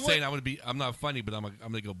entrenched. you It's know like saying I'm not funny, but I'm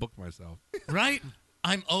going to go book myself. Right?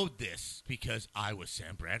 I'm owed this because I was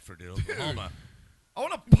Sam Bradford at Oklahoma. I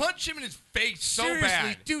want to punch him in his face so Seriously,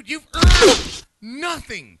 bad. dude, you've earned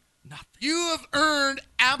nothing. You have earned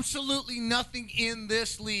absolutely nothing in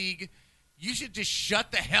this league. You should just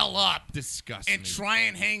shut the hell up. Disgusting. And try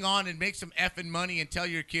and hang on and make some effing money and tell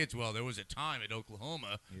your kids, well, there was a time at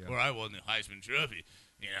Oklahoma where I won the Heisman Trophy.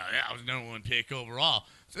 I was number 1 pick overall.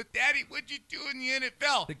 So, Daddy, what'd you do in the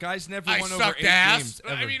NFL? The guy's never I won over sucked 8 ass. games.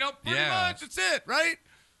 I Ever. mean, pretty Yeah. much. That's it, right?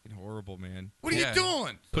 Horrible, man. What are you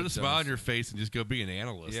doing? Put a smile on your face and just go be an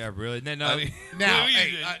analyst. Yeah, really. And then, Now,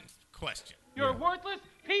 hey, question. You're a worthless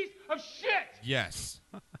piece of shit. Yes.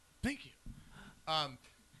 Thank you.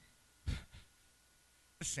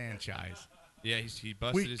 The Sanchez. Yeah, he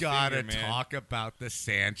busted We his gotta finger, man. talk about the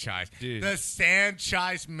Sanchez. Dude. The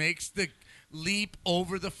Sanchez makes the leap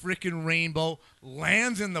over the freaking rainbow,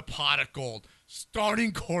 lands in the pot of gold,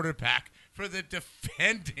 starting quarterback for the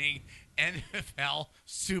defending NFL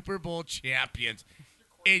Super Bowl champions.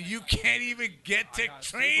 And you can't even get to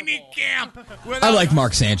training camp without, I like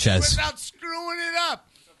Mark Sanchez. without screwing it up.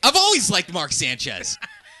 I've always liked Mark Sanchez.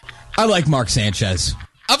 I like Mark Sanchez.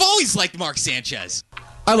 I've always liked Mark Sanchez.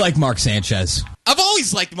 I like Mark Sanchez. I've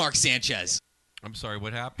always liked Mark Sanchez. I'm sorry,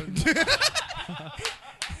 what happened?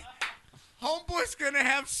 Homeboy's going to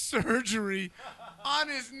have surgery on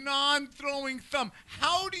his non-throwing thumb.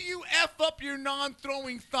 How do you F up your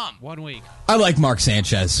non-throwing thumb? 1 week. I like Mark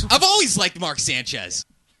Sanchez. I've always liked Mark Sanchez.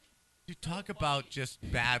 You talk about just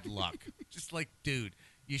bad luck. Just like, dude,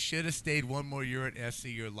 you should have stayed 1 more year at SC.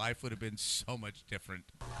 Your life would have been so much different.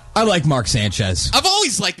 I like Mark Sanchez. I've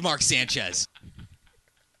always liked Mark Sanchez.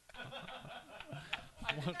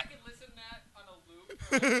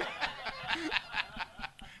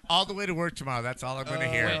 All the way to work tomorrow. That's all I'm going to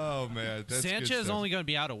hear. Oh, man. That's Sanchez good is stuff. only going to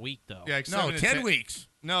be out a week, though. Yeah, like No, 7 to 10 weeks.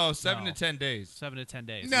 No, 7 No. to 10 days. 7 to 10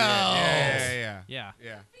 days. No. Yeah. Yeah.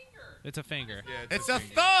 It's a finger. Yeah, It's a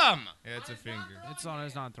thumb. Yeah, it's a finger. It's on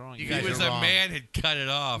his non-throwing. You He guys was are a wrong. man had cut it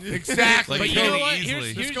off. Exactly. Like But you know very what?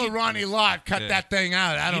 easily. Let's go Ronnie Lott. Cut Yeah. that thing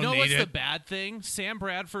out. I don't You know need what's the it. bad thing? Sam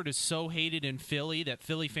Bradford is so hated in Philly that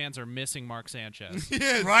Philly fans are missing Mark Sanchez.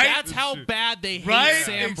 Yes, right? That's how bad they hate Right?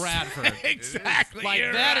 Sam Bradford. Exactly. Like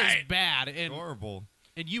You're that is right. bad. And Horrible.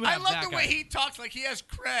 and you I have love that the guy. way he talks like he has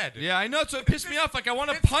cred. Yeah, I know. So it pissed me off. Like, I want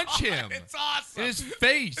to It's punch awesome. him It's awesome. in his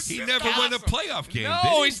face. He never won a playoff game. No,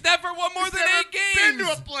 did he? he's never won more He's than never 8 games. been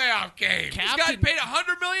to a playoff game. This guy Captain- paid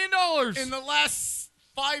 $100 million. In the last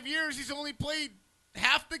 5 years, he's only played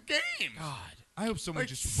half the game. God, I hope someone Like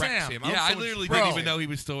just wrecks Sam. him. Yeah, hope I someone literally just- didn't even know he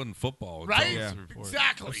was still in football. until Right? this report.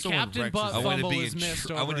 Exactly. Someone Captain wrecks Butt his- I want to fumble be is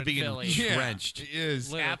missed I over want to at be Philly. entrenched. It is.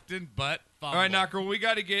 Captain Butt fumble. All right, Knocker, well, we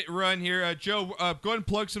got to get run here. Joe, go ahead and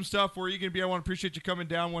plug some stuff. Where are you going to be? I want to appreciate you coming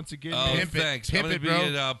down once again. Oh, man. Pimp it. thanks. Pimp I'm going it, to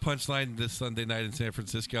be bro. at Punchline this Sunday night in San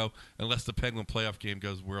Francisco, unless the Penguin playoff game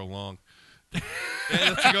goes real long. Yeah,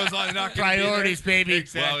 that's what goes on. You're not gonna be there. Priorities, baby.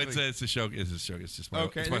 Exactly. Well, it's a show. It's a show. It's just my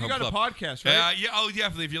Okay, It's and my then you home got club. a podcast, right? Yeah. Oh,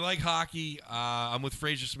 definitely. If you like hockey, I'm with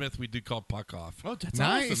Fraser Smith. We do called Puck Off. Oh, that's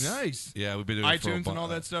Nice. awesome. Nice. Yeah, we've been doing it for a iTunes and all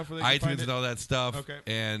that stuff. Where they can iTunes find it? and all that stuff. Okay.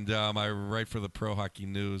 And I write for the Pro Hockey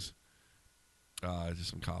News. Just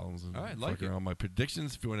some columns and All right, like fucking it. all my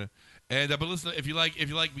predictions if you want to. And but listen, if you like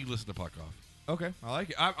me, listen to Puck Off. Okay, I like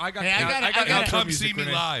it. I got. Hey, I got outro come music, see me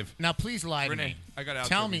Renee. live. Now, please lie to Renee, me. I got outro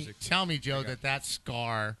Tell music. me, Joe, that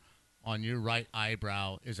scar on your right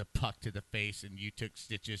eyebrow is a puck to the face, and you took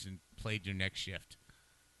stitches and played your next shift.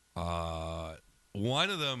 One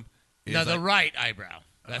of them is No, the right eyebrow.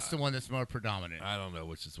 That's the one that's more predominant. I don't know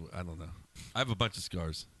which is. I don't know. I have a bunch of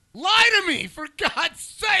scars. Lie to me, for God's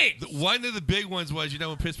sake! One of the big ones was,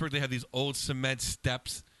 in Pittsburgh they have these old cement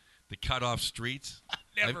steps that cut off streets.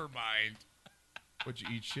 Never mind. Would you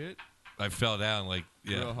eat shit? I fell down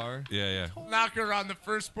Real hard? Yeah. Knocker on the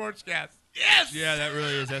first sportscast. Yes! Yeah, that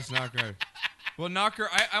really is. That's Knocker. Well, Knocker,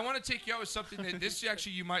 I want to take you out with something that this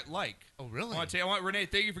actually you might like. Oh, really? I want Renee,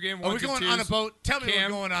 thank you for getting Are one. we going on a boat? Tell me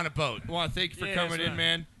Cam, we're going on a boat. I want to thank you for Yeah, coming that's in,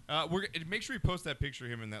 man. Make sure you post that picture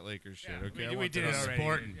of him in that Lakers shit, okay? we did it already.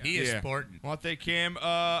 Sporting. He is sporting. I want to thank Cam.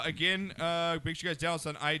 Again, make sure you guys download us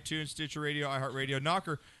on iTunes, Stitcher Radio, iHeartRadio.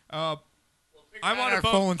 Knocker, I'm on a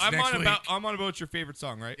boat. I'm on a boat's your favorite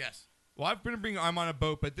song, right? Yes. Well, I've been bringing I'm on a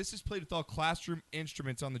boat, but this is played with all classroom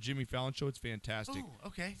instruments on the Jimmy Fallon Show. It's fantastic. Oh,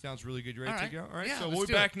 okay. Sounds really good. You ready All to right. go? All right. Yeah, so let's we'll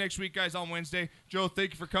be do back next week, guys, on Wednesday. Joe,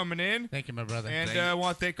 thank you for coming in. Thank you, my brother. And I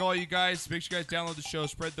want to thank all you guys. Make sure you guys download the show,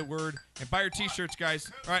 spread the word, and buy your T-shirts,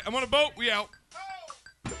 guys. All right, I'm on a boat. We out.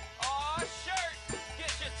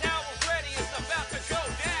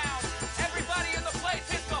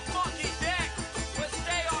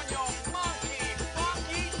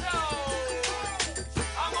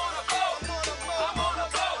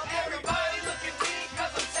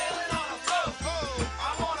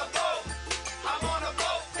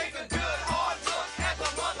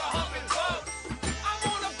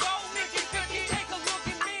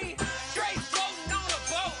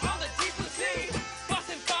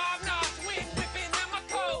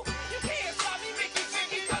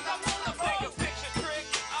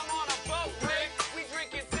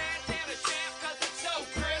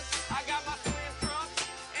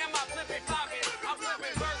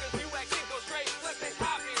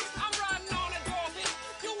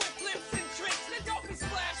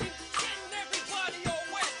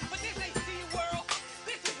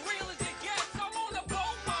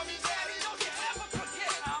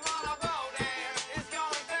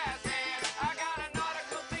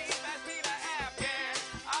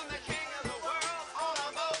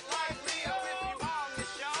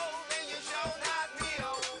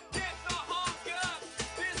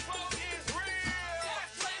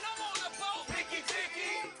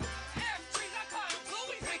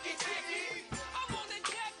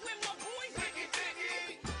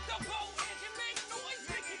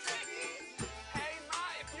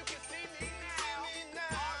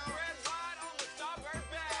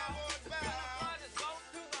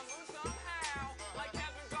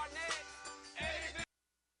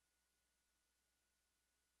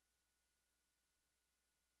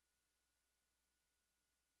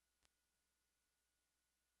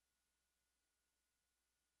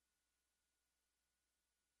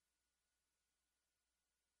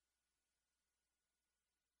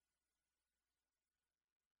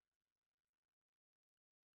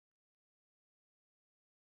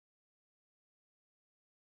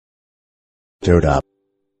 Dude up.